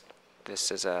 this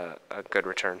is a good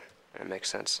return. It makes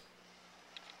sense.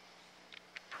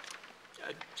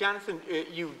 Jonathan,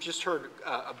 you just heard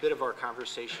a bit of our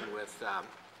conversation with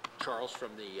Charles from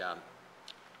the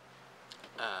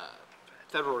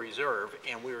Federal Reserve,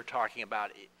 and we were talking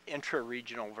about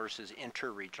intra-regional versus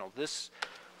inter-regional.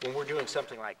 When we're doing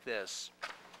something like this,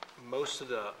 most of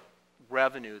the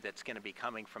revenue that's going to be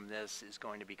coming from this is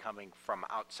going to be coming from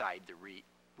outside the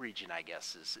region, I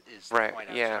guess, is the right, point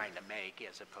I was trying to make,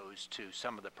 as opposed to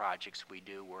some of the projects we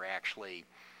do, we're actually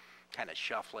kind of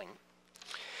shuffling.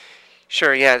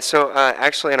 Sure, yeah. So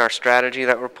actually in our strategy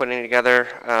that we're putting together,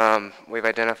 we've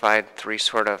identified 3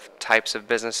 sort of types of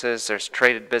businesses. There's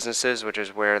traded businesses, which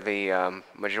is where the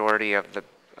majority of the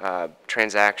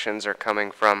transactions are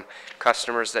coming from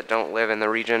customers that don't live in the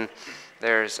region.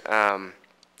 There's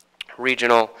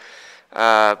regional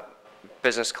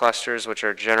business clusters, which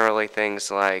are generally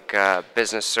things like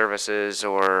business services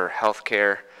or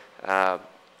healthcare.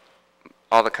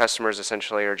 All the customers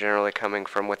essentially are generally coming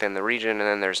from within the region, and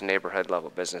then there's neighborhood level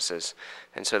businesses.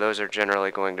 And so those are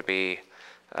generally going to be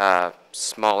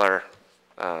smaller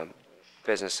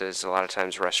businesses, a lot of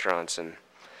times restaurants and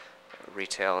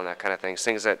retail and that kind of things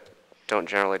that don't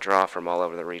generally draw from all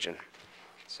over the region.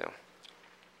 So.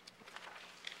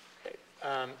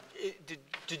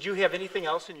 Did you have anything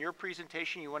else in your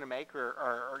presentation you want to make, or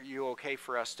are you okay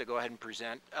for us to go ahead and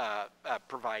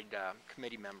provide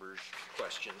committee members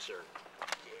questions? Or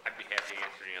I'd be happy to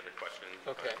answer any other questions.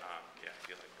 Okay. But, yeah, I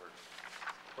feel like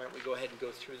why don't we go ahead and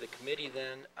go through the committee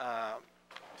then?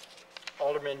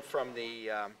 Alderman from the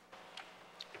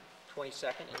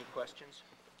 22nd, any questions?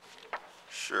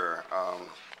 Sure.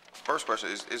 First question,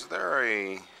 is there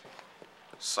a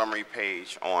summary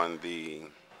page on the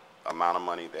amount of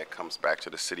money that comes back to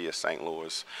the city of St.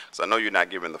 Louis? Because I know you're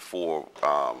not giving the full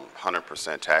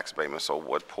 100% tax abatement, so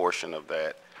what portion of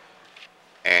that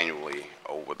annually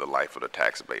over the life of the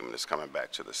tax abatement is coming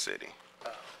back to the city?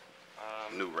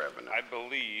 New revenue. I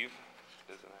believe,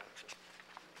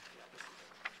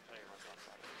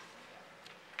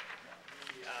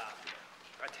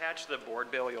 Attached to the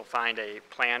board bill, you'll find a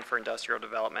plan for industrial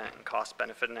development and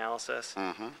cost-benefit analysis.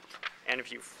 And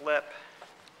if you flip,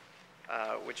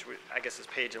 I guess is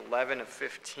page 11 of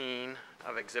 15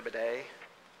 of Exhibit A.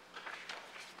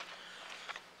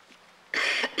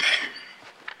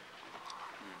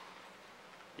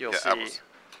 You'll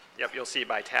you'll see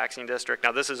by taxing district.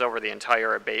 Now, this is over the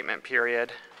entire abatement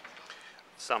period,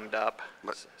 summed up.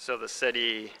 So the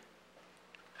city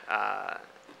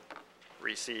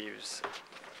receives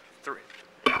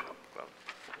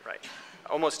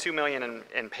almost $2 million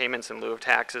in payments in lieu of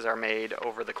taxes are made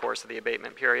over the course of the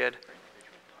abatement period.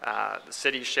 The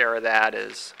city's share of that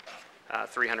is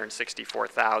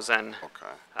 $364,000. Okay.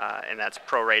 And that's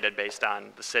prorated based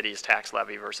on the city's tax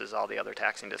levy versus all the other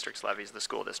taxing districts' levies. The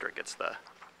school district gets the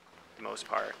most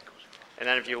part. And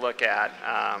then if you look at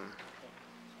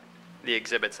the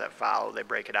exhibits that follow, they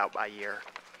break it out by year.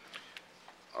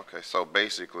 Okay, so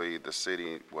basically the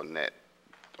city will net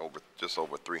just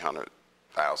over $300,000,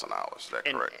 is that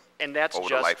correct? And that's over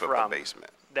just the life from of the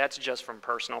basement. That's just from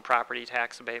personal property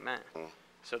tax abatement.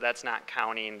 So that's not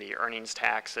counting the earnings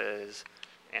taxes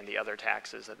and the other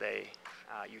taxes that they,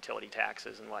 utility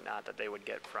taxes and whatnot, that they would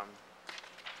get from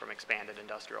expanded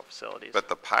industrial facilities. But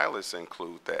the pilots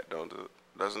include that,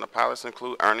 doesn't the pilots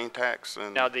include earning tax?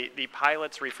 And No, the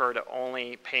pilots refer to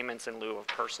only payments in lieu of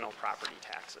personal property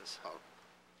taxes.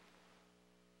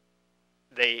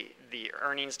 The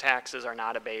earnings taxes are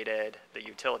not abated, the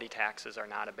utility taxes are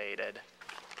not abated.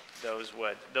 Those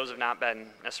have not been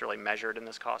necessarily measured in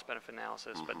this cost-benefit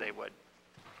analysis, but they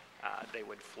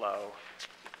would flow.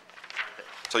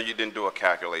 So you didn't do a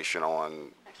calculation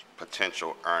on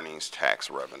potential earnings tax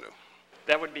revenue?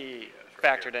 That would be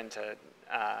factored into,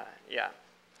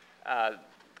 the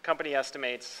company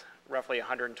estimates roughly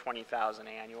 $120,000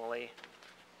 annually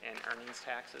in earnings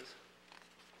taxes,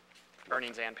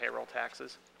 earnings and payroll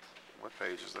taxes. What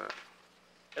page is that?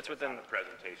 It's within the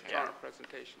presentation. Yeah.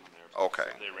 Presentation.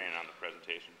 Okay. They ran on the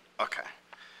presentation. Okay.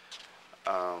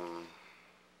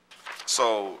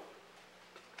 So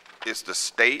is the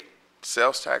state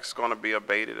sales tax going to be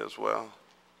abated as well?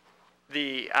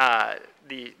 The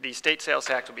state sales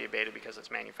tax will be abated because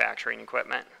it's manufacturing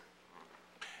equipment.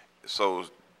 So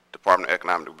Department of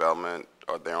Economic Development,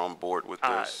 are they on board with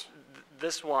this?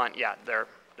 This one, yeah, they're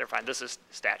fine. This is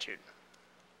statute.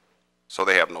 So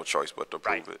they have no choice but to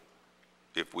approve Right. it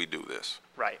if we do this?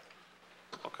 Right.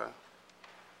 Okay.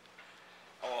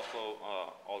 Also,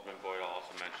 Alderman Boyle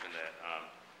also mentioned that,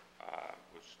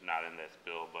 which is not in this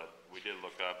bill, but we did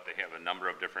look up, they have a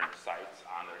number of different sites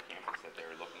on their campus that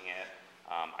they're looking at.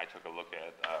 I took a look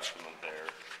at some of their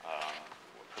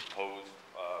proposed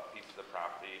pieces of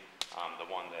property. The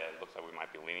one that looks like we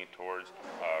might be leaning towards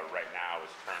right now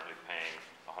is currently paying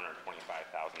 $125,000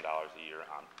 a year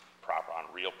on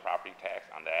real property tax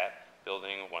on that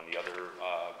building, when the other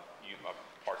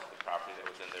parts of the property that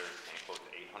was in there is paying close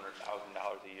to $800,000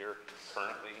 a year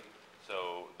currently.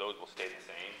 So those will stay the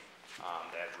same.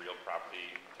 That real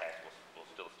property tax will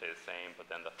still stay the same,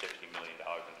 but then the $50 million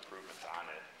in improvements on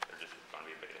it, they're just going to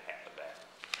be abated half of that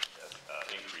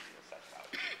increase in the assessed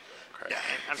value. Yeah,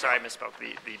 I'm sorry, I misspoke.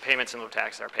 The payments in lieu of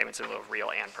taxes are payments in lieu of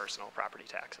real and personal property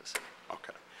taxes.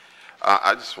 Okay.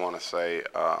 I just want to say,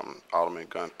 Alderman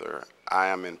Gunther, I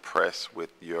am impressed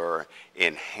with your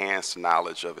enhanced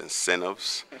knowledge of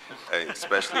incentives,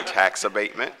 especially tax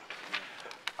abatement.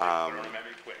 And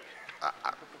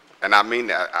I mean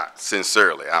that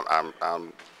sincerely.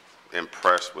 I'm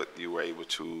impressed with you were able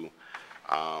to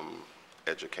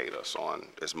educate us on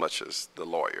as much as the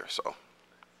lawyer. So,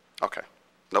 okay,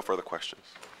 no further questions.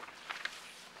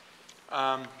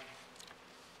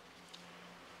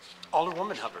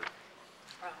 Alderwoman Hubbard.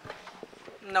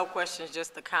 No questions,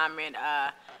 just a comment.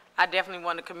 I definitely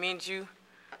want to commend you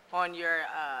on your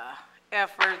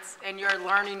efforts and your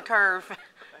learning curve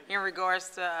in regards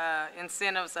to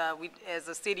incentives. We, as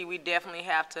a city, we definitely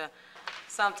have to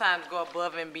sometimes go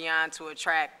above and beyond to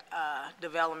attract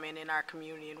development in our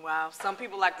community. And while some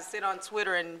people like to sit on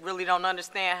Twitter and really don't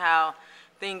understand how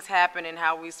things happen and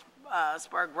how we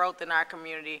spur growth in our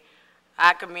community,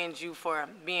 I commend you for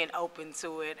being open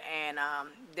to it. And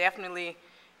definitely,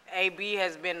 AB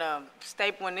has been a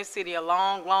staple in this city a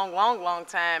long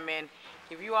time. And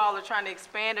if you all are trying to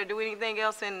expand or do anything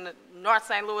else in North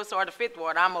St. Louis or the Fifth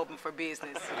Ward, I'm open for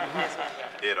business.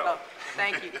 So,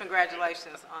 thank you.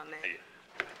 Congratulations on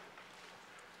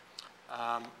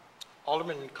that.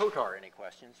 Alderman Kotar, any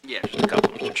questions? Yeah, just a couple,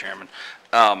 Mr. Chairman.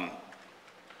 I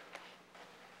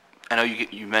know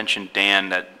you mentioned, Dan,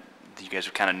 that you guys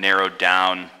have kind of narrowed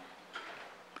down,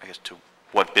 I guess, to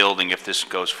what building, if this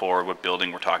goes forward, what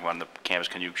building we're talking about on the campus.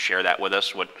 Can you share that with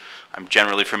us? I'm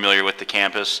generally familiar with the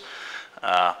campus.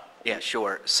 Yeah,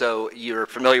 sure. So you're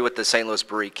familiar with the St. Louis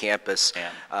Brewery campus.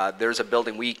 There's a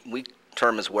building we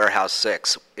term as Warehouse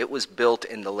 6. It was built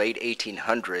in the late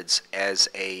 1800s as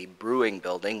a brewing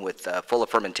building with full of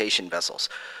fermentation vessels.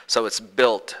 So it's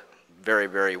built very,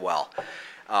 very well.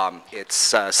 It's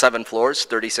 7 floors,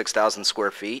 36,000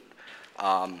 square feet.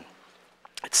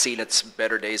 It's seen its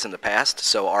better days in the past,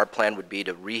 so our plan would be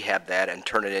to rehab that and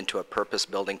turn it into a purpose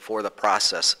building for the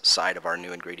process side of our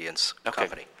new ingredients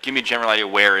company. Give me a general idea,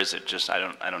 where is it? Just, I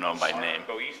don't know by name.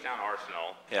 Go east down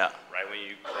Arsenal. Yeah. Right when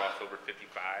you cross over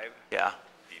 55. Yeah.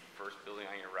 The first building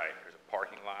on your right, there's a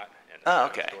parking lot and Oh, a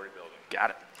okay. 7-story building. Got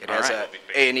it. It All has right.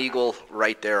 an eagle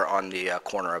right there on the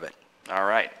corner of it. All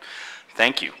right.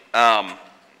 Thank you.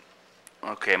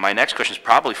 Okay, my next question is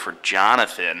probably for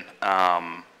Jonathan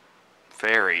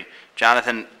Ferry.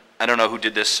 Jonathan, I don't know who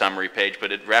did this summary page,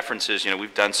 but it references,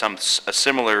 we've done a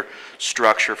similar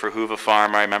structure for Hoover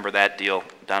Farm. I remember that deal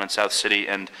down in South City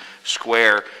and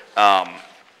Square.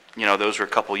 Those were a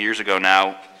couple years ago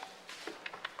now.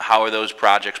 How are those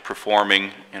projects performing,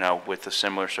 with a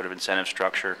similar sort of incentive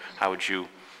structure? How would you,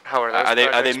 How are those are they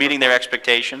projects meeting their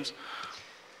expectations?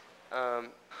 I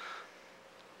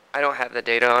don't have the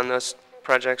data on those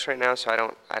projects right now, so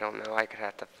I don't know. I could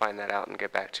have to find that out and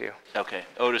get back to you. Okay.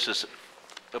 Otis is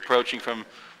approaching from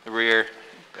the rear.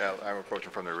 Yeah, I'm approaching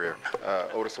from the rear.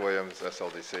 Otis Williams,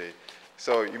 SLDC.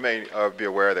 So you may be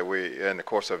aware that we, in the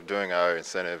course of doing our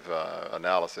incentive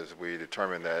analysis, we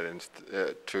determined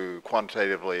that to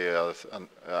quantitatively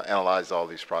analyze all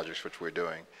these projects which we're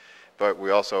doing. But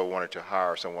we also wanted to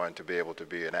hire someone to be able to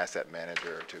be an asset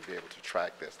manager, to be able to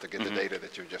track this, to get the data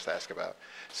that you just asked about.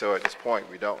 So at this point,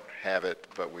 we don't have it,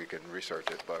 but we can research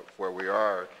it. But where we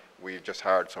are, we've just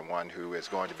hired someone who is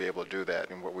going to be able to do that.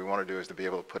 And what we want to do is to be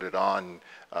able to put it on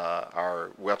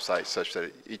our website such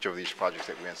that each of these projects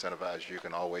that we incentivize, you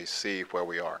can always see where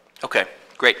we are. Okay,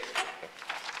 great.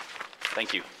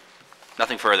 Thank you.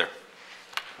 Nothing further.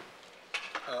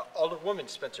 Alderwoman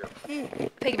Spencer.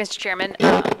 Thank you, Mr. Chairman.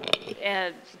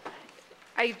 And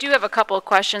I do have a couple of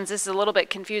questions. This is a little bit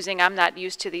confusing. I'm not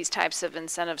used to these types of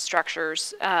incentive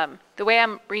structures. The way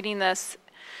I'm reading this,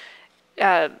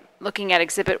 looking at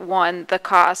Exhibit 1, the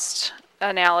cost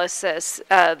analysis,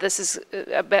 this is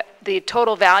the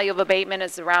total value of abatement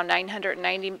is around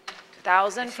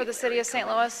 $990,000 for the city of St.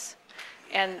 Louis,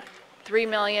 and $3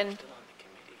 million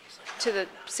to the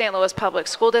St. Louis Public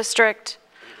School District,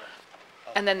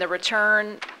 and then the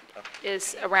return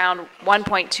is around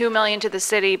 $1.2 million to the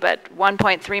city, but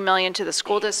 $1.3 million to the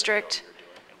school district.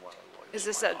 Is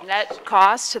this a net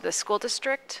cost to the school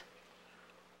district?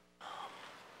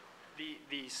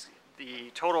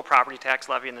 The total property tax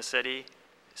levy in the city,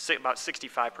 about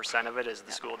 65% of it is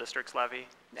the school district's levy.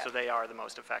 So they are the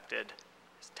most affected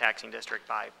taxing district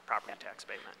by property tax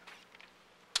abatement.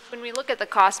 When we look at the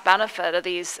cost benefit of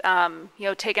these,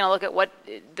 taking a look at what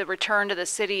the return to the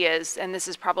city is, and this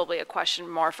is probably a question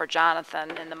more for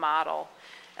Jonathan in the model,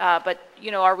 but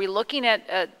are we looking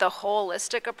at the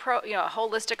holistic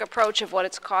approach of what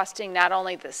it's costing not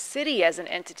only the city as an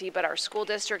entity, but our school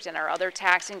district and our other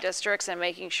taxing districts, and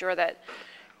making sure that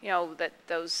that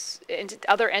those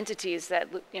other entities that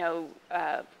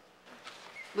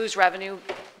lose revenue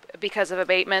because of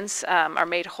abatements are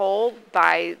made whole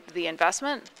by the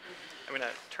investment? I'm going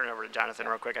to turn it over to Jonathan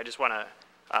real quick. I just want to,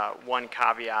 one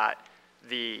caveat,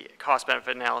 the cost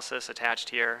benefit analysis attached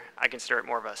here, I consider it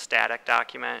more of a static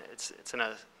document. It's in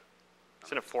a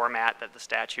format that the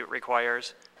statute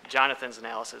requires. Jonathan's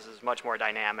analysis is much more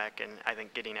dynamic and I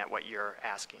think getting at what you're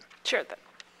asking. Sure.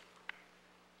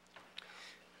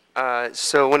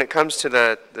 So when it comes to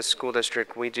the school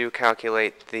district, we do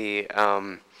calculate the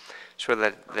sort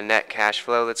of the net cash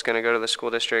flow that's going to go to the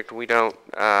school district. We don't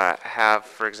have,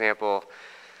 for example,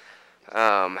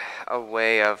 a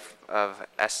way of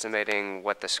estimating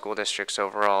what the school district's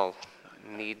overall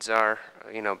needs are,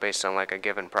 based on like a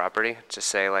given property, to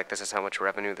say like this is how much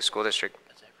revenue the school district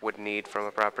would need from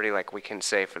a property, like we can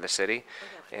say for the city.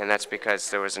 And that's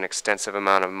because there was an extensive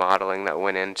amount of modeling that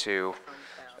went into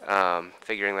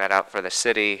figuring that out for the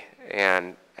city,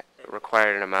 and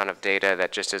required an amount of data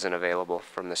that just isn't available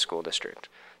from the school district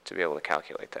to be able to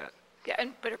calculate that. Yeah,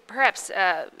 but perhaps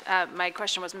my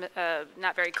question was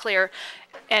not very clear,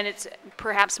 and it's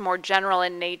perhaps more general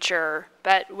in nature,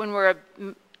 but when we're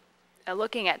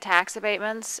looking at tax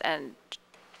abatements and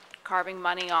carving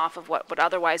money off of what would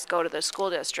otherwise go to the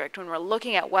school district, when we're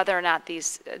looking at whether or not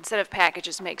these incentive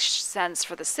packages make sense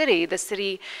for the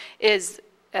city is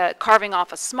carving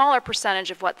off a smaller percentage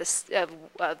of what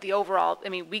the overall,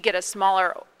 we get a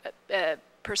smaller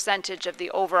percentage of the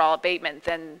overall abatement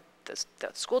than the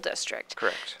school district.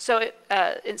 Correct. So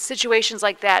in situations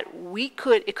like that,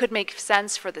 it could make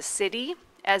sense for the city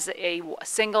as a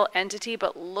single entity,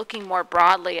 but looking more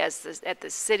broadly at the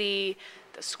city,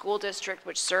 the school district,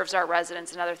 which serves our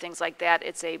residents and other things like that,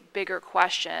 it's a bigger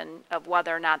question of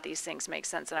whether or not these things make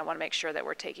sense. And I want to make sure that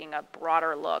we're taking a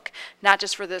broader look, not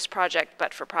just for this project,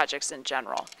 but for projects in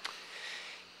general.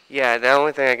 Yeah, the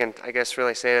only thing I can, I guess,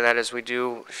 really say to that is we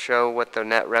do show what the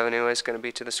net revenue is going to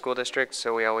be to the school district,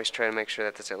 so we always try to make sure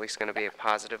that that's at least going to be a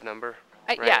positive number.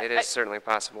 Right? Yeah, It is certainly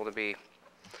possible to be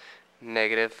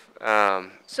negative.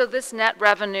 So this net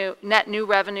new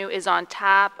revenue is on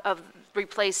top of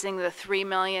replacing the $3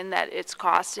 million that it's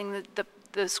costing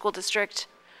the school district?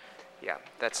 Yeah,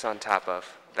 that's on top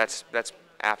of. That's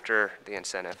after the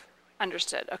incentive.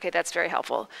 Understood. Okay, that's very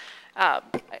helpful.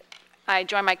 I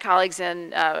join my colleagues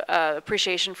in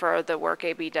appreciation for the work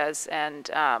AB does and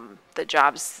the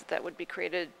jobs that would be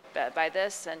created by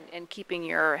this and keeping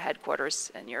your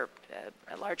headquarters and a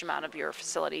large amount of your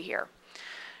facility here.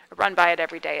 I run by it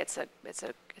every day. It's a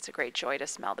great joy to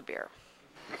smell the beer.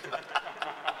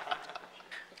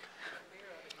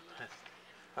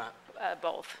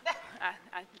 Both. I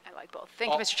like both.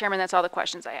 Thank you, Mr. Chairman. That's all the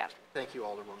questions I have. Thank you,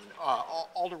 Alderwoman.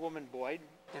 Alderwoman Boyd,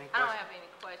 any I don't questions? have any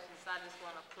questions. I just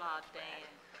want to applaud Dan.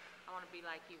 I want to be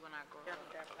like you when I grow up.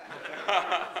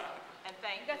 And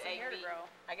thank you, AB.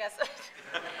 I guess. And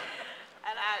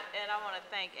I want to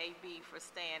thank AB for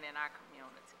staying in our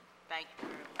community. Thank you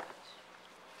very much.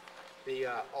 The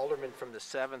alderman from the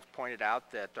 7th pointed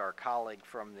out that our colleague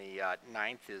from the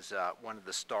 9th is one of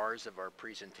the stars of our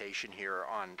presentation here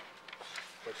on,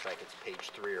 looks like it's page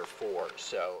 3 or 4.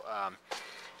 So I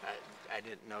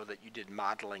didn't know that you did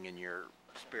modeling in your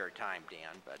spare time,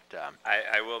 Dan, but...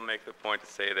 I will make the point to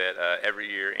say that every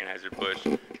year Anheuser-Busch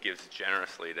gives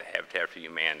generously to Habitat for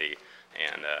Humanity,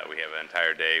 and we have an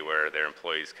entire day where their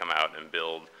employees come out and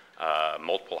build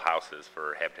multiple houses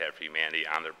for Habitat for Humanity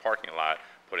on their parking lot,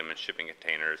 put them in shipping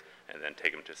containers, and then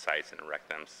take them to sites and erect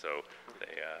them. So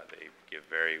they give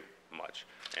very much,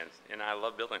 and I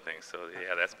love building things. So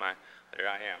yeah, there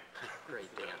I am. Great,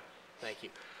 Dan. Thank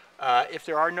you. If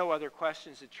there are no other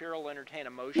questions, the chair will entertain a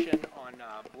motion on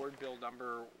Board Bill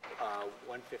number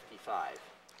 155.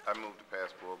 I move to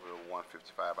pass Board Bill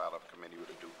 155 out of committee with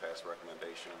a due pass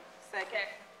recommendation. Second.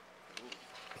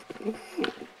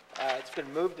 It's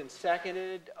been moved and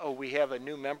seconded. Oh, we have a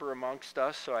new member amongst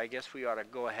us, so I guess we ought to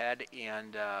go ahead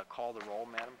and call the roll,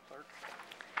 Madam Clerk.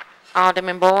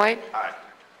 Alderman Boyd. Aye.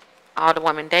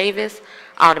 Alderwoman Davis.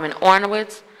 Alderman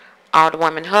Ornowitz.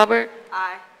 Alderwoman Hubbard.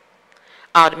 Aye.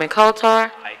 Alderman Kotar.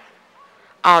 Aye.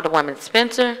 Alderwoman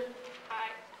Spencer.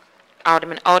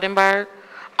 Alderman Oldenburg.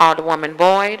 Alderwoman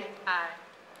Boyd. Aye.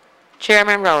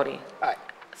 Chairman Rhodey. Aye.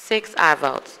 6 aye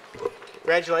votes.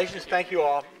 Congratulations. Thank you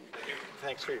all.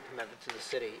 Thanks for your commitment to the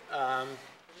city.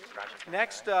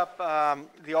 Next up,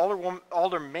 the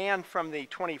alderman from the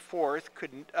 24th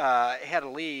had to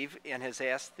leave and has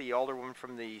asked the alderwoman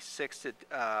from the 6th to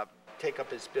take up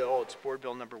his bill. It's Board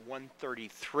Bill number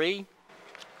 133.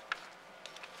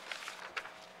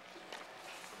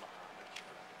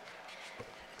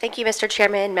 Thank you, Mr.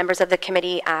 Chairman, members of the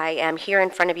committee. I am here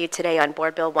in front of you today on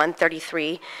Board Bill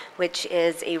 133, which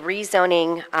is a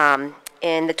rezoning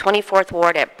in the 24th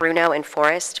Ward at Bruno and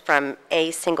Forest from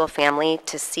A single family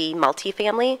to C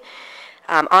multifamily.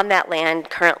 On that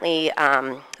land, currently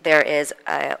there is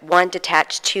one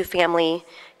detached two-family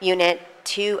unit,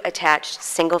 2 attached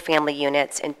single-family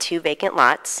units, and 2 vacant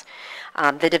lots.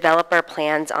 The developer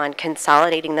plans on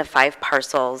consolidating the 5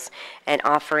 parcels and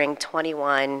offering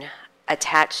 21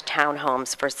 attached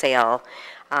townhomes for sale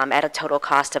at a total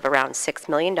cost of around $6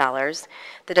 million.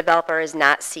 The developer is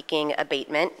not seeking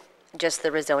abatement, just the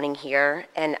rezoning here,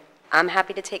 and I'm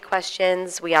happy to take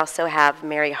questions. We also have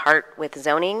Mary Hart with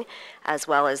zoning, as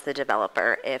well as the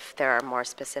developer. If there are more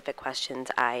specific questions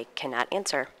I cannot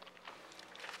answer.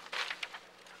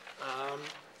 Alderman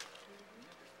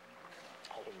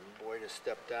Boyd has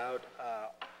stepped out.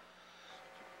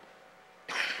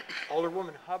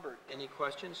 Alderwoman Hubbard, any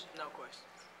questions? No questions.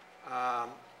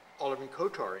 Alderman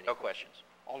Kotar, any? No questions.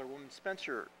 Alderwoman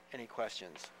Spencer, any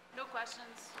questions? No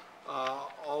questions.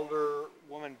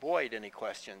 Alderwoman Boyd, any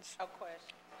questions? No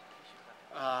questions.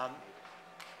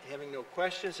 Having no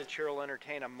questions, the chair will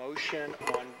entertain a motion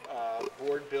on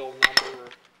Board Bill number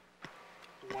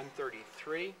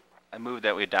 133. I move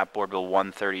that we adopt Board Bill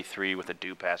 133 with a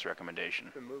due pass recommendation.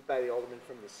 Been moved by the alderman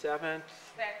from the 7th.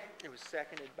 Second. It was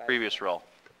seconded by... Previous roll.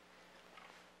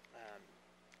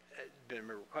 Been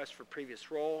a request for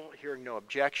previous roll. Hearing no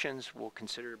objections, we'll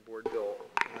consider Board Bill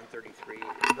 133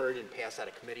 heard and pass out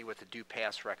of committee with a due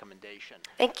pass recommendation.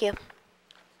 Thank you.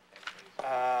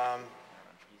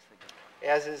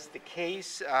 As is the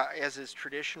case, as is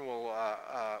tradition,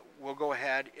 we'll go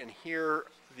ahead and hear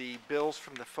the bills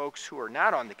from the folks who are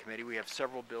not on the committee. We have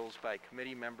several bills by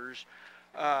committee members.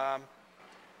 That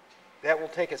will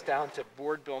take us down to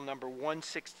Board Bill number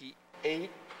 168,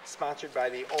 sponsored by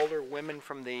the older women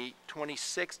from the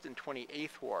 26th and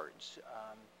 28th wards.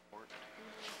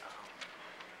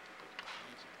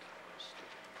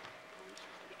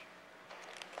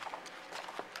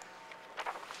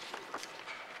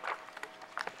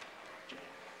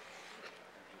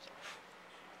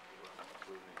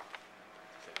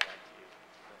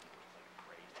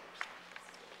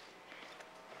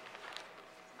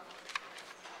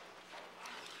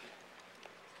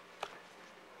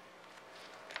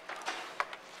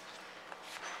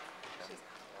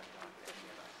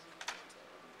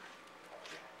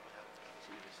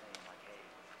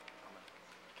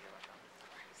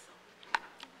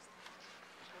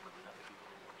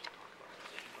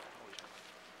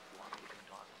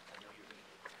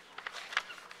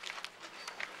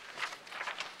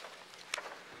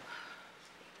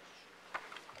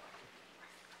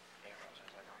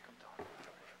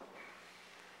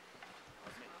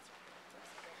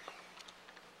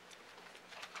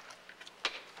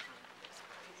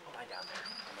 Down there.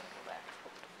 I'm gonna go back.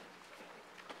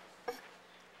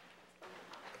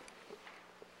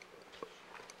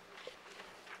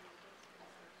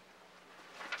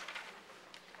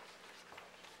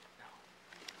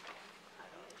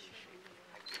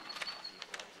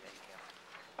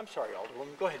 I'm sorry,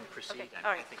 Alderwoman, go ahead and proceed. Okay. I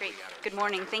All right, think great. we got it. Good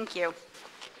morning, thank you.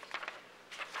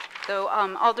 So,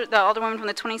 the Alderwoman from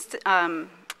the 26th,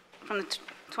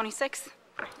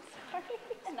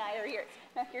 and I are here.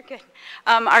 No, you're good.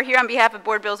 Are here on behalf of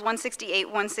Board Bills 168,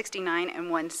 169,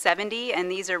 and 170, and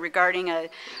these are regarding a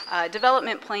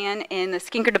development plan in the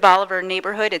Skinker de Bolivar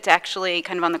neighborhood. It's actually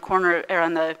kind of on the corner, or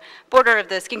on the border of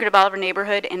the Skinker de Bolivar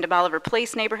neighborhood and de Bolivar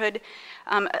Place neighborhoods,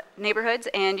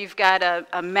 and you've got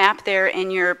a map there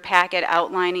in your packet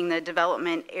outlining the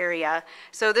development area.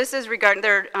 So this is regarding,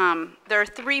 there are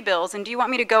 3 bills, and do you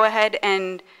want me to go ahead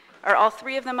and, are all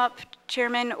 3 of them up,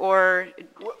 Chairman, or?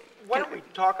 Why don't we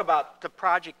talk about the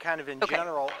project kind of in Okay.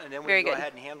 general, and then we Very can go good.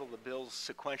 ahead and handle the bills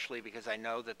sequentially, because I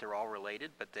know that they're all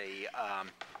related, but they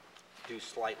do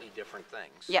slightly different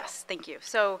things. Yes, thank you.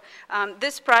 So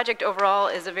this project overall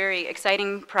is a very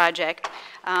exciting project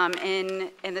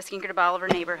in the Skinker de Bolivar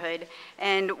neighborhood.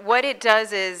 And what it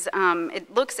does is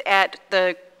it looks at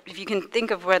the, if you can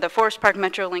think of where the Forest Park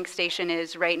Metrolink station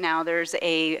is right now, there's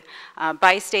a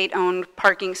by-state-owned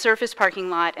surface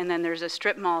parking lot, and then there's a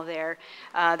strip mall there.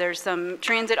 There's some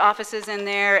transit offices in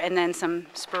there, and then some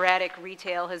sporadic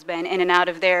retail has been in and out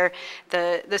of there.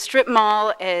 The strip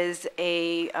mall is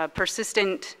a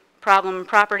persistent problem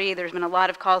property. There's been a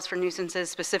lot of calls for nuisances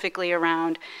specifically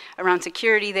around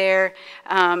security there.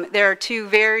 There are 2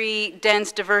 very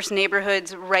dense, diverse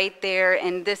neighborhoods right there,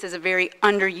 and this is a very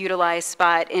underutilized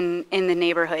spot in the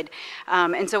neighborhood.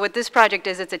 And so what this project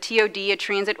is, it's a TOD, a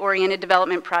transit-oriented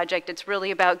development project. It's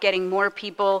really about getting more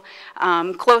people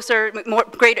closer,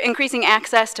 increasing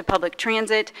access to public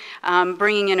transit,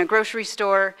 bringing in a grocery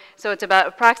store. So it's about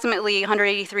approximately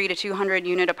 183 to 200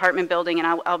 unit apartment building, and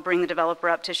I'll bring the developer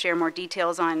up to share more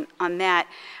details on that.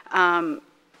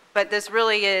 But this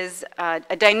really is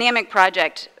a dynamic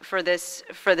project for this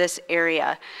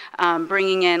area,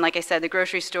 bringing in, like I said, the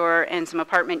grocery store and some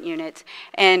apartment units.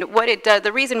 And what it does,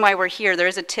 the reason why we're here, there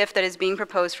is a TIF that is being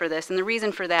proposed for this, and the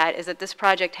reason for that is that this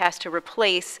project has to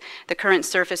replace the current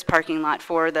surface parking lot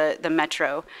for the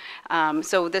metro.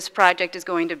 So this project is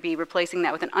going to be replacing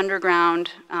that with an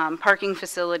underground parking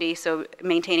facility, so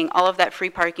maintaining all of that free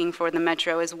parking for the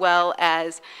metro, as well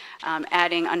as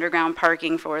adding underground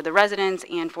parking for the residents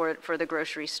and for the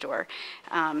grocery store.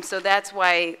 So that's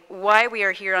why we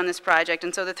are here on this project.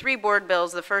 And so the 3 board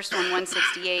bills, the first one,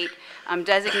 168,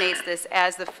 designates this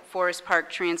as the Forest Park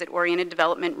Transit-Oriented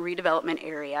Development Redevelopment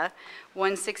Area.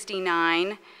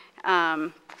 169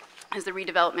 is the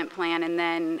redevelopment plan, and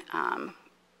then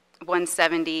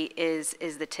 170 is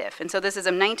the TIF. And so this is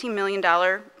a $91 million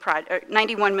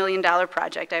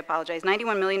project, I apologize,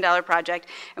 $91 million project.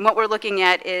 And what we're looking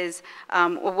at is a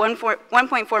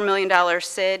 $1.4 million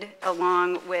SID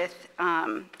along with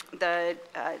the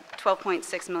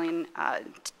 $12.6 million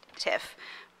TIF,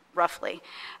 roughly.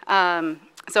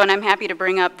 And I'm happy to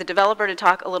bring up the developer to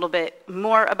talk a little bit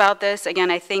more about this.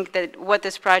 Again, I think that what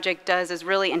this project does is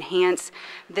really enhance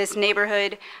this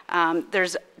neighborhood.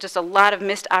 There's just a lot of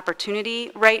missed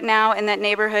opportunity right now in that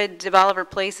neighborhood. De Bolivar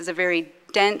Place is a very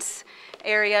dense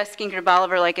area. Skinker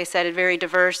Bolivar, like I said, is very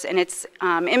diverse, and it's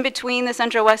in between the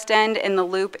Central West End and the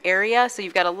Loop area, so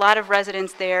you've got a lot of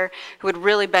residents there who would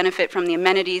really benefit from the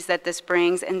amenities that this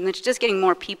brings, and it's just getting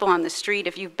more people on the street.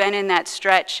 If you've been in that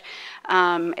stretch,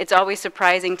 it's always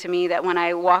surprising to me that when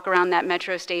I walk around that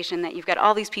metro station that you've got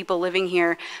all these people living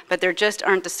here, but there just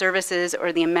aren't the services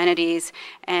or the amenities,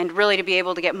 and really to be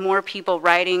able to get more people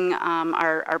riding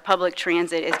our public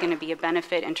transit is going to be a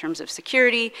benefit in terms of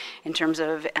security, in terms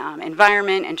of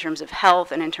environment, in terms of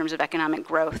health, and in terms of economic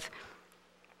growth.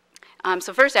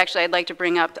 So first, actually, I'd like to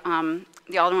bring up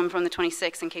the Alderwoman from the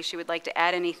 26th in case she would like to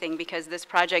add anything, because this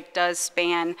project does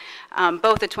span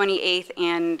both the 28th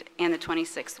and the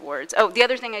 26th wards. Oh, the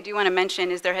other thing I do want to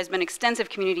mention is there has been extensive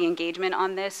community engagement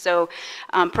on this. So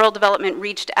Pearl Development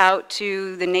reached out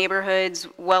to the neighborhoods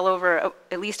well over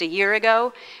at least a year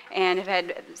ago, and have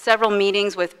had several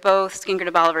meetings with both Skinker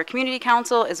de Bolivar Community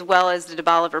Council as well as the de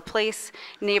Bolivar Place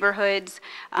neighborhoods.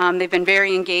 They've been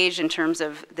very engaged in terms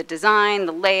of the design,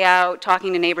 the layout,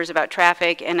 talking to neighbors about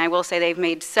traffic, and I will say they've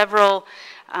made several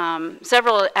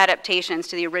adaptations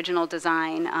to the original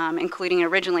design, including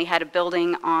originally had a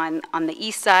building on the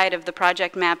east side of the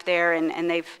project map there, and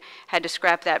they've had to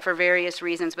scrap that for various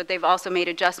reasons, but they've also made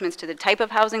adjustments to the type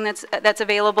of housing that's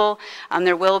available.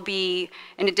 There will be,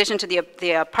 in addition to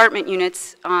the apartment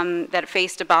units that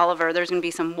face to Bolivar, there's going to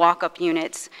be some walk-up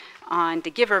units on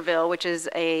to Giverville, which is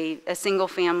a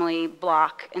single-family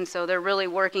block. And so they're really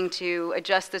working to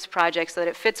adjust this project so that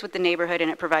it fits with the neighborhood and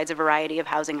it provides a variety of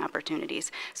housing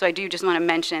opportunities. So I do just want to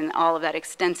mention all of that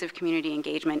extensive community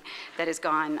engagement that has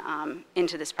gone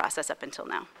into this process up until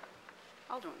now.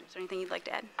 Alderman, is there anything you'd like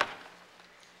to add?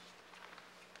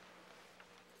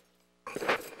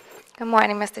 Good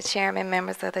morning, Mr. Chairman,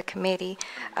 members of the committee.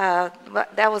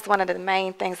 That was one of the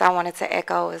main things I wanted to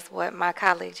echo is what my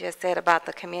colleague just said about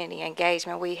the community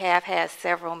engagement. We have had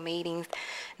several meetings,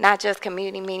 not just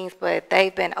community meetings, but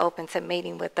they've been open to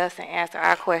meeting with us and answer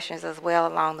our questions as well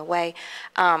along the way.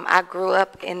 I grew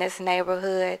up in this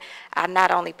neighborhood. I not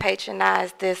only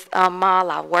patronized this mall,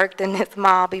 I worked in this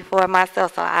mall before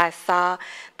myself, so I saw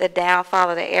the downfall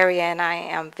of the area, and I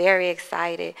am very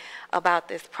excited about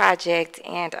this project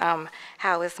and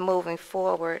how it's moving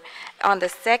forward. On the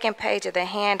second page of the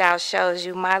handout shows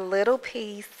you my little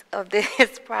piece of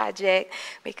this project,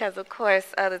 because of course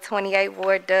the 28th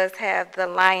Ward does have the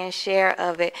lion's share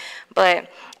of it, but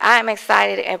I'm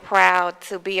excited and proud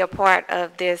to be a part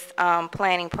of this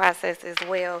planning process as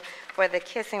well for the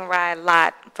Kissing Ride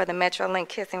lot, for the MetroLink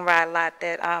Kissing Ride lot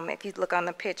that if you look on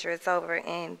the picture, it's over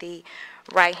in the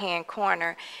right-hand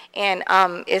corner, and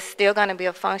it's still going to be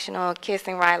a functional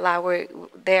Kissing Ride lot.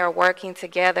 They are working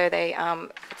together. They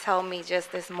told me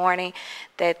just this morning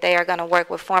that they are going to work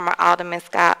with former Alderman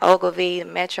Scott Ogilvie,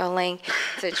 MetroLink,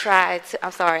 to try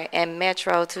to, and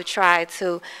Metro to try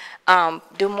to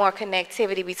do more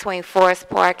connectivity between Forest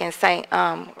Park and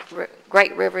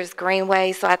Great Rivers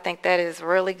Greenway. So I think that is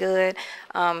really good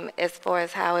as far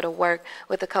as how it'll work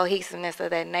with the cohesiveness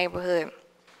of that neighborhood.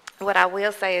 What I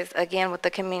will say is, again, with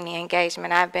the community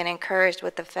engagement, I've been encouraged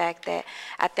with the fact that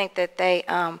I think that they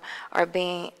are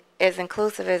being as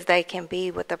inclusive as they can be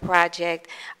with the project,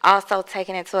 also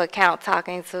taking into account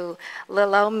talking to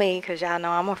little old me, because y'all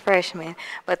know I'm a freshman,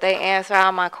 but they answer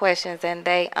all my questions, and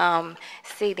they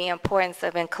see the importance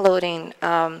of including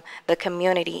the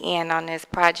community in on this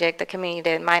project, the community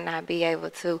that might not be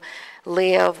able to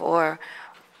live or,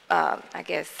 I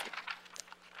guess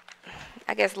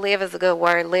live is a good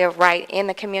word, live right in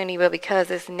the community, but because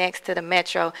it's next to the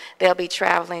metro, they'll be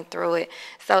traveling through it.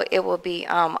 So it will be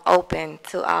open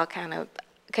to all kind of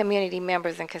community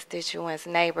members and constituents,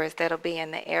 neighbors that'll be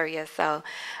in the area. So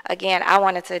again, I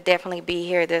wanted to definitely be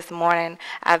here this morning.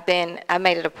 I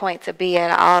made it a point to be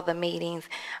at all the meetings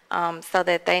so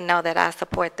that they know that I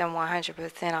support them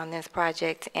 100% on this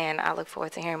project, and I look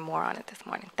forward to hearing more on it this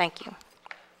morning. Thank you.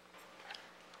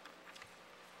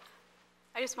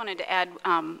 I just wanted to add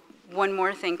one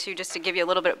more thing too, just to give you a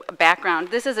little bit of background.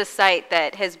 This is a site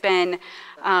that has been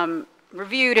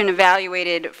reviewed and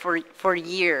evaluated for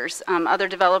years. Other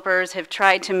developers have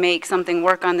tried to make something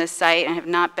work on this site and have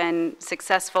not been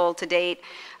successful to date.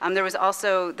 There was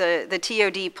also the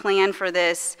TOD plan for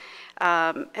this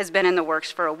has been in the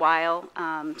works for a while.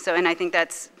 And I think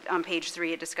that's on page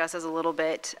 3, it discusses a little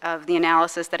bit of the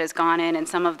analysis that has gone in and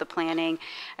some of the planning.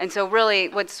 And so really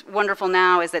what's wonderful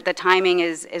now is that the timing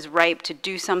is ripe to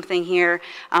do something here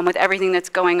with everything that's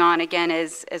going on. Again,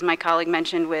 as my colleague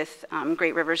mentioned with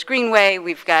Great Rivers Greenway,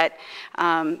 we've got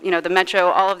the Metro,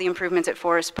 all of the improvements at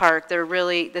Forest Park.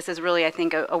 This is really, I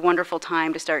think, a wonderful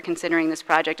time to start considering this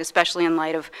project, especially in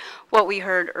light of what we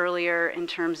heard earlier in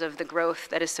terms of the growth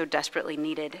that is so desperate desperately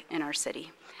needed in our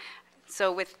city.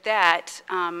 So with that,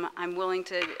 I'm willing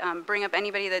to bring up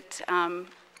anybody that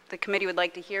the committee would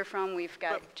like to hear from. We've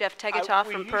got Jeff Tegetoff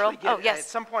from Pearl. Oh, yes. At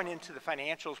some point into the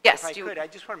financials, but Yes, if I could, I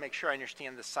just want to make sure I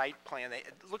understand the site plan.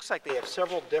 It looks like they have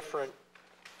several different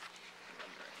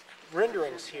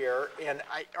renderings here, and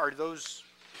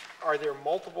are there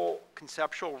multiple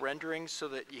conceptual renderings so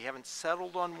that you haven't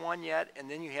settled on one yet? And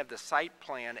then you have the site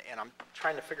plan, and I'm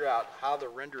trying to figure out how the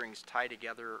renderings tie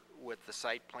together with the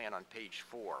site plan on page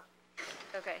 4.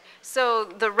 Okay, so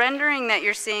the rendering that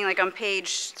you're seeing like on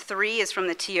page 3 is from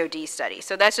the TOD study.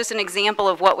 So that's just an example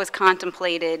of what was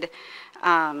contemplated,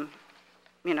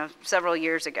 several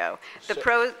years ago.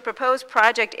 The proposed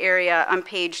project area on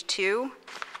page 2,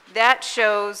 that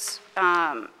shows,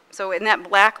 so in that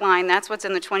black line, that's what's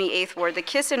in the 28th ward. The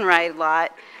Kiss and Ride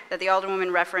lot that the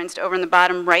Alderwoman referenced over in the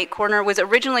bottom right corner was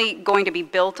originally going to be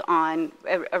built on,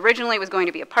 originally it was going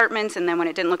to be apartments, and then when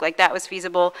it didn't look like that was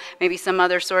feasible, maybe some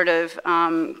other sort of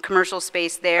commercial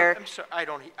space there.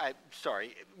 I'm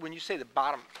sorry, when you say the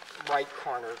bottom right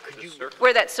corner, could you?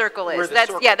 Where that circle is.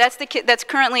 That's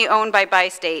currently owned by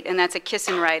Bi-State, and that's a Kiss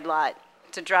and Ride lot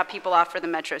to drop people off for the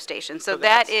metro station. So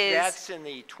that's in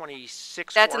the 26th ward?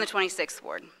 That's in the 26th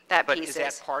ward, that piece is. But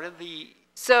is that part of the?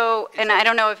 So, and I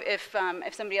don't know if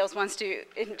somebody else wants to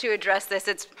address this,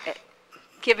 it's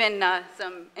given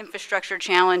some infrastructure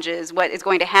challenges, what is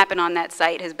going to happen on that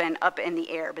site has been up in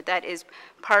the air, but that is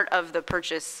part of the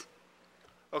purchase.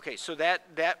 Okay, so that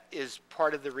is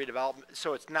part of the redevelopment,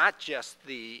 so it's not just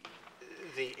the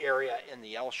area in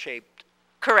the L-shaped?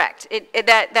 Correct.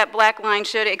 That black line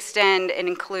should extend and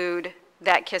include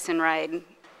that Kiss and Ride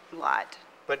lot.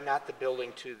 But not the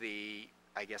building to the,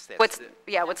 I guess that's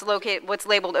what's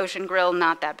labeled Ocean Grill,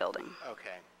 not that building.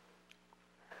 Okay.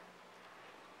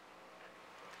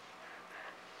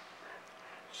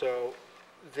 So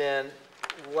then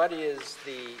what is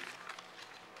the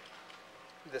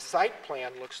site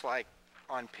plan looks like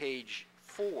on page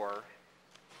 4?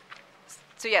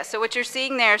 So yeah, so what you're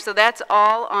seeing there, so that's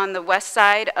all on the west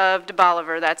side of de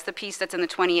Bolivar. That's the piece that's in the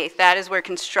 28th. That is where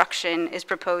construction is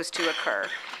proposed to occur.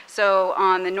 So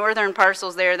on the northern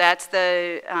parcels there, that's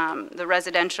the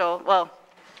residential, well,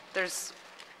 there's,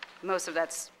 most of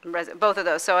that's both of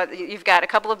those. So you've got a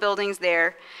couple of buildings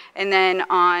there. And then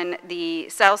on the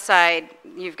south side,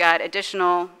 you've got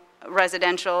additional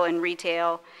residential and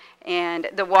retail. And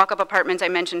the walk-up apartments I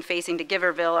mentioned facing to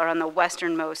Giverville are on the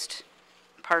westernmost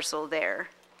parcel there.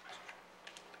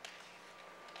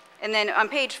 And then on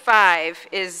page 5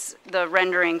 is the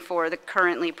rendering for the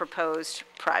currently proposed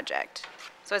project.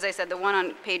 So as I said, the one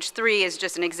on page 3 is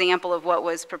just an example of what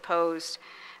was proposed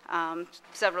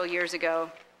several years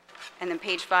ago. And then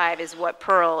page 5 is what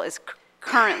Pearl is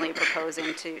currently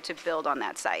proposing to build on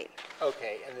that site.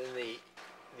 Okay, and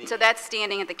then So that's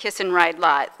standing at the Kiss and Ride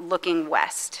lot looking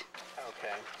west.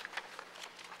 Okay.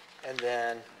 And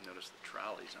then Notice the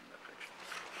trolleys on that picture.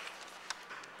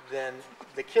 Then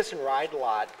the Kiss and Ride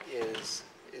lot is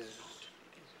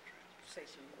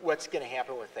what's going to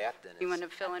happen with that then? You want to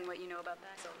fill in what you know about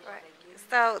that? Right.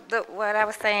 So what I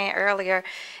was saying earlier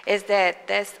is that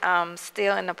that's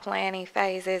still in the planning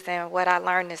phases, and what I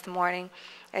learned this morning,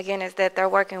 again, is that they're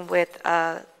working with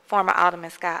former Alderman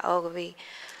Scott Ocober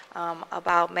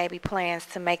about maybe plans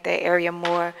to make that area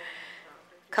more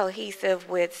cohesive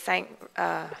with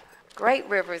Great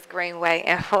Rivers Greenway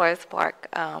and Forest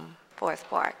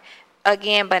Park.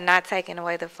 Again, but not taking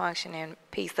away the functioning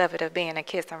piece of it of being a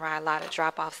Kiss and Ride lot, a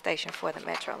drop-off station for the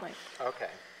MetroLink. Okay.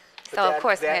 So of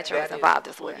course Metro is involved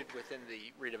as well. That is included within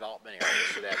the redevelopment area,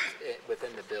 so that's within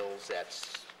the bills,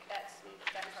 that's.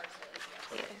 That parcel is,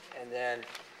 yes. And then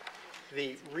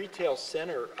the retail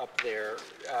center up there,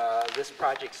 this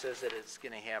project says that it's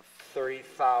going to have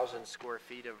 30,000 square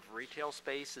feet of retail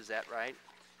space, is that right?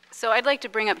 So I'd like to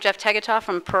bring up Jeff Tegetoff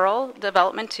from Pearl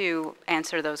Development to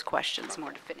answer those questions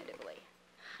more definitively.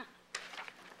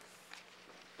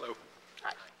 Hello.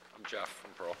 Hi. I'm Jeff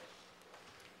from Pearl.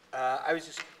 I was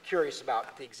just curious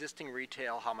about the existing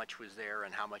retail, how much was there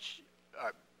and how much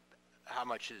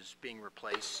is being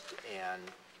replaced, and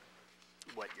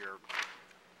what your,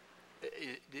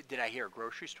 did I hear a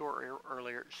grocery store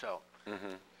earlier? So.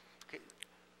 Mm-hmm. Okay.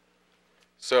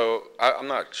 So I'm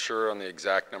not sure on the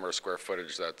exact number of square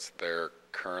footage that's there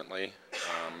currently.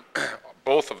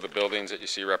 Both of the buildings that you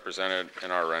see represented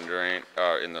in our rendering,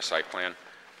 in the site plan,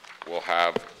 will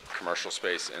have commercial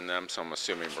space in them, so I'm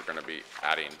assuming we're going to be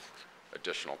adding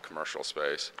additional commercial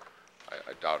space.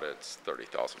 I doubt it's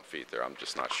 30,000 feet there, I'm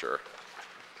just not sure.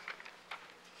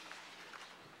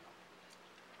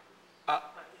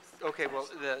 Okay, well,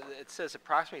 it says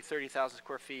approximately 30,000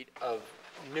 square feet of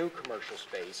new commercial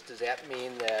space. Does that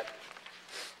mean that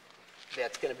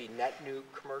that's going to be net new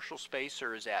commercial space,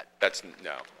 or is that?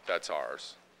 No, that's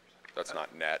ours. That's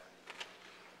not net.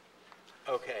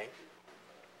 Okay.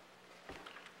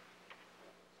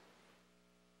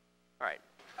 All right.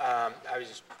 I was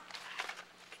just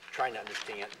trying to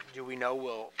understand. Do we know,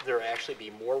 will there actually be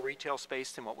more retail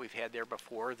space than what we've had there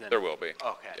before? There will be.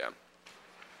 Okay. Yeah.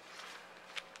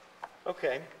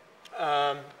 Okay.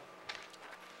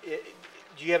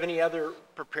 Do you have any other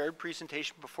prepared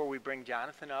presentation before we bring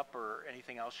Jonathan up, or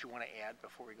anything else you want to add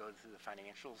before we go through the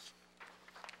financials?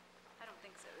 I don't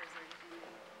think so. Is there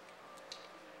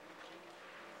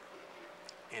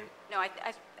anything? And No, I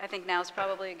think now's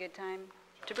probably a good time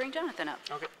to bring Jonathan up.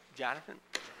 okay, Jonathan.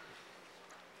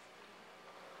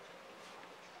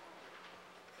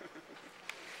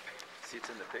 See, it's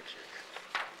in the picture.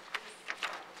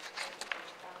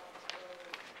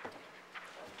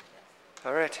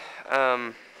 All right.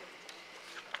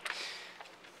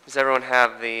 Does everyone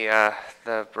have the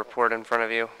report in front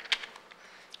of you?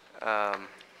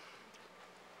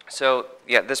 So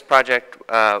yeah, this project,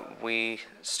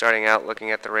 starting out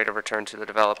looking at the rate of return to the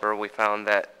developer, we found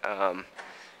that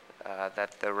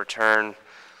that the return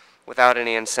without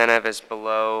any incentive is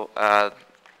below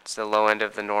it's the low end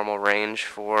of the normal range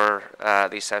for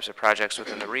these types of projects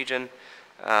within the region.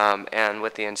 And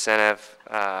with the incentive,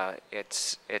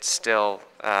 it's still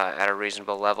at a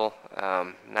reasonable level,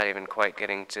 not even quite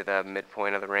getting to the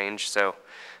midpoint of the range. So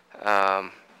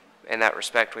in that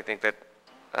respect, we think that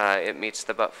it meets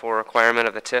the but-for requirement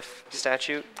of the TIF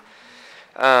statute.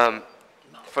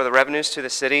 For the revenues to the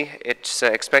city, it's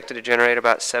expected to generate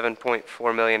about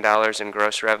 $7.4 million in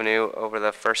gross revenue over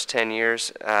the first 10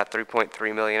 years.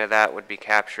 3.3 million of that would be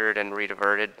captured and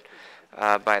rediverted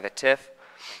by the TIF.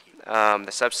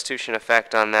 The substitution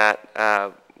effect on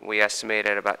that, we estimate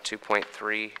at about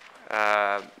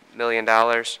 $2.3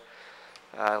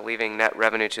 million, leaving net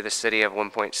revenue to the city of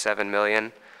 $1.7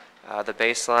 million. The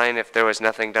baseline, if there was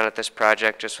nothing done at this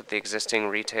project, just with the existing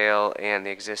retail and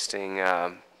the existing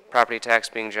property tax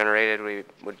being generated, we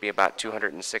would be about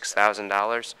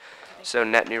 $206,000. So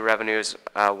net new revenue is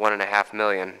 $1.5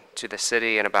 million to the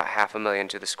city and about $500,000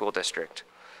 to the school district.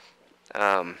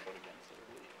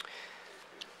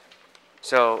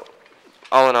 So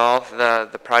all in all,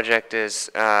 the project is,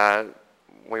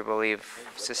 we believe,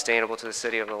 sustainable to the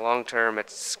city over the long term.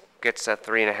 It gets a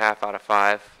 3.5 out of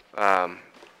 5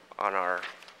 on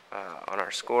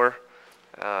our score,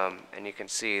 and you can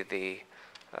see the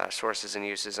sources and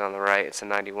uses on the right. It's a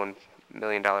 $91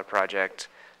 million project,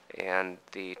 and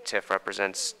the TIF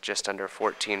represents just under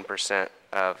 14%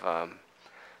 of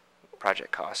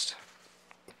project cost.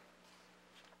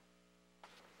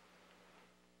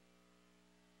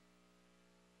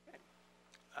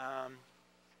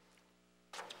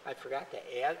 I forgot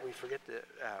to add, we forget the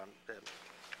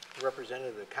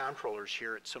representative of the comptroller's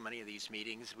here at so many of these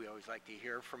meetings. We always like to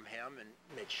hear from him and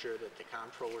make sure that the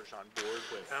comptroller's on board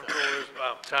with. Comptroller's,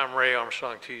 Tom Ray,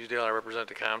 Armstrong Teasdale. I represent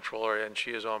the comptroller, and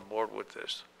she is on board with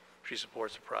this. She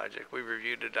supports the project. We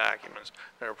reviewed the documents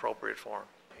in an appropriate form.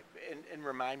 And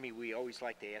remind me, we always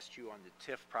like to ask you on the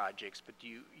TIF projects, but do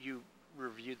you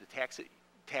review the tax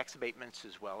abatements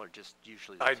as well, or just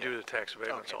usually the I TIF? do the tax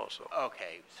abatements okay. also.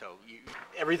 Okay, so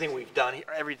everything we've done here,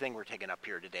 everything we're taking up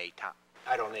here today, Tom,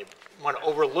 I don't even want to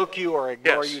overlook you or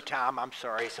ignore you, Tom. I'm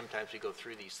sorry. Sometimes we go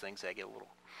through these things, I get a little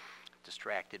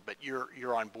distracted, but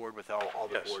you're on board with all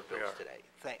the board bills today.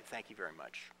 Thank you very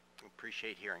much.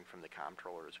 Appreciate hearing from the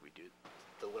comptroller as we do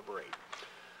deliberate.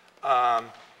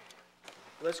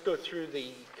 Let's go through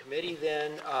the committee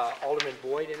then. Alderman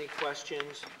Boyd, any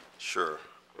questions? Sure.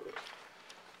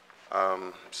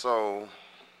 So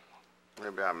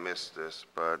maybe I missed this,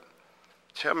 but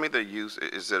tell me the use.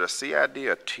 Is it a CID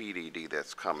or TDD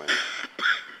that's coming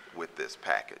with this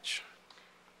package?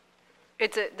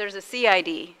 There's a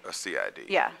CID. A CID.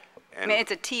 Yeah. I mean,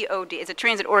 it's a TOD. It's a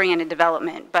transit-oriented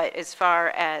development, but as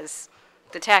far as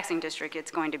the taxing district,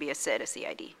 it's going to be a CID, a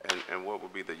CID. And what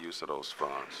would be the use of those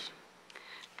funds?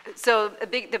 So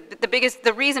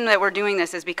the reason that we're doing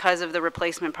this is because of the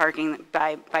replacement parking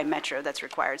by Metro that's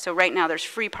required. So right now, there's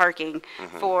free parking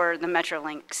for the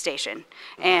Metrolink station.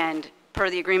 And per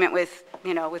the agreement with,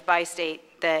 with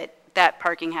Bi-State, that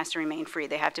parking has to remain free.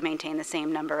 They have to maintain the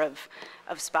same number of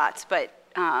spots. But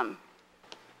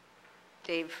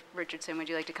Dave Richardson, would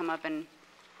you like to come up and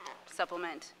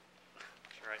supplement?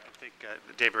 Sure, I think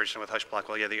Dave Richardson with Hush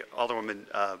Blackwell. Yeah, the Alderwoman,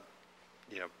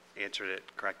 answered it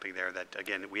correctly there. That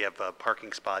again, we have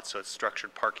parking spots, so it's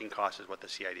structured parking costs is what the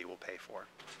CID will pay for.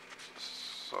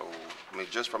 So, I mean,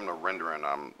 just from the rendering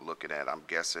I'm looking at, I'm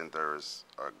guessing there's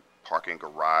a parking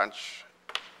garage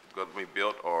going to be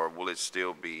built, or will it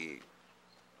still be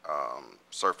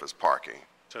surface parking?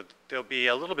 So there'll be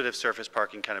a little bit of surface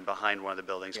parking kind of behind one of the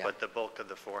buildings, but the bulk of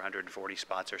the 440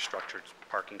 spots are structured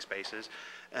parking spaces.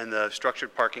 And the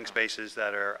structured parking spaces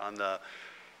that are on the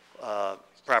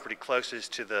property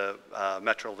closest to the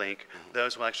Metro link,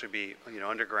 those will actually be,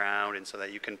 underground, and so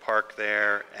that you can park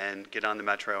there and get on the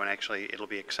Metro, and actually it'll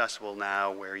be accessible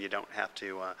now where you don't have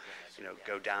to,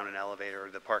 go down an elevator.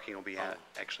 The parking will be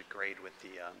actually grade with the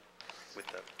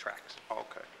tracks.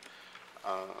 Okay.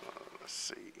 Let's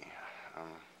see.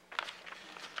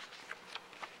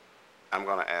 I'm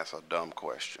going to ask a dumb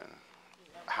question.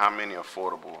 How many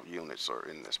affordable units are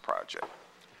in this project?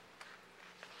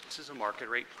 This is a market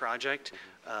rate project,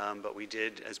 but we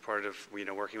did, as part of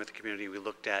working with the community, we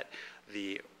looked at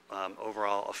the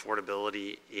overall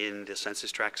affordability in the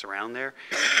census tracts around there,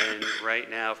 and right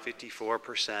now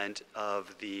 54%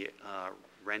 of the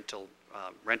rental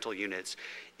units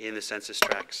in the census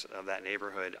tracts of that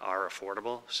neighborhood are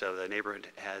affordable. So the neighborhood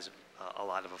has a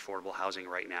lot of affordable housing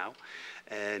right now,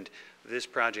 and this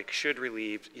project should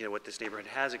relieve, what this neighborhood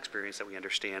has experienced, that we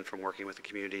understand from working with the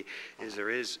community, is there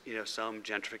is, some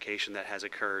gentrification that has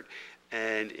occurred.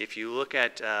 And if you look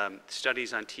at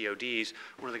studies on TODs,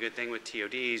 one of the good things with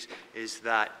TODs is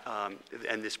that,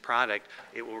 and this product,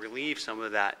 it will relieve some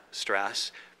of that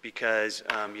stress, because,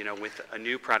 with a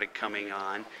new product coming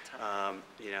on,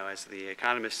 as the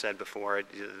economist said before,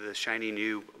 the shiny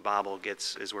new bauble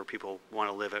is where people want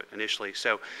to live initially.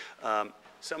 So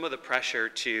some of the pressure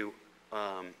to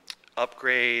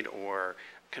upgrade or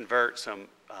convert some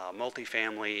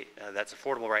multifamily that's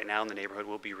affordable right now in the neighborhood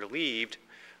will be relieved,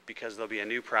 because there'll be a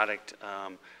new product,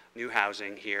 new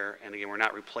housing here. And again, we're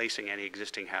not replacing any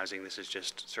existing housing. This is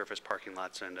just surface parking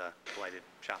lots and a blighted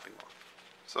shopping mall.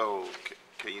 So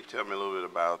can you tell me a little bit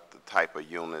about the type of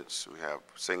units? We have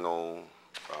single,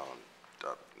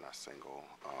 not single,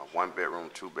 1 bedroom,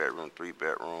 2 bedroom, 3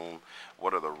 bedroom.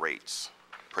 What are the rates,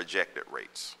 projected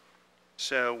rates?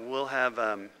 So we'll have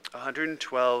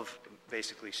 112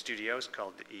 basically studios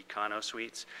called the Econo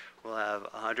Suites. We'll have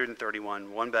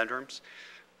 131 one-bedrooms,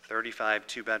 35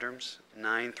 two-bedrooms,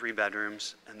 9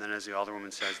 three-bedrooms, and then, as the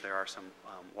Alderwoman says, there are some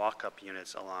walk-up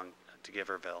units along to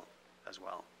Giverville as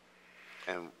well.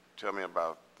 And tell me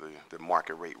about the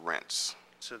market rate rents.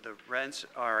 So the rents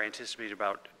are anticipated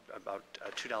about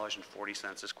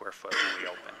 $2.40 a square foot when we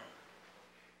open.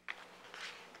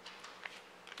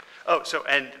 Oh, so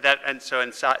and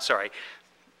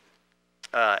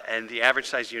the average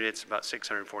size unit's about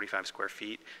 645 square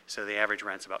feet. So the average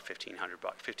rent's about $1,500,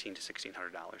 $1,500 to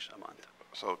 $1,600 a month.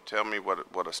 So tell me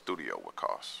what a studio would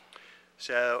cost.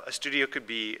 So a studio could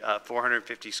be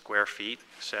 450 square feet.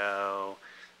 So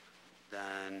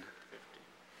then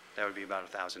that would be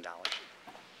about $1,000. $1,000,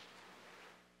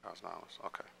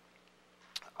 okay.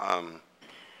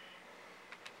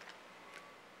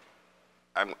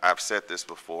 I've said this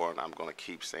before, and I'm going to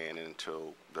keep saying it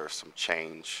until there's some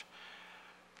change.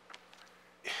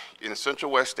 In the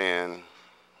Central West End,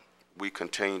 we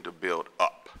continue to build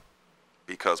up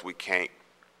because we can't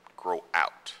grow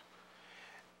out.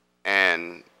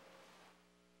 And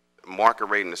market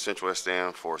rate in the Central West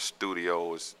End for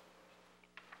studios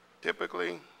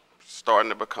typically starting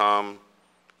to become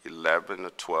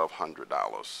 $1,100 to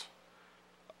 $1,200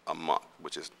 a month,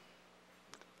 which is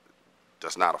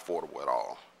just not affordable at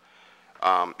all.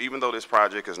 Even though this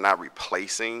project is not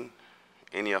replacing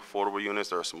any affordable units,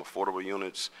 there are some affordable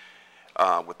units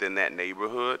within that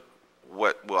neighborhood.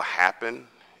 What will happen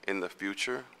in the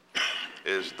future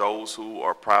is those who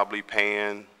are probably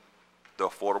paying the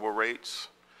affordable rates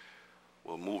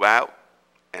will move out,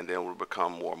 and then will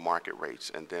become more market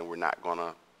rates, and then we're not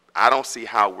gonna, I don't see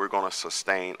how we're gonna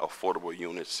sustain affordable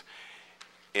units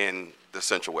in the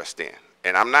Central West End.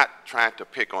 And I'm not trying to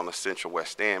pick on the Central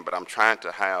West End, but I'm trying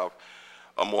to have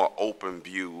a more open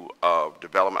view of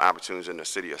development opportunities in the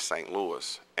city of St.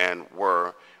 Louis, and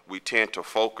where we tend to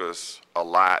focus a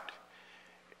lot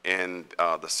in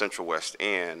the Central West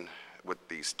End with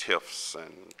these TIFs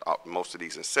and most of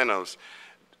these incentives.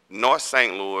 North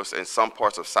St. Louis and some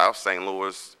parts of South St.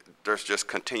 Louis, there's just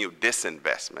continued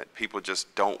disinvestment. People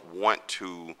just don't want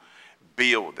to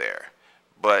build there.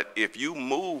 But if you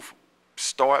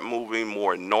start moving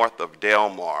more north of Del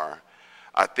Mar,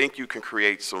 I think you can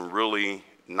create some really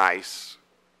nice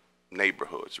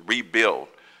neighborhoods, rebuild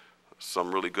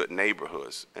some really good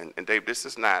neighborhoods. And Dave, this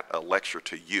is not a lecture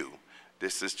to you.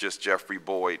 This is just Jeffrey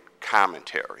Boyd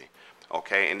commentary,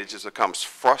 okay? And it just becomes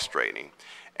frustrating.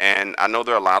 And I know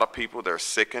there are a lot of people that are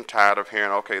sick and tired of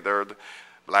hearing, okay,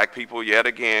 Black people yet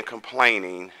again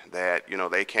complaining that, you know,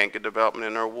 they can't get development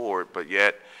in their ward, but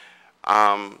yet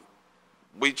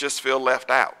we just feel left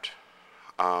out.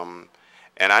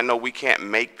 And I know we can't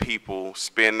make people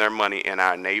spend their money in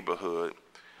our neighborhood,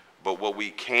 but what we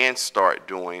can start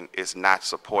doing is not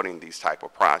supporting these type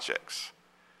of projects.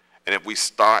 And if we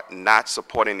start not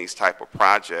supporting these type of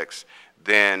projects,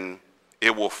 then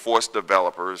it will force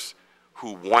developers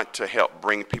who want to help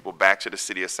bring people back to the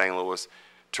city of St. Louis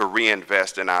to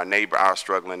reinvest in our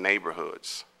struggling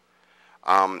neighborhoods.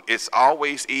 It's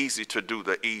always easy to do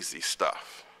the easy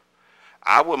stuff.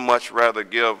 I would much rather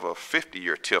give a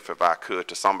 50-year TIF if I could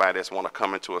to somebody that's want to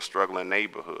come into a struggling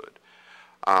neighborhood.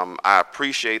 I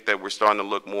appreciate that we're starting to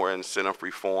look more at incentive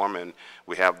reform, and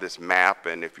we have this map,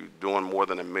 and if you're doing more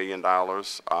than $1 million,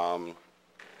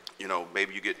 you know,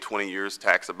 maybe you get 20 years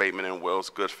tax abatement in Wells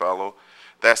Goodfellow.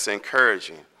 That's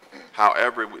encouraging.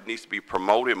 However, it needs to be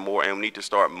promoted more, and we need to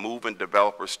start moving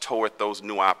developers toward those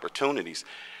new opportunities.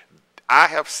 I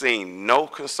have seen no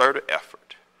concerted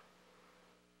effort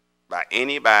by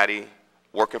anybody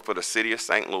working for the city of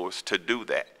St. Louis to do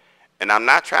that. And I'm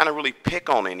not trying to really pick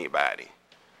on anybody,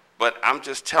 but I'm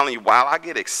just telling you, while I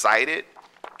get excited,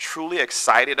 truly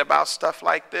excited about stuff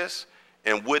like this,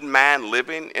 and wouldn't mind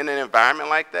living in an environment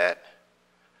like that,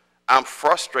 I'm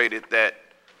frustrated that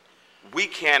we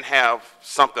can't have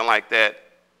something like that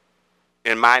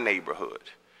in my neighborhood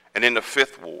and in the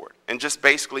 5th Ward and just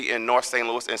basically in North St.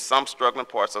 Louis and some struggling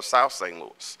parts of South St.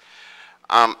 Louis.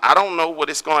 I don't know what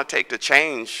it's going to take to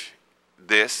change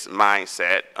this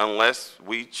mindset unless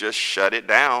we just shut it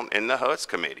down in the HUD's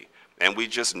committee and we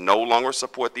just no longer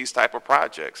support these type of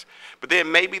projects. But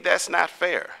then maybe that's not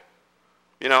fair.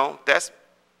 You know, that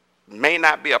may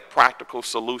not be a practical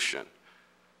solution,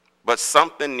 but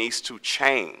something needs to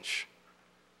change.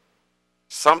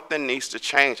 Something needs to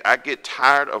change. I get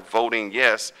tired of voting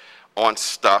yes on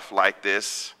stuff like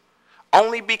this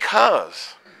only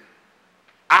because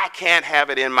I can't have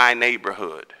it in my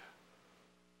neighborhood.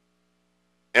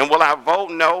 And will I vote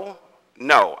no?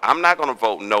 No, I'm not going to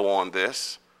vote no on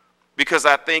this because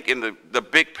I think in the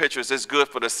big pictures it's good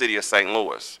for the city of St.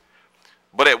 Louis.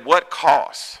 But at what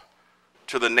cost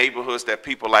to the neighborhoods that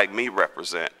people like me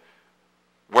represent,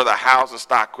 where the housing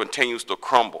stock continues to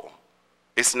crumble?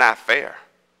 It's not fair.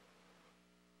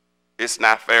 It's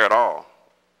not fair at all.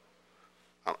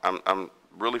 I'm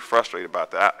really frustrated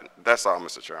about that. That's all,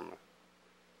 Mr. Chairman.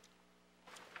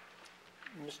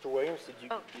 Mr. Williams, did you,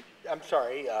 I'm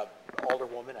sorry,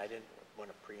 Alderwoman, I didn't want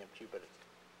to preempt you, but.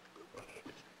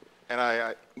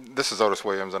 And this is Otis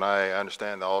Williams, and I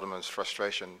understand the Alderman's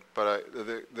frustration, but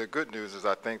the good news is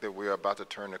I think that we are about to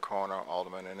turn the corner,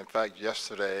 Alderman, and in fact,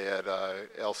 yesterday at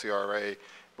LCRA,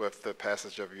 with the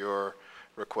passage of your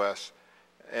request,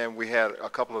 and we had a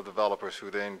couple of developers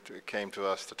who then came to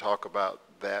us to talk about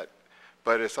that,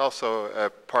 but it's also a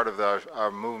part of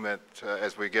our movement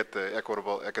as we get the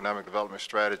equitable economic development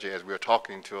strategy, as we're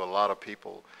talking to a lot of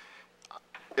people.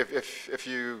 If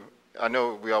you, I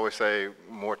know we always say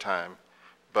more time,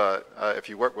 but if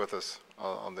you work with us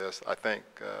on this, I think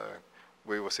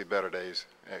we will see better days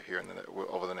here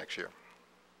over the next year.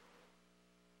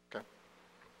 Okay.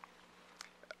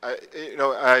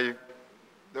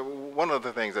 One of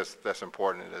the things that's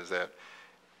important is that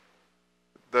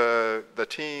the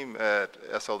team at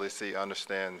SLDC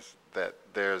understands that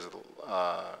there's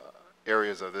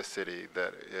areas of this city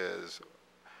that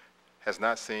has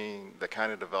not seen the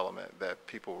kind of development that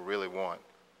people really want,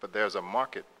 but there's a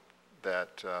market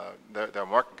that there are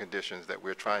market conditions that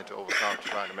we're trying to overcome,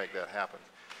 trying to make that happen.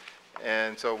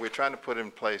 And so we're trying to put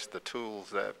in place the tools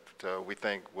that we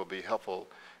think will be helpful.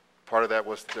 Part of that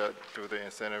was through the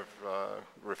incentive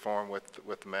reform with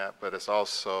the MAP, but it's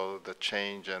also the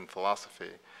change in philosophy.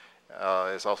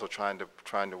 It's also trying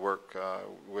to work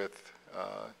with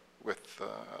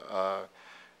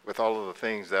all of the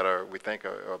things that we think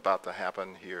are about to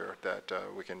happen here, that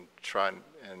we can try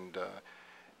and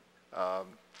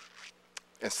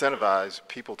incentivize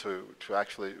people to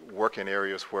actually work in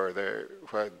areas where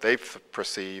they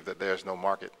perceive that there's no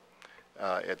market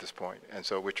at this point. And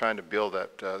so we're trying to build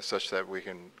that such that we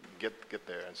can get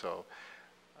there. And so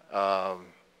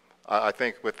I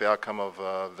think with the outcome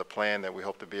of the plan that we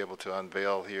hope to be able to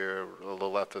unveil here a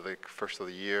little after the first of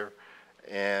the year,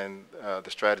 and the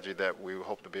strategy that we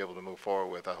hope to be able to move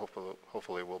forward with,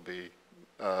 hopefully will be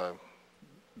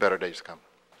better days to come.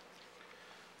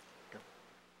 Okay.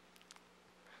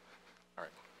 All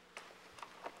right.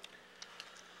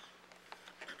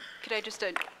 Could I just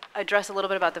address a little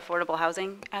bit about the affordable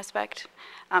housing aspect?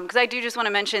 Because I do just want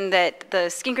to mention that the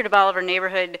Skinker to Bolivar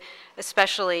neighborhood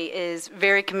especially is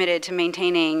very committed to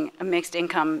maintaining a mixed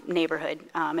income neighborhood.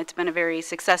 It's been a very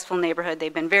successful neighborhood.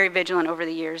 They've been very vigilant over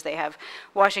the years. They have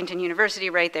Washington University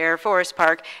right there, Forest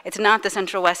Park. It's not the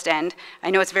Central West End.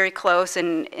 I know it's very close,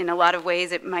 and in a lot of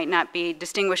ways it might not be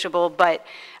distinguishable, but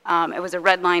it was a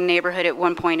red line neighborhood at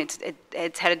one point.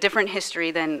 It's had a different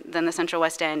history than the Central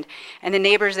West End. And the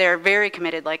neighbors there are very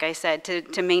committed, like I said,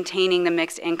 to maintaining the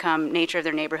mixed income nature of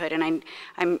their neighborhood. And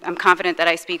I'm confident that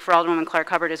I speak for Alderwoman Clark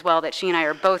Hubbard as well, that she and I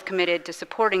are both committed to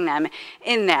supporting them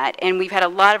in that. And we've had a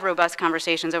lot of robust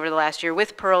conversations over the last year,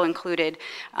 with Pearl included,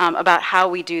 about how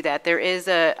we do that. There is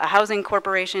a housing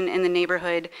corporation in the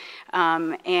neighborhood,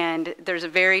 and there's a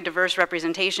very diverse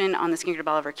representation on the Skinker to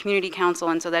Bolivar Community Council,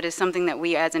 and so that is something that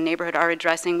we as a neighborhood are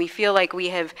addressing. We feel like we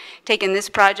have taken this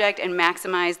project and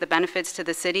maximized the benefits to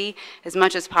the city as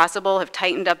much as possible, have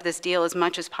tightened up this deal as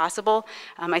much as possible.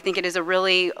 I think it is a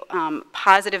really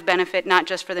positive benefit, not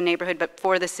just for the neighborhood, but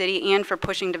for the city and for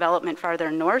pushing development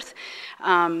farther north,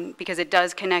 because it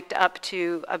does connect up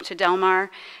to Del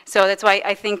Mar. So that's why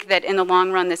I think that in the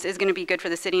long run, this is going to be good for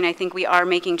the city, and I think we are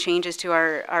making changes to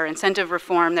our incentive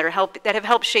reform that have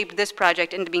helped shape this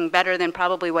project into being better than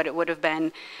probably what it would have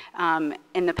been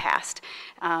in the past.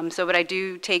 But I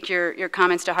do take your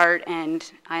comments to heart,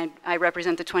 and I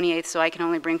represent the 28th, so I can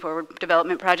only bring forward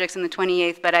development projects in the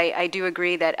 28th, but I do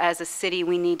agree that as a city,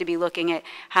 we need to be looking at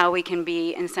how we can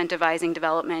be incentivizing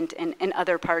development in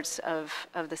other parts of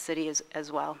the city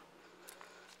as well.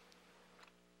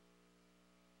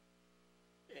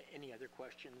 Any other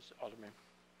questions, Alderman?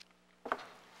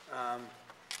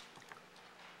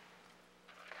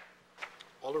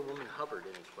 Alderwoman Hubbard,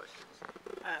 any questions?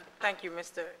 Thank you,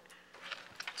 Mr.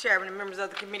 Chairman and members of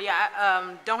the committee.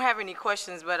 I don't have any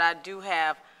questions, but I do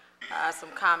have some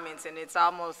comments, and it's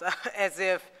almost as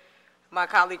if my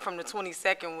colleague from the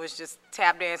 22nd was just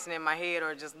tap dancing in my head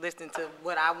or just listening to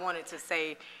what I wanted to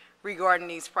say regarding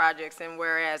these projects. And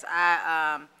whereas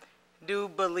I do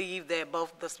believe that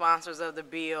both the sponsors of the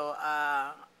bill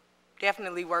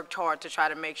definitely worked hard to try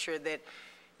to make sure that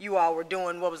you all were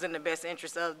doing what was in the best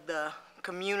interest of the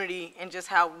community and just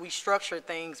how we structure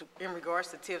things in regards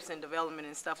to tips and development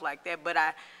and stuff like that. But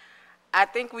I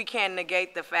think we can't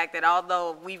negate the fact that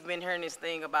although we've been hearing this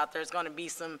thing about there's going to be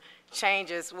some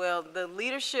changes, well, the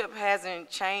leadership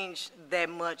hasn't changed that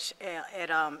much at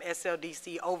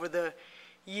SLDC over the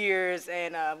years,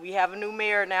 and we have a new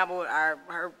mayor now, but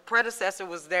her predecessor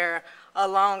was there a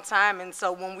long time. And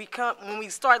so when we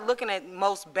start looking at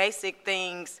most basic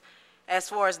things as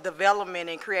far as development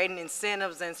and creating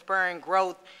incentives and spurring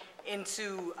growth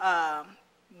into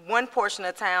one portion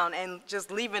of town and just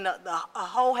leaving a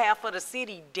whole half of the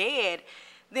city dead,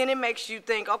 then it makes you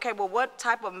think, okay, well, what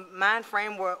type of mind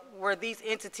frame were these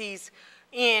entities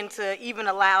in to even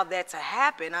allow that to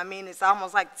happen? I mean, it's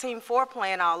almost like Team 4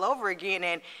 playing all over again,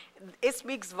 and it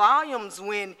speaks volumes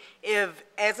when, if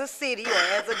as a city or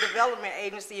as a development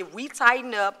agency, if we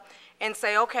tighten up and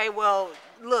say, okay, well,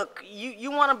 look,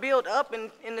 you want to build up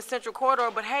in the Central Corridor,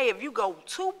 but hey, if you go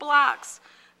 2 blocks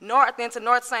north into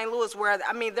North St. Louis, where,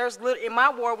 I mean, in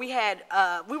my ward, we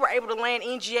were able to land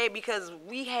NGA because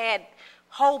we had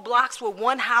whole blocks with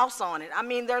one house on it. I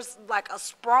mean, there's like a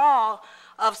sprawl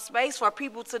of space for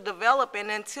people to develop,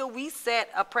 and until we set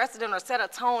a precedent or set a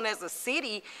tone as a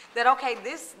city that, okay,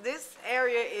 this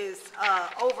area is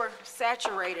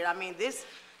oversaturated. I mean, this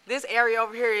area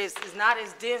over here is not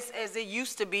as dense as it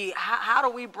used to be. How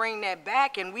do we bring that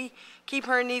back? And we keep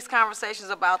hearing these conversations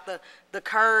about the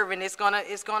curve and it's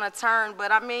gonna turn.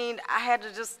 But I mean, I had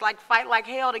to just like fight like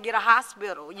hell to get a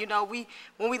hospital. You know,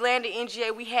 when we landed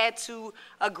NGA, we had to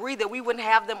agree that we wouldn't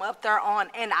have them up there on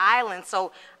an island.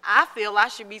 So I feel I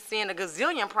should be seeing a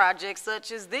gazillion projects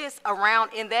such as this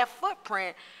around in that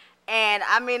footprint. And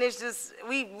I mean, it's just,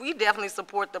 we definitely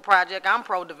support the project. I'm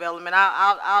pro-development.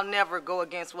 I'll never go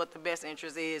against what the best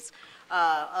interest is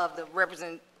of the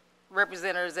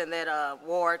representatives in that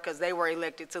ward, because they were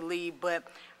elected to lead. But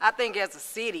I think as a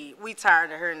city, we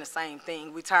tired of hearing the same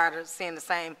thing. We tired of seeing the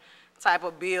same type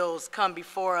of bills come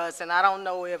before us. And I don't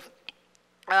know if,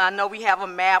 I know we have a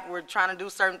map. We're trying to do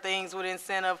certain things with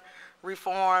incentive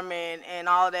reform and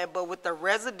all of that. But with the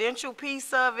residential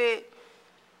piece of it,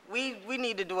 we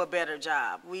need to do a better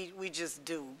job. We just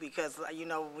do, because, you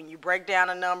know, when you break down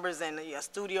the numbers and a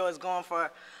studio is going for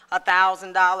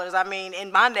 $1,000, I mean,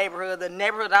 in my neighborhood, the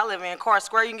neighborhood I live in, Carr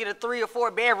Square, you can get a 3 or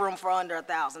 4 bedroom for under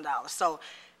 $1,000. So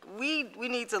we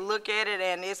need to look at it,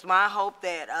 and it's my hope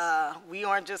that we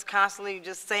aren't just constantly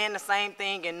just saying the same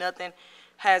thing and nothing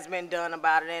has been done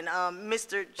about it. And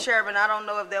Mr. Chairman, I don't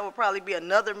know if there will probably be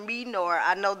another meeting, or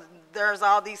I know there's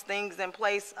all these things in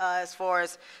place as far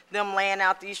as them laying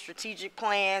out these strategic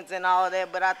plans and all of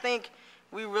that, but I think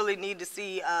we really need to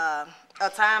see a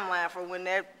timeline for when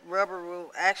that rubber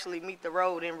will actually meet the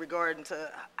road in regard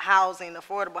to housing,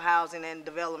 affordable housing and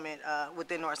development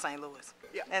within North St. Louis.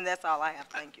 Yeah. And that's all I have.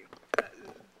 Thank you.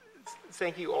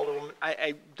 Thank you, Alderwoman.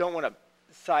 I don't want to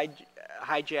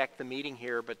hijack the meeting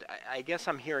here, but I guess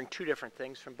I'm hearing two different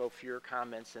things from both your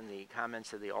comments and the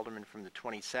comments of the Alderman from the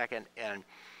 22nd, and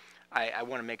I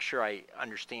want to make sure I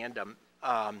understand them.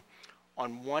 On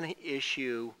one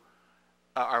issue,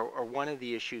 or one of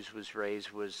the issues was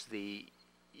raised was the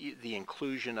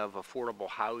inclusion of affordable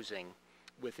housing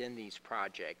within these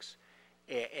projects.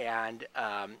 And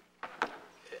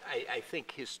I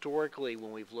think historically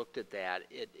when we've looked at that,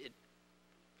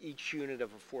 each unit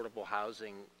of affordable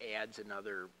housing adds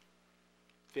another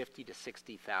 $50,000 to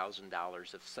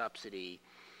 $60,000 of subsidy,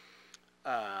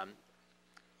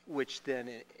 which then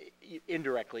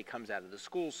indirectly comes out of the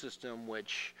school system,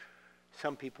 which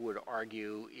some people would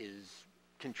argue is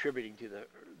contributing to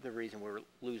the reason we're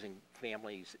losing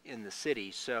families in the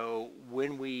city. So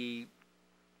when we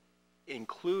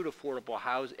include affordable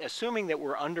housing, assuming that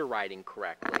we're underwriting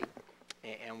correctly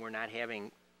and we're not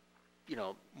having,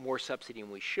 more subsidy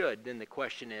than we should, then the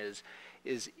question is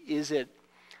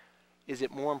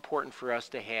it more important for us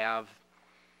to have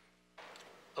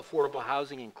affordable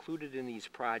housing included in these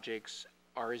projects,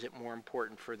 or is it more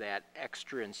important for that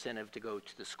extra incentive to go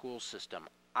to the school system?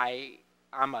 I'm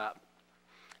a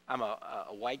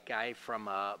white guy from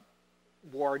a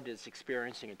ward that's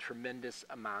experiencing a tremendous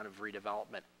amount of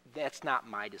redevelopment. That's not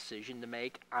my decision to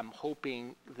make. I'm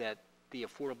hoping that the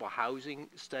affordable housing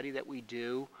study that we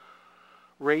do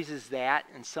raises that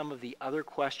and some of the other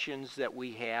questions that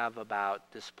we have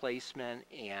about displacement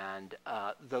and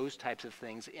those types of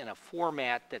things in a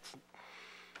format that's,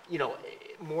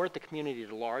 more at the community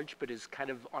at large, but is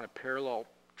kind of on a parallel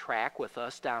track with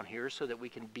us down here so that we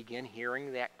can begin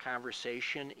hearing that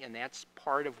conversation. And that's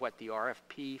part of what the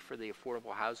RFP for the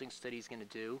affordable housing study is going to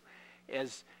do.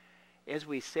 As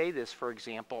we say this, for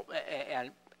example, and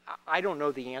I don't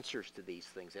know the answers to these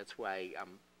things. That's why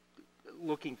I'm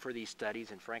looking for these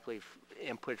studies and frankly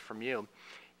input from you.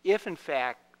 If in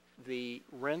fact the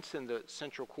rents in the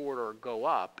central corridor go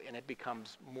up and it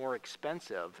becomes more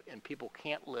expensive and people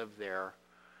can't live there,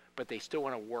 but they still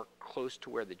want to work close to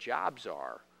where the jobs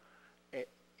are,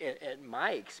 in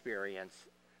my experience,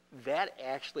 that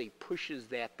actually pushes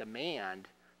that demand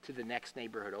to the next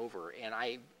neighborhood over. And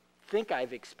I think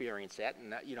I've experienced that,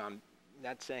 and I'm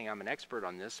not saying I'm an expert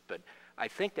on this, but I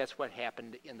think that's what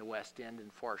happened in the West End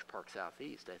and Forest Park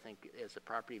Southeast. I think as the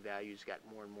property values got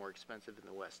more and more expensive in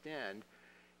the West End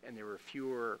and there were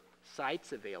fewer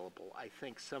sites available, I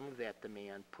think some of that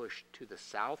demand pushed to the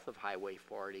south of Highway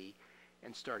 40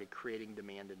 and started creating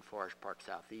demand in Forest Park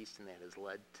Southeast, and that has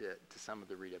led to some of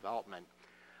the redevelopment.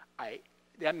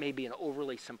 That may be an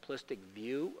overly simplistic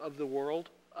view of the world,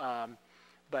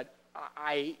 but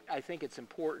I think it's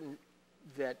important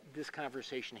that this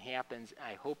conversation happens.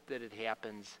 I hope that it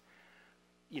happens,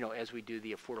 as we do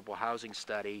the affordable housing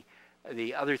study.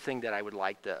 The other thing that I would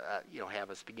like to, have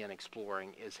us begin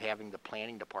exploring is having the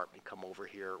planning department come over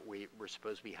here. We're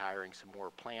supposed to be hiring some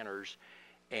more planners,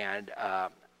 and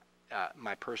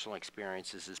my personal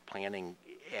experience is planning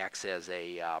acts as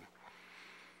a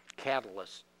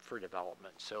catalyst for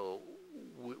development. So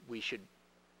we should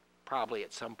probably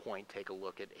at some point take a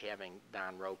look at having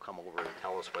Don Rowe come over and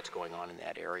tell us what's going on in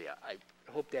that area. I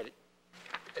hope that it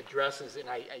addresses, and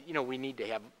we need to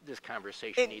have this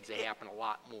conversation needs to happen a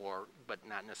lot more, but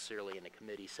not necessarily in a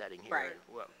committee setting here. Right.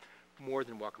 Well, more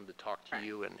than welcome to talk to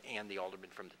you and the Alderman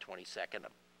from the 22nd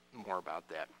more about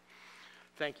that.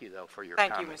 Thank you, though, for your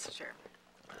comments. Thank you,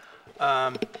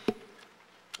 Mr. Chair.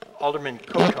 Alderman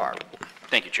Kotar.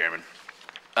 Thank you, Chairman.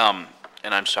 And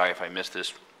I'm sorry if I missed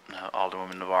this,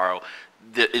 Alderwoman Navarro.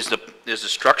 Is the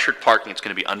structured parking, it's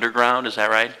going to be underground, is that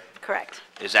right? Correct.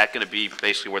 Is that going to be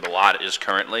basically where the lot is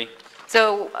currently?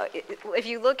 So if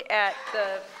you look at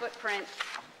the footprint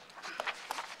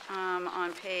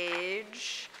on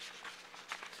page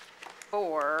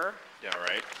 4. Yeah,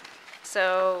 right.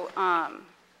 So,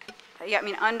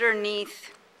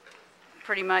 underneath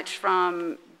pretty much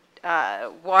from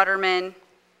Waterman,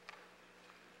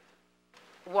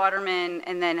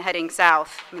 and then heading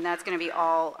south, that's going to be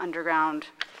all underground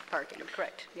parking,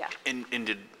 correct? Yeah. And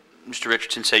did Mr.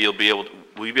 Richardson say will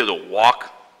you be able to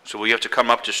walk? So will you have to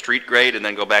come up to street grade and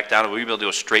then go back down, or will you be able to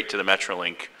go straight to the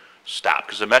Metrolink stop?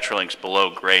 Because the Metrolink's below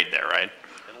grade there, right?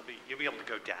 You'll be able to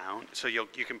go down, so you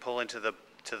can pull into the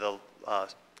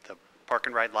park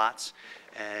and ride lots,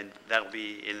 and that'll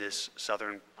be in this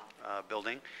southern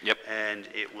building. Yep. And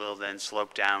it will then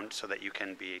slope down so that you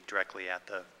can be directly at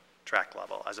the track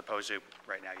level, as opposed to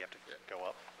right now you have to go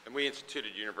up. And we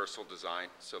instituted universal design,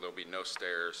 so there'll be no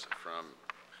stairs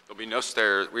there'll be no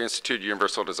stairs. We instituted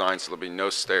universal design, so there'll be no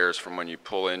stairs from when you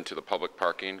pull into the public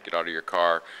parking, get out of your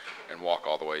car, and walk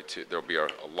all the way to, there'll be a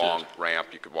long ramp.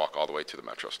 You could walk all the way to the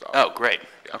Metro stop. Oh, great.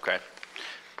 Yeah. Okay.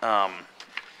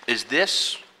 Is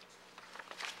this,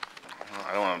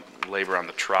 I don't want to labor on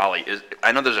the trolley.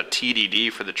 I know there's a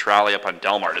TDD for the trolley up on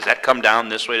Delmar. Does that come down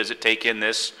this way? Does it take in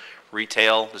this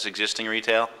retail, this existing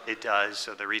retail? It does,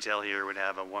 so the retail here would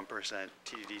have a 1%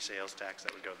 TDD sales tax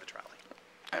that would go to the trolley.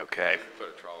 Okay. Put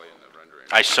a trolley in the rendering.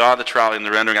 I saw the trolley in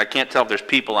the rendering. I can't tell if there's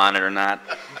people on it or not.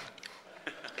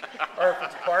 Or if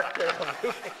it's parked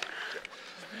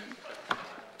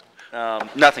there.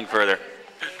 Nothing further.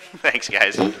 Thanks,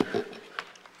 guys.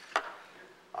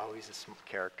 Oh, he's a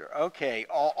character. Okay,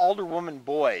 Alderwoman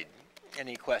Boyd,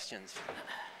 any questions?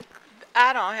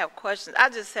 I don't have questions. I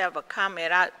just have a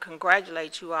comment. I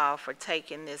congratulate you all for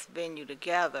taking this venue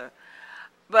together.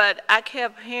 But I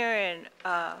kept hearing,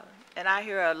 and I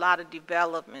hear a lot of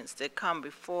developments that come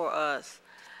before us.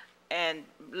 And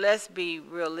let's be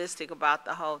realistic about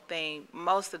the whole thing.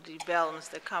 Most of the developments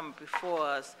that come before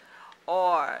us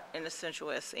are in the Central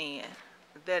West End.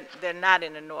 They're not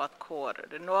in the North Quarter.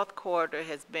 The North Quarter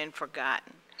has been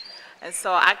forgotten. And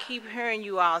so I keep hearing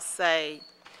you all say,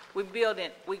 we're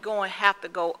going to have to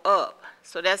go up.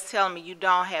 So that's telling me you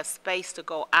don't have space to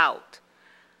go out.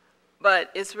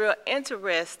 But it's real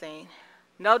interesting.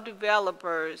 No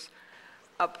developers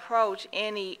approach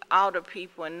any outer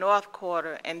people in North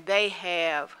Quarter and they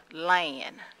have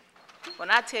land.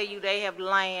 When I tell you they have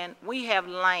land, we have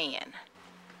land.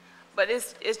 But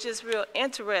it's just real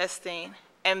interesting.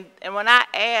 And when I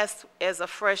asked as a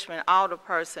freshman outer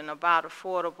person about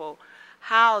affordable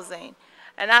housing,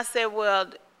 and I said, well,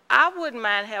 I wouldn't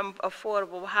mind having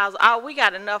affordable housing. Oh, we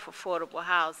got enough affordable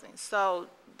housing. So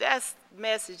that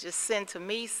message is sent to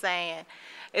me saying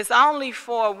it's only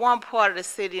for one part of the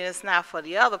city and it's not for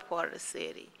the other part of the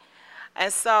city.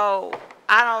 And so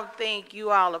I don't think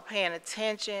you all are paying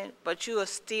attention, but you are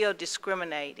still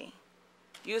discriminating.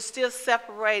 You're still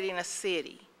separating a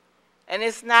city, and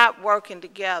it's not working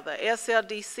together.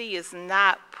 SLDC is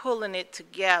not pulling it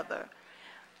together.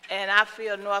 And I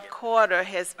feel North Quarter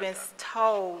has been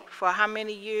told for how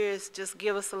many years, just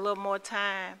give us a little more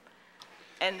time.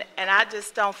 And I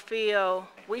just don't feel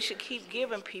we should keep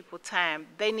giving people time.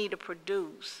 They need to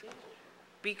produce.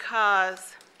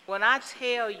 Because when I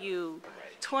tell you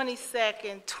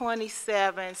 22nd,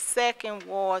 27th, Second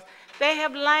Ward, they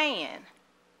have land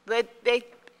that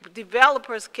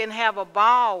developers can have a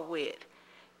ball with.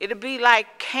 It'll be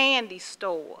like candy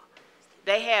store.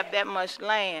 They have that much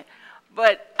land.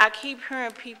 But I keep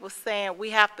hearing people saying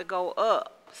we have to go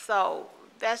up. So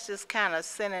that's just kind of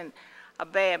sending a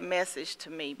bad message to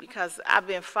me, because I've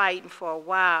been fighting for a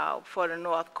while for the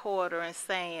North Quarter and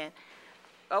saying,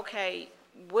 okay,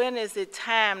 when is it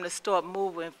time to start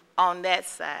moving on that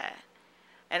side?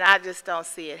 And I just don't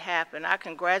see it happen. I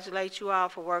congratulate you all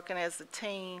for working as a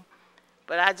team,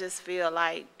 but I just feel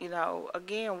like, you know,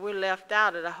 again, we're left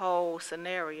out of the whole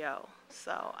scenario.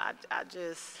 So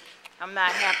I'm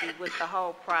not happy with the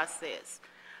whole process,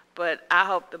 but I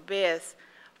hope the best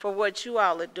for what you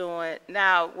all are doing.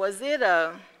 Now, was it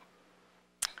a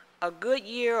good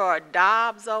year or a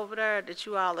Dobbs over there that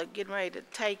you all are getting ready to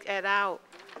take that out?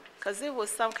 Because it was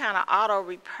some kind of auto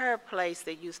repair place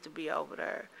that used to be over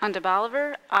there. On De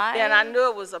Bolivar? And I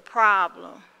knew it was a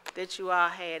problem that you all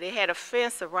had. It had a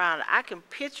fence around it. I can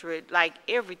picture it like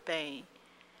everything.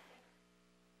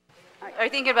 Are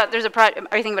you thinking about, are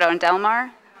you thinking about on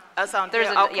Delmar?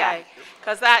 Okay.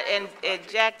 Because and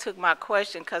Jack took my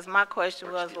question, because my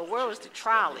question was, well, where was the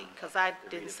trolley? Because I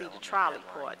didn't see the trolley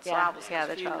part, so I was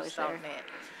confused on that.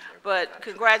 But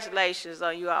congratulations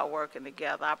on you all working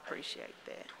together. I appreciate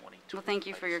that. Well, thank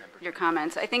you for your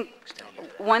comments. I think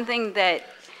one thing that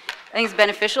I think is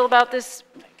beneficial about this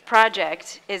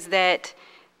project is that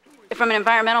from an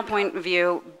environmental point of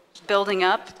view, building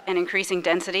up and increasing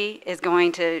density is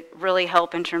going to really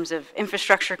help in terms of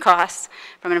infrastructure costs.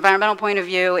 From an environmental point of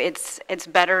view, it's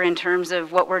better in terms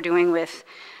of what we're doing with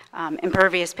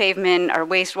impervious pavement, our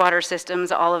wastewater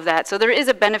systems, all of that. So there is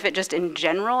a benefit just in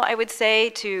general, I would say,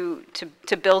 to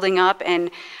building up,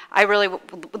 and I really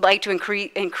would like to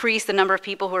increase the number of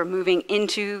people who are moving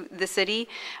into the city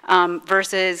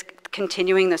versus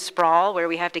continuing the sprawl where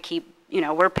we have to keep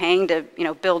we're paying to,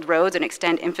 build roads and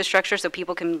extend infrastructure so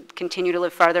people can continue to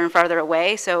live farther and farther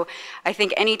away. So I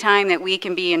think any time that we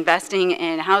can be investing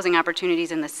in housing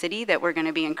opportunities in the city, that we're going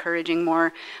to be encouraging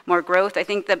more growth. I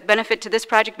think the benefit to this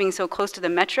project being so close to the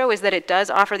metro is that it does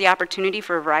offer the opportunity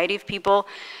for a variety of people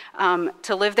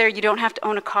to live there. You don't have to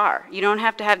own a car. You don't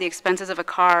have to have the expenses of a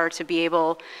car to be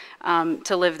able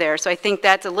to live there. So I think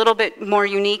that's a little bit more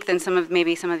unique than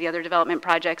maybe some of the other development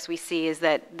projects we see, is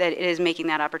that it is making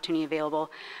that opportunity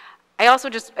available. I also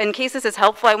just, in case this is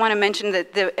helpful, I want to mention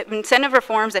that the incentive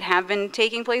reforms that have been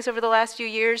taking place over the last few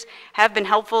years have been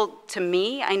helpful to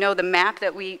me. I know the map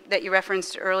that you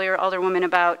referenced earlier, Alderwoman,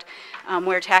 about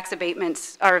where tax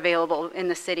abatements are available in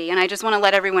the city. And I just want to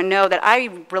let everyone know that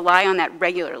I rely on that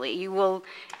regularly. You will,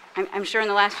 I'm sure in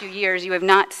the last few years you have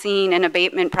not seen an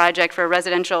abatement project for a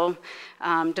residential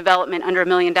development under $1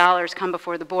 million come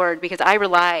before the board, because I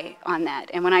rely on that.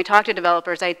 And when I talk to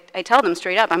developers, I tell them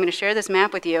straight up, I'm going to share this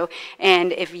map with you,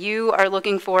 and if you are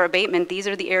looking for abatement, these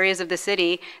are the areas of the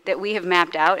city that we have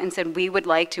mapped out and said we would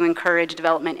like to encourage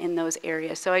development in those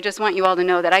areas. So I just want you all to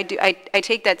know that I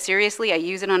take that seriously. I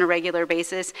use it on a regular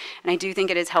basis, and I do think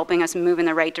it is helping us move in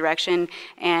the right direction,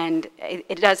 and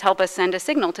it does help us send a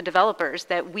signal to developers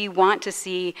that we want to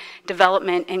see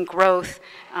development and growth,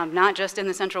 not just in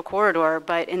the central corridor,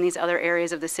 but in these other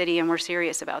areas of the city, and we're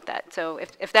serious about that. So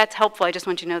if that's helpful, I just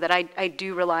want you to know that I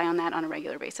do rely on that on a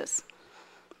regular basis.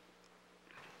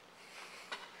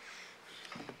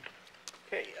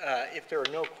 Okay, if there are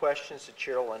no questions, the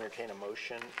chair will entertain a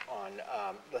motion on,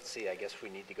 let's see, I guess we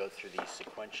need to go through these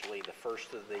sequentially. The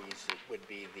first of these would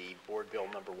be the board bill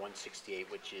number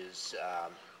 168, which is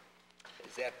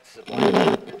that sublime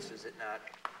ordinance, is it not?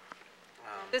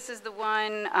 This is the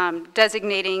one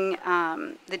designating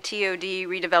the TOD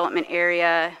redevelopment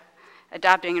area,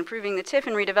 adopting and approving the TIF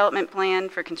and redevelopment plan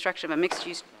for construction of a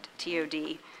mixed-use TOD.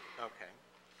 Okay,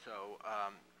 so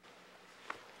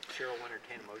Chair will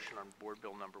entertain a motion on board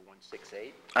bill number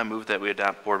 168. I move that we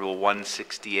adopt Board Bill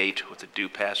 168 with a due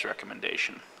pass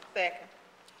recommendation. Second.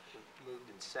 Moved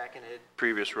and seconded.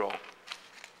 Previous roll.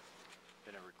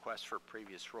 Been a request for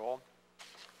previous roll.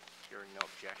 Hearing no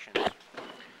objections.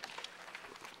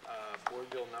 Board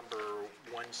bill number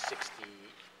 169,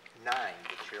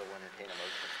 the chair will entertain a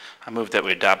motion. I move that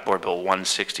we adopt Board Bill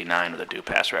 169 with a due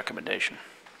pass recommendation.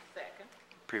 Second.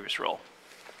 Previous roll.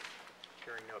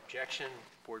 Hearing no objection,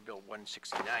 board bill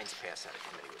 169 is passed out of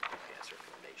committee with due pass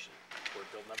recommendation. Board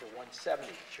bill number 170,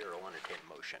 the chair will entertain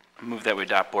a motion. I move that we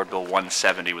adopt Board Bill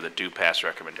 170 with a due pass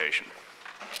recommendation.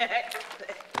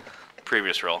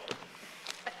 Previous roll.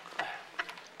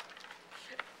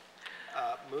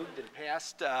 Moved and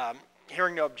passed.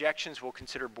 Hearing no objections, we'll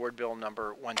consider board bill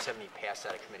number 170 passed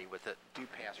out of committee with a due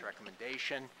pass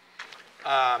recommendation.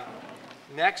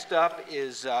 Next up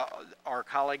is our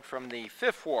colleague from the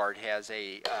 5th Ward has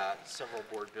several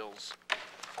board bills.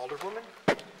 Alderwoman?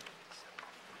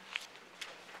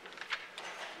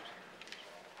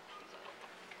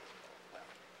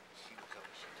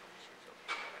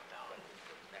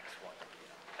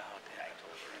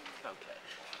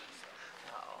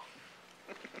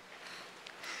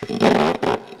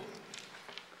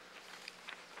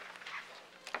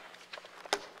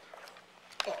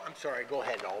 Sorry, go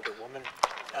ahead, Alderwoman.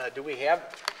 Do you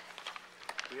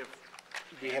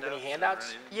have any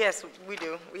handouts? Yes, we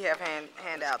do. We have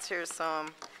handouts. Here's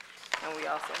some, and we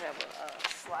also have a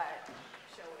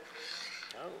slideshow.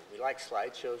 Oh, we like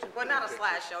slideshows. Well, not a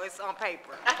slideshow. It's on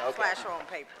paper. Okay. Slideshow on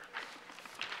paper.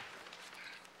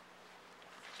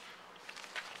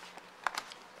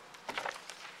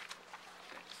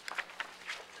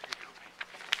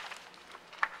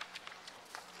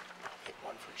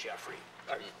 One for Jeffrey.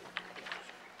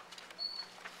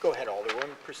 Go ahead, Alderwoman.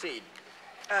 Proceed.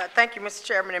 Thank you, Mr.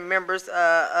 Chairman and members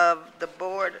of the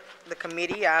board, the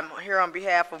committee. I'm here on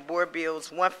behalf of Board Bills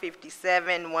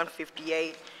 157,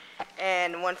 158,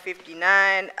 and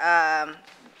 159.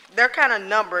 They're kind of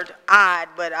numbered odd,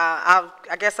 but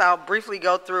I guess I'll briefly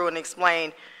go through and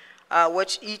explain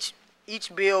what each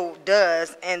bill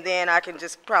does, and then I can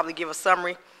just probably give a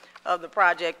summary of the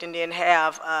project, and then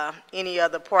have any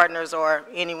other partners or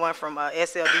anyone from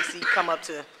SLDC come up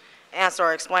to answer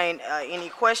or explain any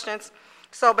questions.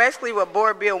 So basically what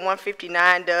Board Bill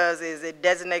 159 does is it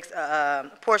designates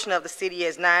a portion of the city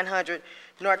as 900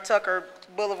 North Tucker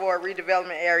Boulevard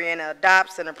redevelopment area and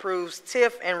adopts and approves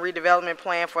TIF and redevelopment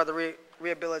plan for the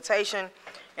rehabilitation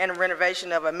and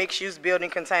renovation of a mixed-use building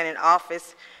containing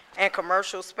office and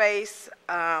commercial space.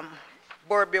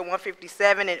 Board Bill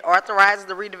 157, it authorizes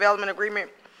the redevelopment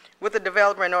agreement with the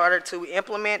developer in order to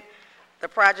implement the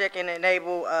project and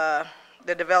enable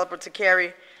the developer to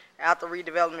carry out the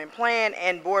redevelopment plan,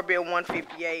 and Board Bill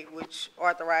 158, which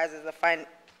authorizes the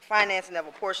financing of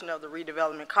a portion of the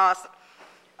redevelopment cost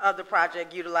of the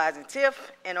project utilizing TIF,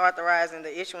 and authorizing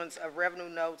the issuance of revenue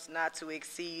notes not to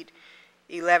exceed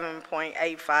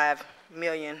 $11.85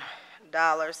 million.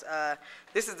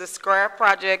 This is the Square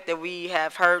project that we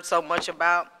have heard so much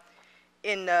about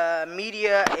in the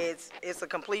media. It's a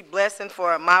complete blessing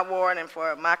for my ward and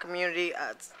for my community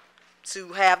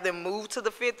to have them move to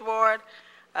the 5th Ward.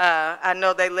 I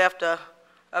know they left a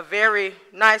very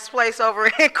nice place over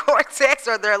in Cortex,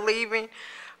 or they're leaving,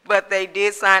 but they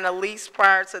did sign a lease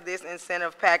prior to this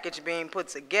incentive package being put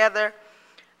together.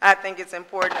 I think it's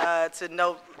important to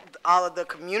note all of the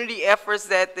community efforts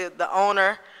that the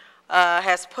owner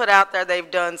has put out there. They've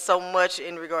done so much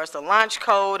in regards to launch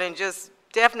code and just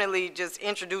definitely just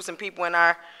introducing people in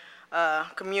our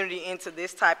community into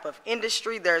this type of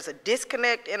industry. There's a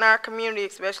disconnect in our community,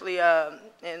 especially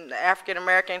in the African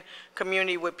American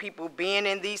community, with people being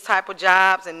in these type of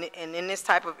jobs and in this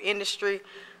type of industry.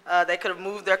 They could have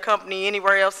moved their company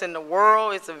anywhere else in the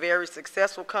world. It's a very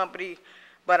successful company,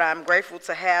 but I'm grateful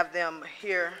to have them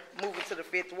here moving to the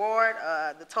 5th Ward.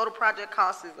 The total project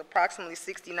cost is approximately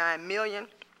 $69 million.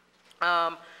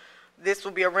 This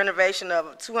will be a renovation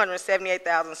of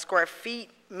 278,000 square feet,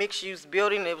 mixed-use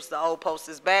building. It was the old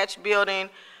Post-Dispatch building.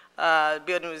 The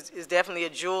building is definitely a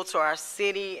jewel to our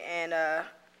city, and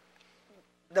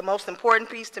the most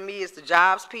important piece to me is the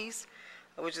jobs piece,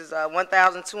 which is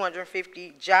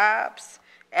 1,250 jobs,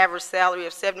 average salary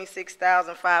of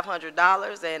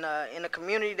 $76,500, and in a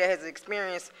community that has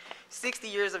experienced 60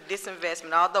 years of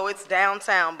disinvestment. Although it's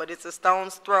downtown, but it's a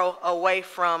stone's throw away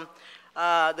from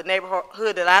the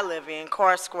neighborhood that I live in,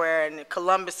 Carr Square and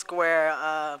Columbus Square,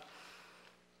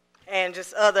 and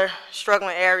just other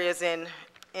struggling areas in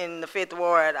the 5th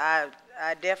Ward. I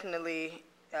definitely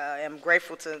am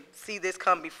grateful to see this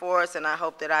come before us, and I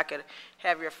hope that I could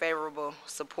have your favorable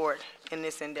support in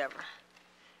this endeavor.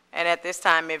 And at this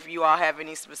time, if you all have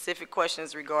any specific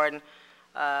questions regarding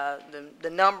the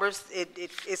numbers,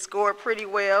 it scored pretty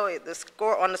well. The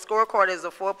score on the scorecard is a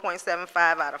 4.75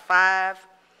 out of 5.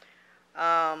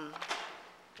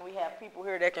 We have people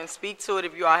here that can speak to it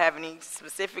if you all have any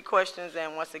specific questions,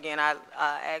 and once again, I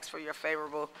ask for your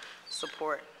favorable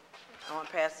support on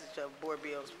passage of Board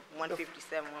Bills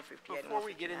 157, 158, Before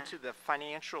we get into the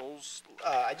financials,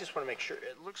 I just want to make sure,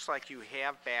 it looks like you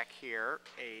have back here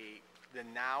the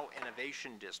Now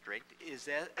Innovation District.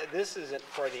 This isn't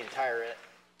for the entire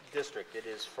district, it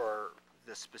is for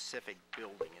the specific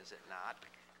building, is it not?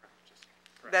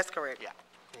 That's correct. Yeah,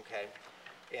 okay.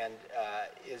 And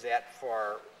is that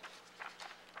for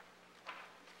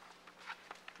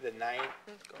the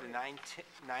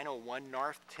 901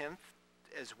 North 10th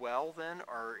as well then,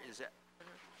 or is it?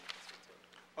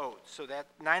 Oh, so that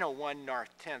 901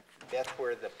 North 10th, that's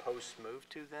where the posts moved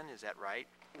to then, is that right?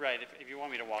 Right, if you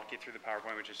want me to walk you through the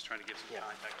PowerPoint, we're just trying to give some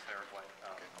context there of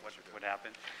what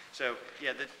happened. So,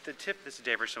 yeah, the TIF, this is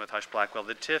Dave Richardson with Hush Blackwell.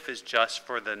 The TIF is just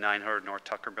for the 900 North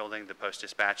Tucker building, the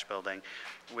Post-Dispatch building,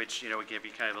 which, we give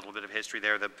you kind of a little bit of history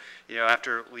there.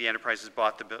 After Lee Enterprises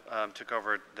took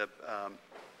over the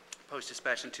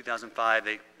Post-Dispatch in 2005,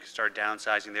 they started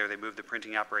downsizing there. They moved the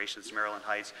printing operations to Maryland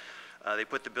Heights. They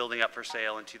put the building up for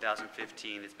sale in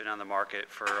 2015. It's been on the market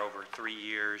for over 3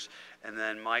 years. And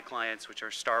then my clients, which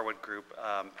are Starwood Group,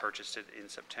 purchased it in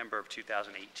September of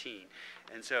 2018.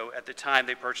 And so at the time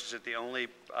they purchased it, the only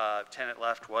tenant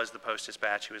left was the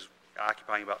Post-Dispatch, who was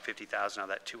occupying about 50,000 of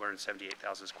that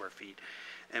 278,000 square feet.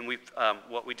 And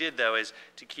what we did, though, is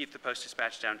to keep the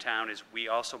Post-Dispatch downtown is we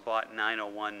also bought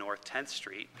 901 North 10th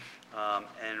Street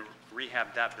and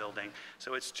rehabbed that building.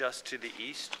 So it's just to the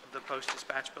east of the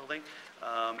Post-Dispatch building.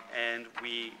 And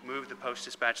we moved the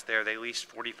Post-Dispatch there. They leased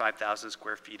 45,000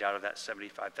 square feet out of that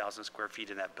 75,000 square feet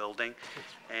in that building.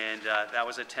 And that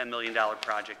was a $10 million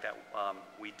project that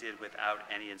we did without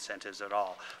any incentives at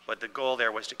all. But the goal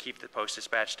there was to keep the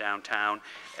Post-Dispatch downtown.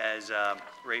 As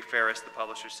Ray Ferris, the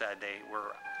publisher, said, they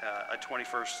were a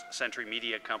 21st century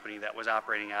media company that was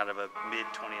operating out of a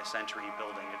mid-20th century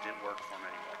building. It didn't work for them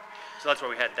anymore. So that's why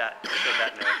we had that, showed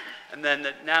that there. And then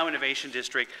the Now Innovation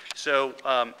District. So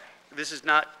this is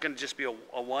not going to just be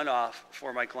a one-off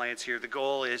for my clients here. The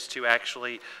goal is to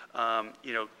actually,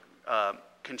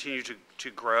 continue to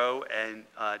to grow and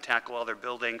tackle other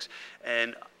buildings.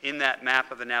 And in that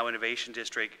map of the Now Innovation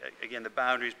District, again, the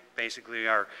boundaries basically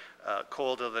are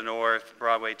Cole to the north,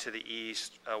 Broadway to the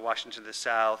east, Washington to the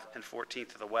south, and 14th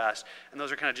to the west. And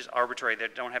those are kind of just arbitrary. They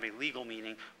don't have any legal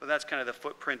meaning, but that's kind of the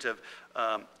footprint of,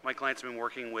 my clients have been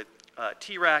working with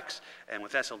T-Rex and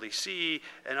with SLDC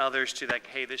and others to like,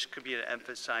 hey, this could be an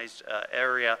emphasized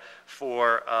area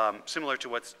for, similar to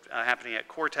what's happening at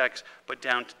Cortex, but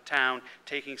downtown,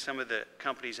 taking some of the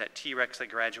companies at T-Rex that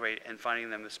graduate and finding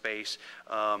them the space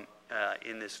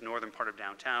in this northern part of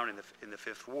downtown in the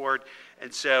 5th Ward.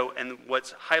 And so, and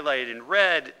what's highlighted in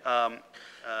red,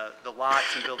 the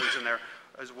lots and buildings in there,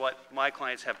 is what my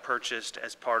clients have purchased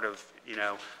as part of, you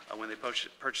know, when they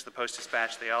purchased the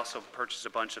Post-Dispatch, they also purchased a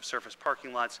bunch of surface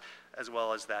parking lots, as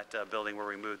well as that building where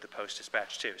we moved the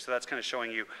Post-Dispatch to. So that's kind of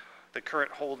showing you the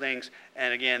current holdings.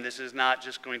 And again, this is not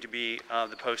just going to be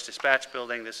the Post-Dispatch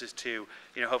building. This is to,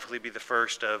 you know, hopefully be the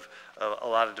first of a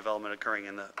lot of development occurring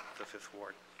in the 5th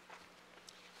Ward.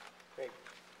 Great.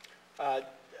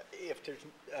 If there's,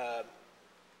 I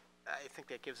think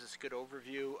that gives us a good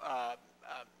overview.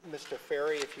 Mr.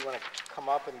 Ferry, if you want to come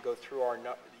up and go through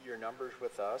your numbers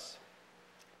with us.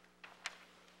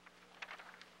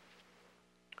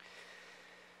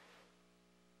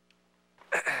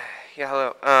 Yeah,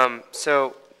 hello.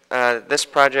 So this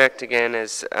project again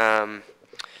is go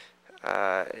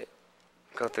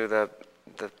through the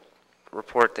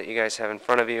report that you guys have in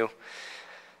front of you.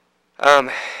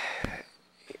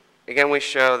 Again, we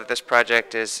show that this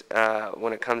project is,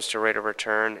 when it comes to rate of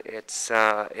return,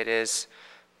 it is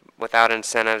without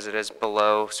incentives. It is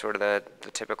below sort of the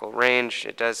typical range.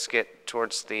 It does get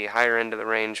towards the higher end of the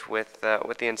range with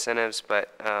the incentives,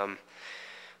 but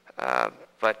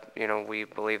you know, we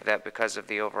believe that because of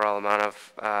the overall amount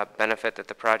of benefit that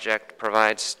the project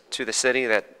provides to the city,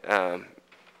 that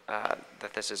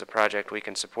that this is a project we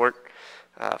can support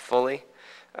fully.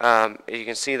 As you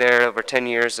can see there, over 10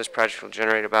 years, this project will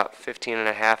generate about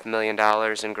 $15.5 million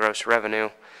in gross revenue,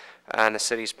 and the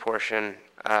city's portion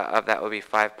of that will be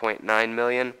 $5.9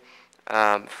 million.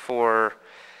 For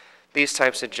these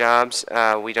types of jobs,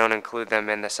 we don't include them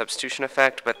in the substitution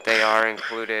effect, but they are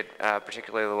included,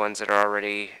 particularly the ones that are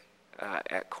already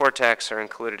at Cortex, are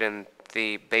included in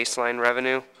the baseline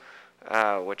revenue,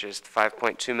 which is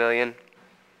 $5.2 million.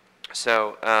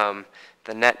 So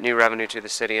the net new revenue to the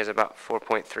city is about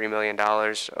 $4.3 million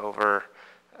over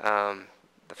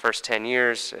the first 10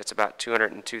 years. It's about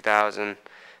 $202,000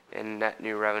 in net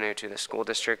new revenue to the school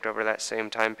district over that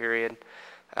same time period.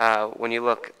 When you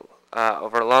look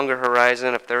over a longer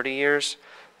horizon of 30 years,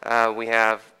 we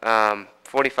have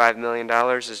 $45 million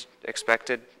is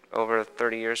expected over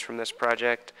 30 years from this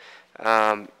project.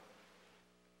 For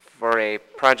a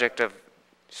project of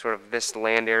sort of this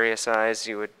land area size,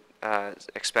 you would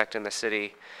expect in the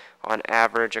city, on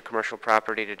average, a commercial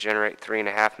property to generate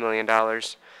 $3.5 million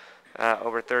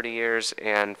over 30 years,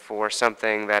 and for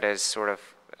something that is sort of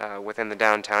within the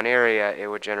downtown area, it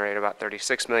would generate about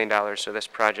 $36 million. So this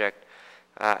project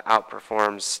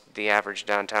outperforms the average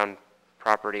downtown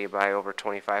property by over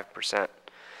 25%.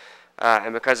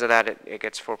 And because of that, it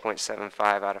gets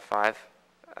 4.75 out of 5.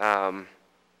 The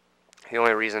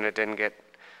only reason it didn't get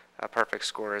a perfect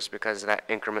score is because of that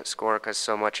increment score, because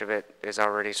so much of it is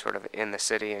already sort of in the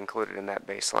city, included in that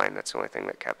baseline. That's the only thing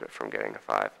that kept it from getting a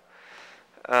 5.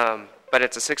 But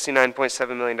it's a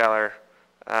 $69.7 million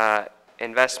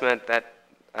investment that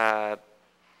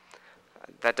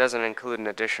that doesn't include an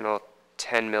additional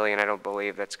 $10 million, I don't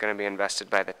believe, that's going to be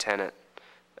invested by the tenant,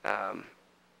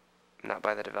 not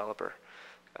by the developer.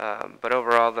 But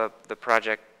overall, the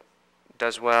project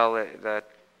does well.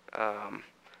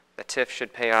 The TIF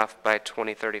should pay off by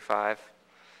 2035,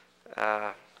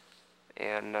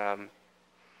 and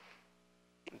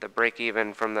the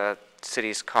break-even from the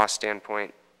city's cost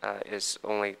standpoint is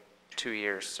only 2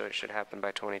 years, so it should happen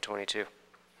by 2022.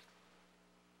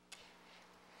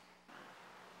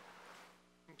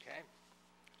 Okay.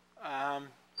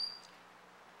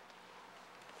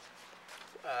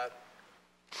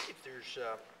 If there's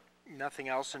nothing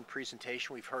else in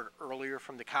presentation, we've heard earlier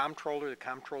from the comptroller. The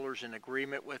comptroller's in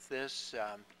agreement with this.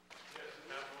 Yes, the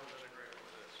comptroller's in agreement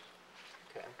with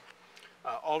this. Okay.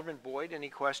 Alderman Boyd, any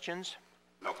questions?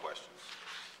 No questions.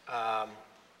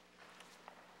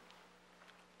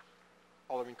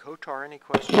 Alderman Kotar, any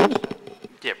questions?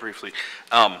 Yeah, briefly.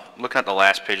 Looking at the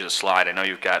last page of the slide, I know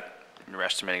you're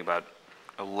estimating about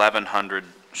 1,100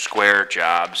 square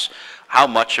jobs. How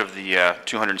much of the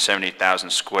 278,000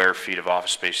 square feet of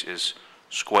office space is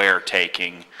Square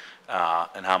taking,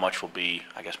 and how much will be,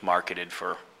 I guess, marketed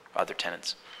for other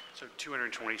tenants? So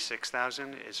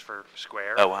 226,000 is for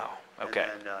square. Oh, wow. Okay.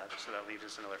 And then, so that leaves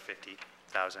us another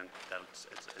 50,000 that is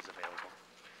available.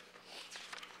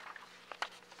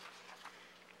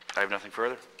 I have nothing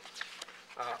further.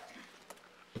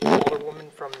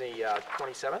 Alderwoman from the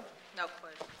 27th? No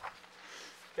question.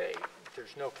 Okay, if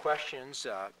there's no questions,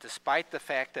 despite the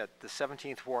fact that the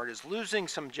 17th Ward is losing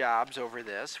some jobs over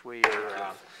this, we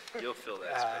are... You'll fill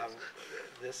that space.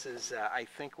 This is, I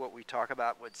think, what we talk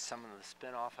about with some of the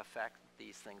spin-off effect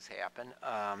these things happen.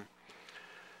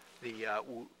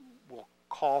 We'll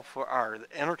call for, or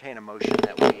entertain a motion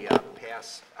that we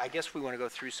pass. I guess we want to go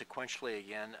through sequentially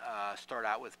again. Start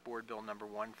out with Board Bill number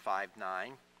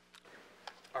 159.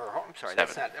 Or, I'm sorry,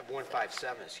 that's not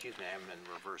 157, excuse me, I'm in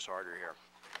reverse order here.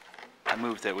 I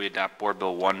move that we adopt Board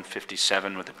Bill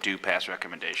 157 with a due pass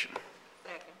recommendation.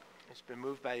 Second. It's been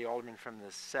moved by the Alderman from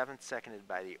the 7th, seconded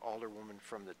by the Alderwoman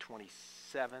from the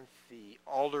 27th. The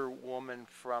Alderwoman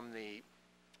from the,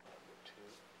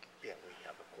 yeah, we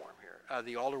have a quorum here.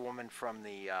 The Alderwoman from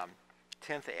the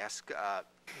 10th asked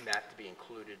not to be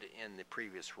included in the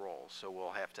previous roll, so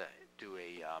we'll have to do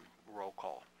a roll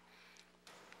call.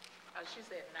 She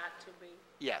said not to be.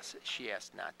 Yes, she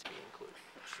asked not to be included.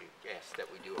 She asked that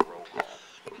we do a roll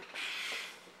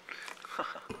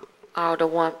call.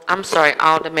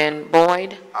 Alderman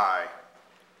Boyd. Aye.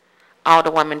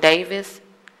 Alderwoman Davis.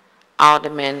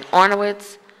 Alderman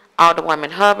Ornowitz.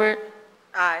 Alderwoman Hubbard.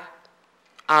 Aye.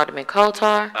 Alderman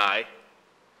Kotar. Aye.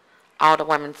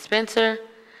 Alderwoman Spencer.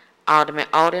 Alderman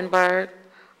Oldenburg.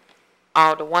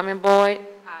 Alderwoman Boyd.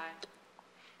 Aye.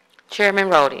 Chairman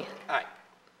Rhodey. Aye.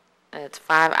 It's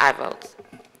 5 aye votes.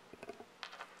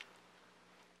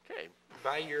 Okay,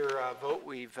 by your vote,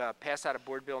 we've passed out of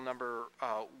Board Bill number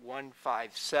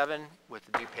 157 with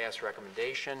the due pass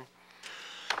recommendation.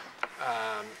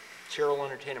 Chair will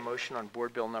entertain a motion on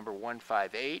Board Bill number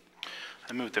 158.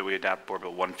 I move that we adopt Board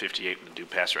Bill 158 with a due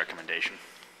pass recommendation.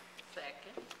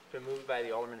 Second. It's been moved by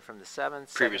the Alderman from the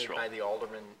 7th, Previous seconded by the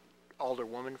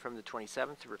Alderwoman from the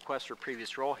 27th to request for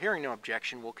previous roll. Hearing no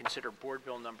objection, we'll consider Board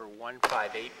Bill number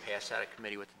 158 passed out of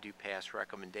committee with the due pass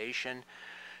recommendation.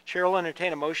 Chair will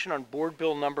entertain a motion on Board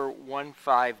Bill number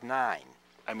 159.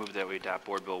 I move that we adopt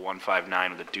Board Bill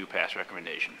 159 with a due pass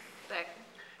recommendation. Second.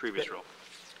 Previous roll.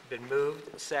 Been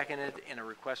moved, seconded, and a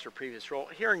request for previous roll.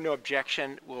 Hearing no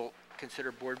objection, we'll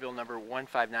consider Board Bill number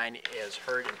 159 as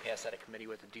heard and passed out of committee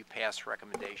with a due pass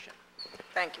recommendation.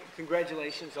 Thank you.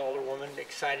 Congratulations, Alderwoman.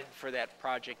 Excited for that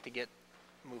project to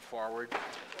move forward. Been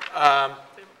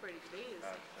pretty busy.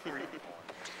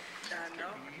 I know.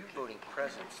 You voting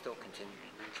present still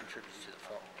contributes to the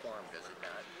quorum, does it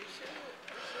not?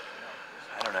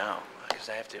 I don't know, because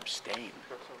I have to abstain.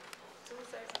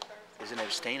 Isn't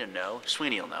abstain a no?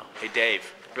 Sweeney will know. Hey,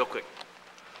 Dave, real quick.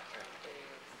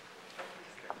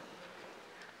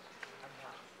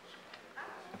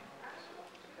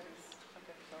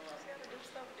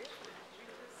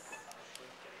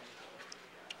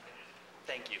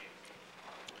 Thank you.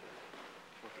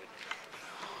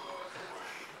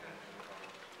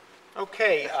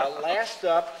 Okay, last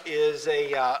up is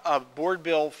a board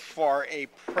bill for a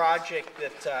project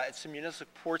that it's a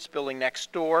municipal courts building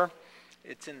next door.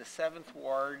 It's in the 7th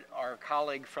Ward. Our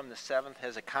colleague from the 7th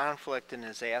has a conflict and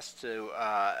has asked to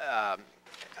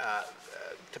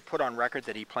put on record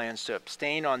that he plans to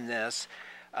abstain on this.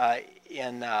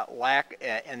 In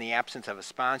the absence of a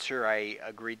sponsor, I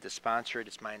agreed to sponsor it.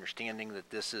 It's my understanding that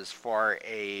this is for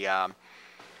a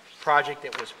project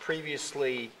that was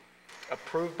previously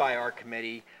approved by our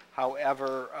committee.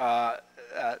 However,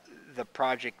 the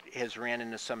project has ran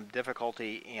into some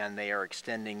difficulty, and they are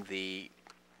extending the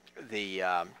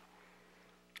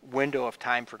window of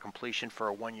time for completion for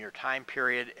a 1-year time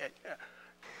period.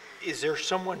 Is there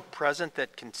someone present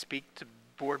that can speak to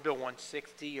Board Bill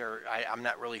 160, or I'm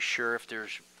not really sure if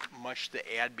there's much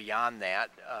to add beyond that.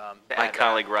 My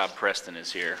colleague Rob Preston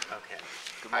is here. Okay.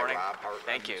 Good morning. Hi, Rob.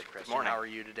 Thank you. Good morning. How are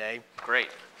you today? Great.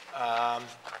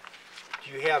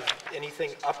 Do you have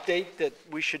anything update that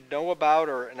we should know about,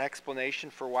 or an explanation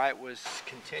for why it was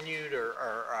continued, or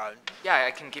Yeah,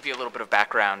 I can give you a little bit of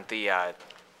background.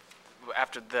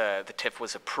 After the TIF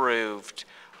was approved,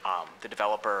 the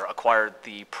developer acquired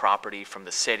the property from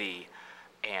the city,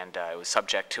 and it was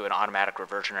subject to an automatic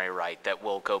reversionary right that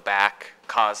will go back,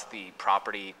 cause the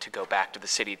property to go back to the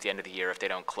city at the end of the year if they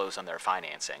don't close on their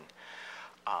financing.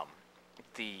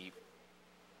 The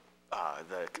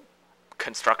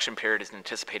construction period is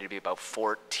anticipated to be about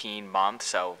 14 months,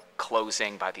 so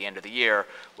closing by the end of the year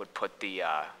would put the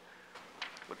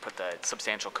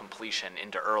substantial completion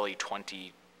into early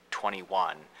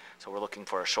 2021. So we're looking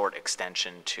for a short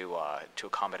extension to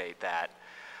accommodate that.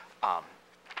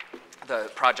 the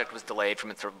project was delayed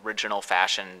from its original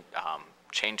fashion.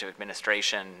 Change of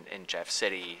administration in Jeff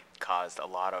City caused a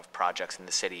lot of projects in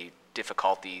the city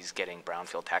difficulties getting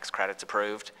brownfield tax credits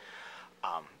approved.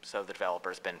 So the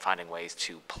developer's been finding ways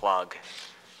to plug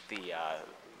the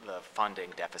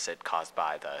funding deficit caused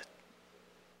by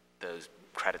those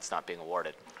credits not being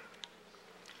awarded.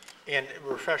 And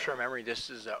refresh our memory, this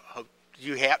is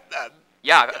you have,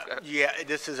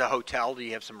 this is a hotel. Do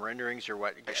you have some renderings or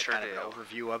what? Sure kind of an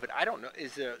overview of it? I don't know.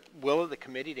 Is the will of the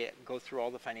committee to go through all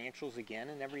the financials again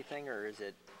and everything, or is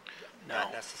it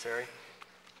not necessary?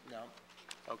 No.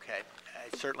 Okay.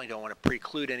 I certainly don't want to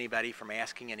preclude anybody from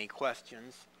asking any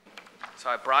questions. So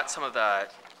I brought some of the,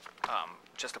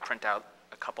 just to print out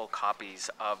a couple copies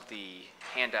of the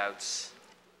handouts,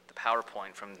 the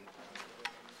PowerPoint from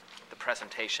the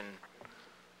presentation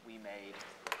we made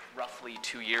roughly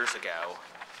 2 years ago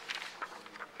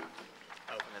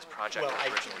when this project was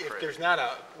originally approved. If there's not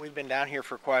we've been down here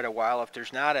for quite a while, if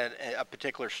there's not a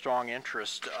particular strong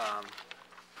interest,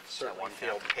 certainly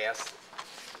feel past.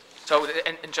 So,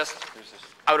 and just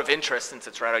out of interest, since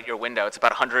it's right out your window, it's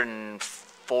about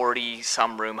 140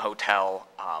 some room hotel.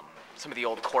 Some of the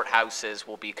old courthouses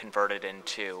will be converted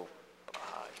into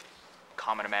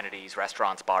common amenities,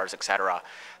 restaurants, bars, etc.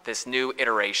 This new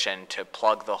iteration to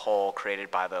plug the hole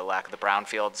created by the lack of the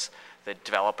brownfields, the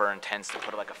developer intends to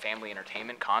put like a family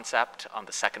entertainment concept on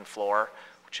the second floor,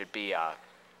 which would be,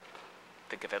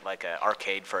 think of it like an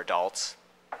arcade for adults,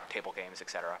 table games,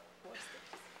 etc.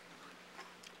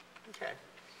 Okay.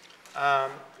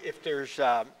 If there's,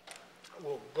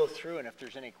 we'll go through, and if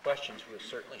there's any questions, we'll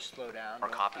certainly slow down. Or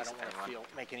copies, I don't want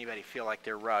to make anybody feel like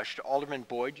they're rushed. Alderman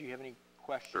Boyd, do you have any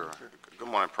questions? Sure. Good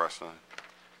morning, Preston.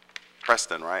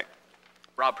 Preston, right?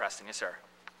 Rob Preston, yes, sir.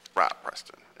 Rob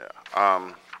Preston,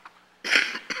 yeah.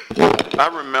 If I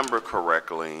remember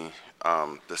correctly,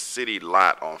 the city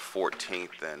lot on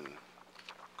 14th and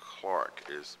Clark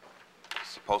is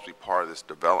supposed to be part of this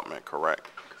development, correct?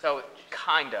 So,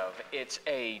 kind of. It's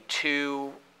a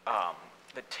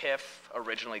the TIF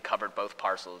originally covered both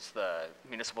parcels, the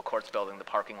municipal courts building, the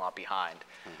parking lot behind.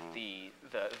 Mm-hmm.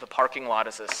 The parking lot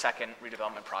is a second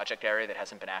redevelopment project area that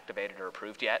hasn't been activated or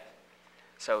approved yet.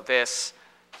 So this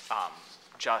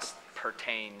just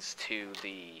pertains to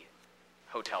the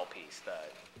hotel piece,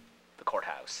 the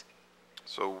courthouse.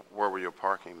 So where will your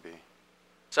parking be?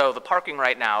 So the parking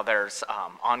right now, there's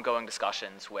ongoing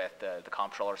discussions with the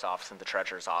comptroller's office and the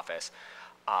treasurer's office.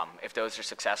 If those are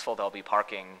successful, they'll be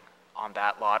parking on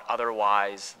that lot.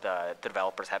 Otherwise, the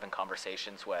developer's having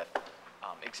conversations with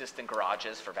existing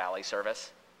garages for valet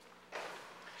service.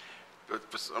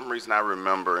 But for some reason, I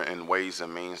remember in Ways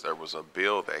and Means there was a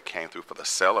bill that came through for the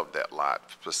sale of that lot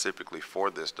specifically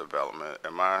for this development.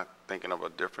 Am I thinking of a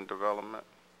different development?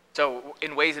 So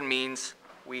in Ways and Means,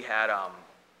 we had, I'm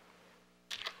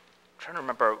trying to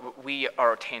remember, we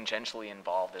are tangentially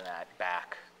involved in that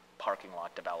back parking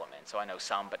lot development. So I know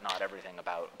some, but not everything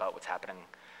about what's happening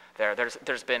there.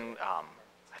 There's been, I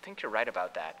think you're right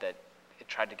about that it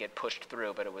tried to get pushed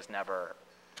through, but it was never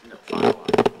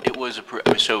finalized. It was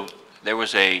so there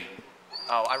was a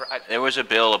there was a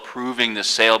bill approving the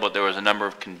sale, but there was a number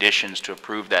of conditions to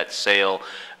approve that sale,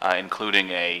 including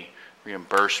a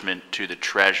reimbursement to the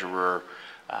treasurer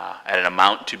at an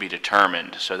amount to be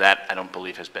determined. So that I don't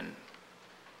believe has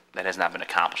not been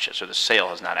accomplished yet. So the sale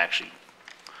has not actually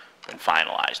been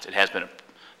finalized. It has been, a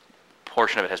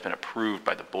portion of it has been approved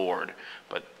by the board,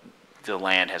 but the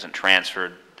land hasn't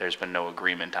transferred. There's been no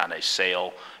agreement on a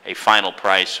sale, a final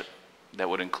price that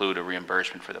would include a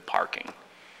reimbursement for the parking.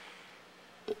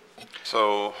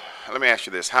 So let me ask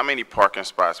you this. How many parking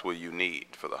spots will you need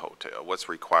for the hotel? What's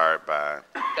required by?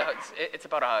 It's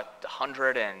about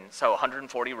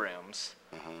 140 rooms,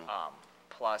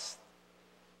 plus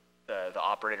the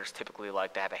operators typically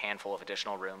like to have a handful of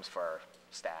additional rooms for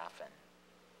staff and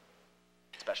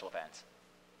special events.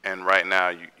 And right now,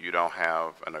 you don't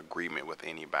have an agreement with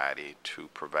anybody to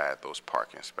provide those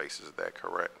parking spaces, is that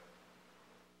correct?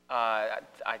 I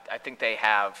think they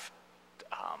have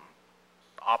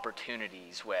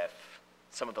opportunities with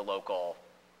some of the local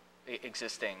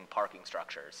existing parking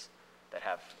structures that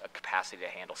have a capacity to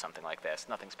handle something like this.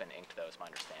 Nothing's been inked, though, is my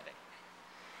understanding.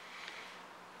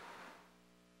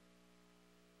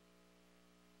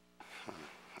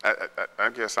 I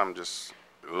guess I'm just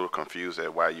a little confused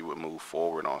at why you would move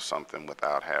forward on something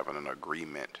without having an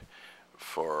agreement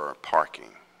for parking,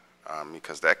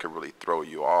 because that could really throw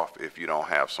you off if you don't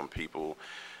have some people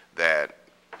that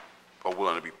are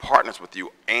willing to be partners with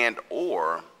you, and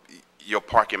or your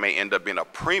parking may end up being a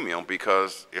premium,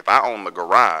 because if I own the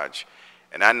garage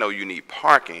and I know you need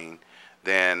parking,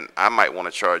 then I might want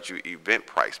to charge you event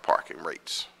price parking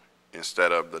rates.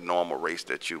 instead of the normal rates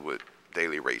that you would,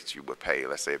 daily rates you would pay,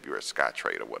 let's say if you're a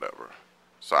Skytrade or whatever.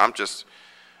 So I'm just,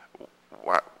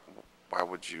 why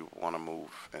would you want to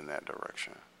move in that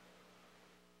direction?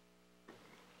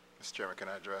 Mr. Chairman, can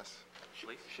I address?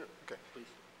 Please. Sure. Okay. Please.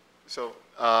 So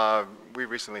we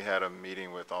recently had a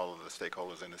meeting with all of the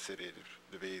stakeholders in the city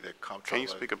to be the comptroller. Can you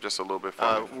speak up just a little bit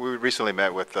for me? We recently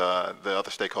met with the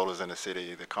other stakeholders in the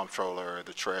city, the comptroller,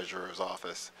 the treasurer's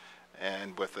office,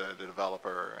 and with the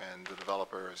developer and the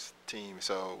developer's team.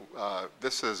 So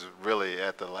this is really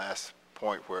at the last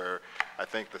point where I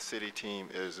think the city team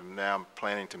is now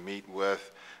planning to meet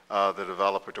with the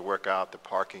developer to work out the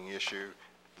parking issue.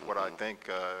 What I think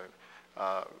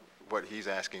what he's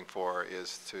asking for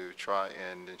is to try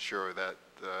and ensure that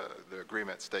the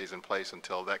agreement stays in place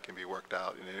until that can be worked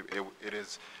out, and it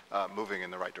is moving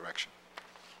in the right direction.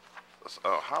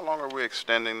 How long are we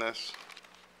extending this?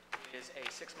 It is a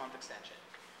 6-month extension.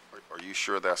 Are you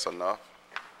sure that's enough?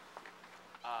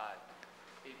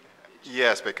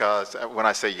 Yes, because when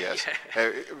I say yes,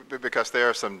 because there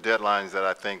are some deadlines that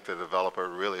I think the developer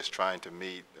really is trying to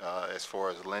meet as far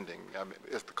as lending. I mean,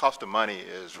 the cost of money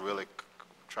is really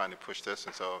trying to push this,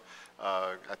 and so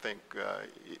I think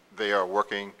they are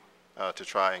working to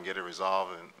try and get it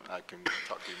resolved, and I can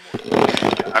talk to you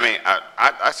more. I mean,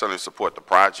 I certainly support the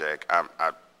project. I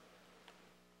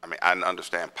mean, I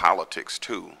understand politics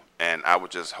too, and I would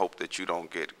just hope that you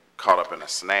don't get caught up in a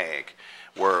snag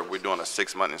where we're doing a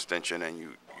 6-month extension and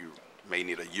you may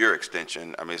need a year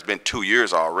extension. I mean, it's been 2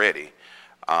 years already.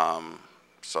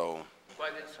 So.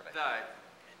 But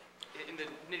in the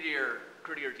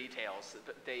grittier details,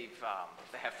 they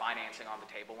have financing on the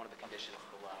table. One of the conditions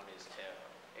of the loan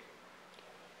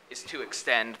is to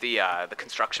extend the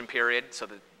construction period so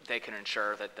that they can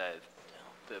ensure that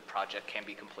the project can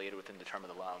be completed within the term of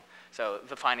the loan. So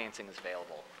the financing is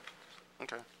available.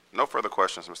 Okay. No further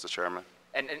questions, Mr. Chairman.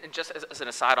 And just as an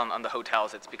aside on the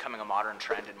hotels, it's becoming a modern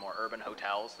trend in more urban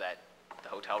hotels that the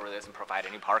hotel really doesn't provide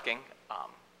any parking.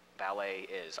 Valet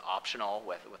is optional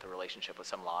with a relationship with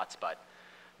some lots, but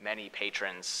many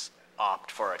patrons opt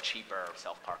for a cheaper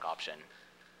self-park option.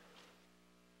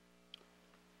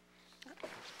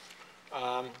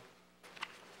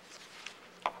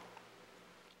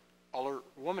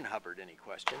 Alderwoman Hubbard, any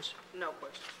questions? No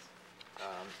questions.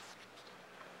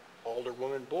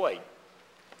 Alderwoman Boyd?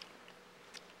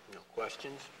 No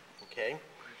questions? Okay.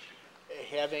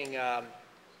 Having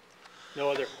no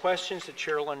other questions, the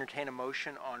chair will entertain a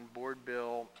motion on Board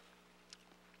Bill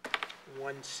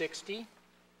 160.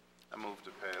 I move to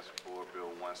pass Board Bill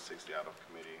 160 out of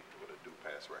committee with a due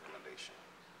pass recommendation.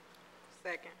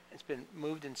 Second. It's been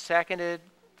moved and seconded.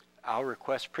 I'll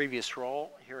request previous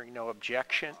roll. Hearing no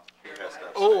objection.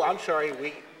 Oh, I'm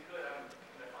sorry.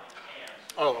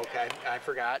 Oh, okay. I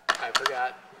forgot.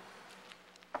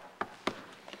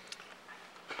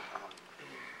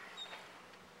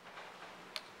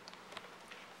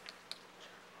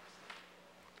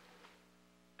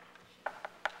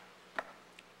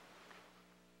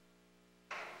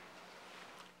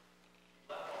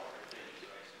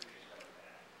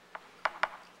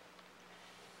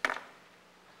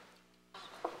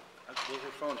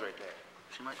 Her phone's right there.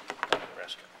 She might be in the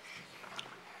restroom.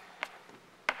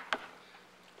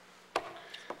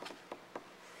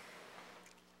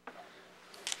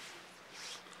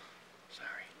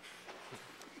 Sorry.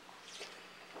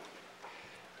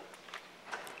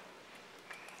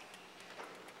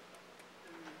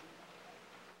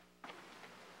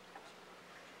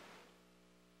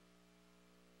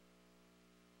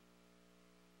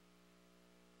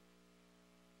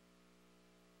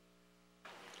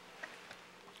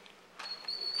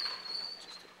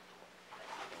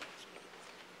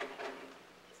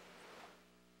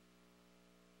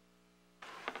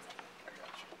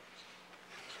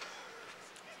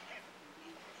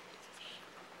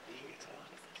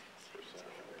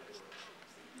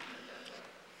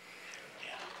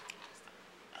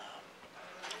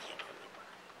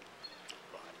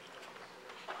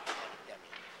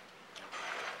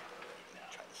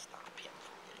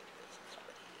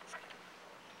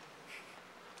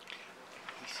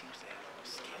 Seems to have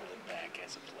scaled it back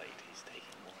as of late. He's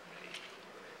taking more of a,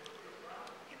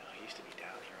 he used to be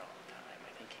down here all the time.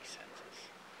 I think he senses.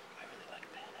 I really like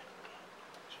that.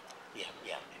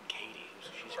 Yeah. And Katie,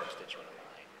 she's a constituent of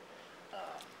mine.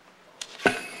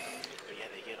 But yeah,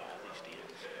 they get all these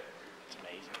deals. It's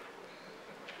amazing.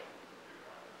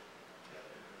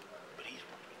 But he's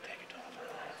worked with Tegatov and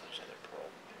all those other pro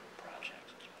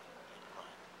projects as well.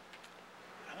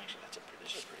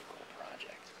 This is a pretty cool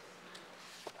project.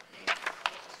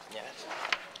 Yeah,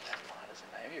 that lot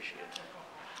isn't there. Here she is.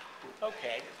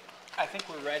 Okay. I think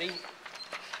we're ready.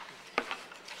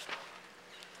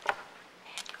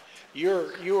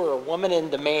 You're a woman in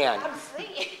demand.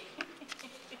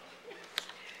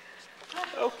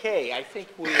 Okay, I think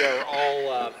we are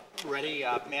all ready.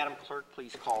 Madam Clerk,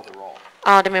 please call the roll.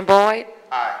 Alderman Boyd.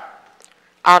 Aye.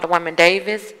 Alderwoman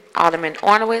Davis. Alderman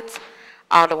Ornowitz.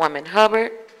 Alderwoman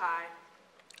Hubbard. Aye.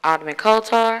 Alderman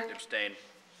Kotar. Abstain.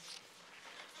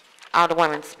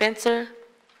 Alderwoman Spencer.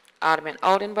 Alderman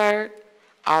Oldenburg.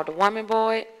 Alderwoman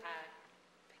Boyd.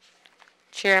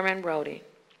 Chairman Brody.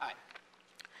 Aye.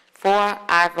 4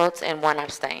 aye votes and 1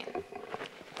 abstain.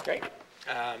 Great.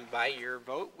 By your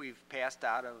vote, we've passed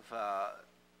out of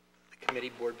the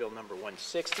committee Board Bill number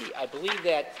 160. I believe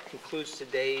that concludes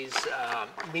today's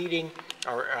meeting,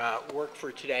 or work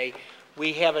for today.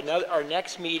 We have our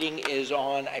next meeting is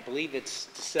on, I believe it's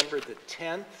December the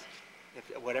 10th,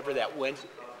 whatever that Wednesday,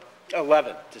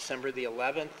 11th, December the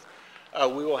 11th.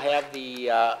 We will have the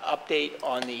update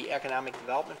on the economic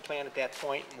development plan at that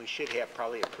point, and we should have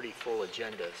probably a pretty full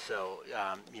agenda, so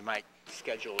you might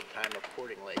schedule time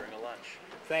accordingly. During a lunch.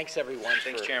 Thanks, everyone,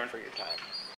 Thanks, Chairman. for your time.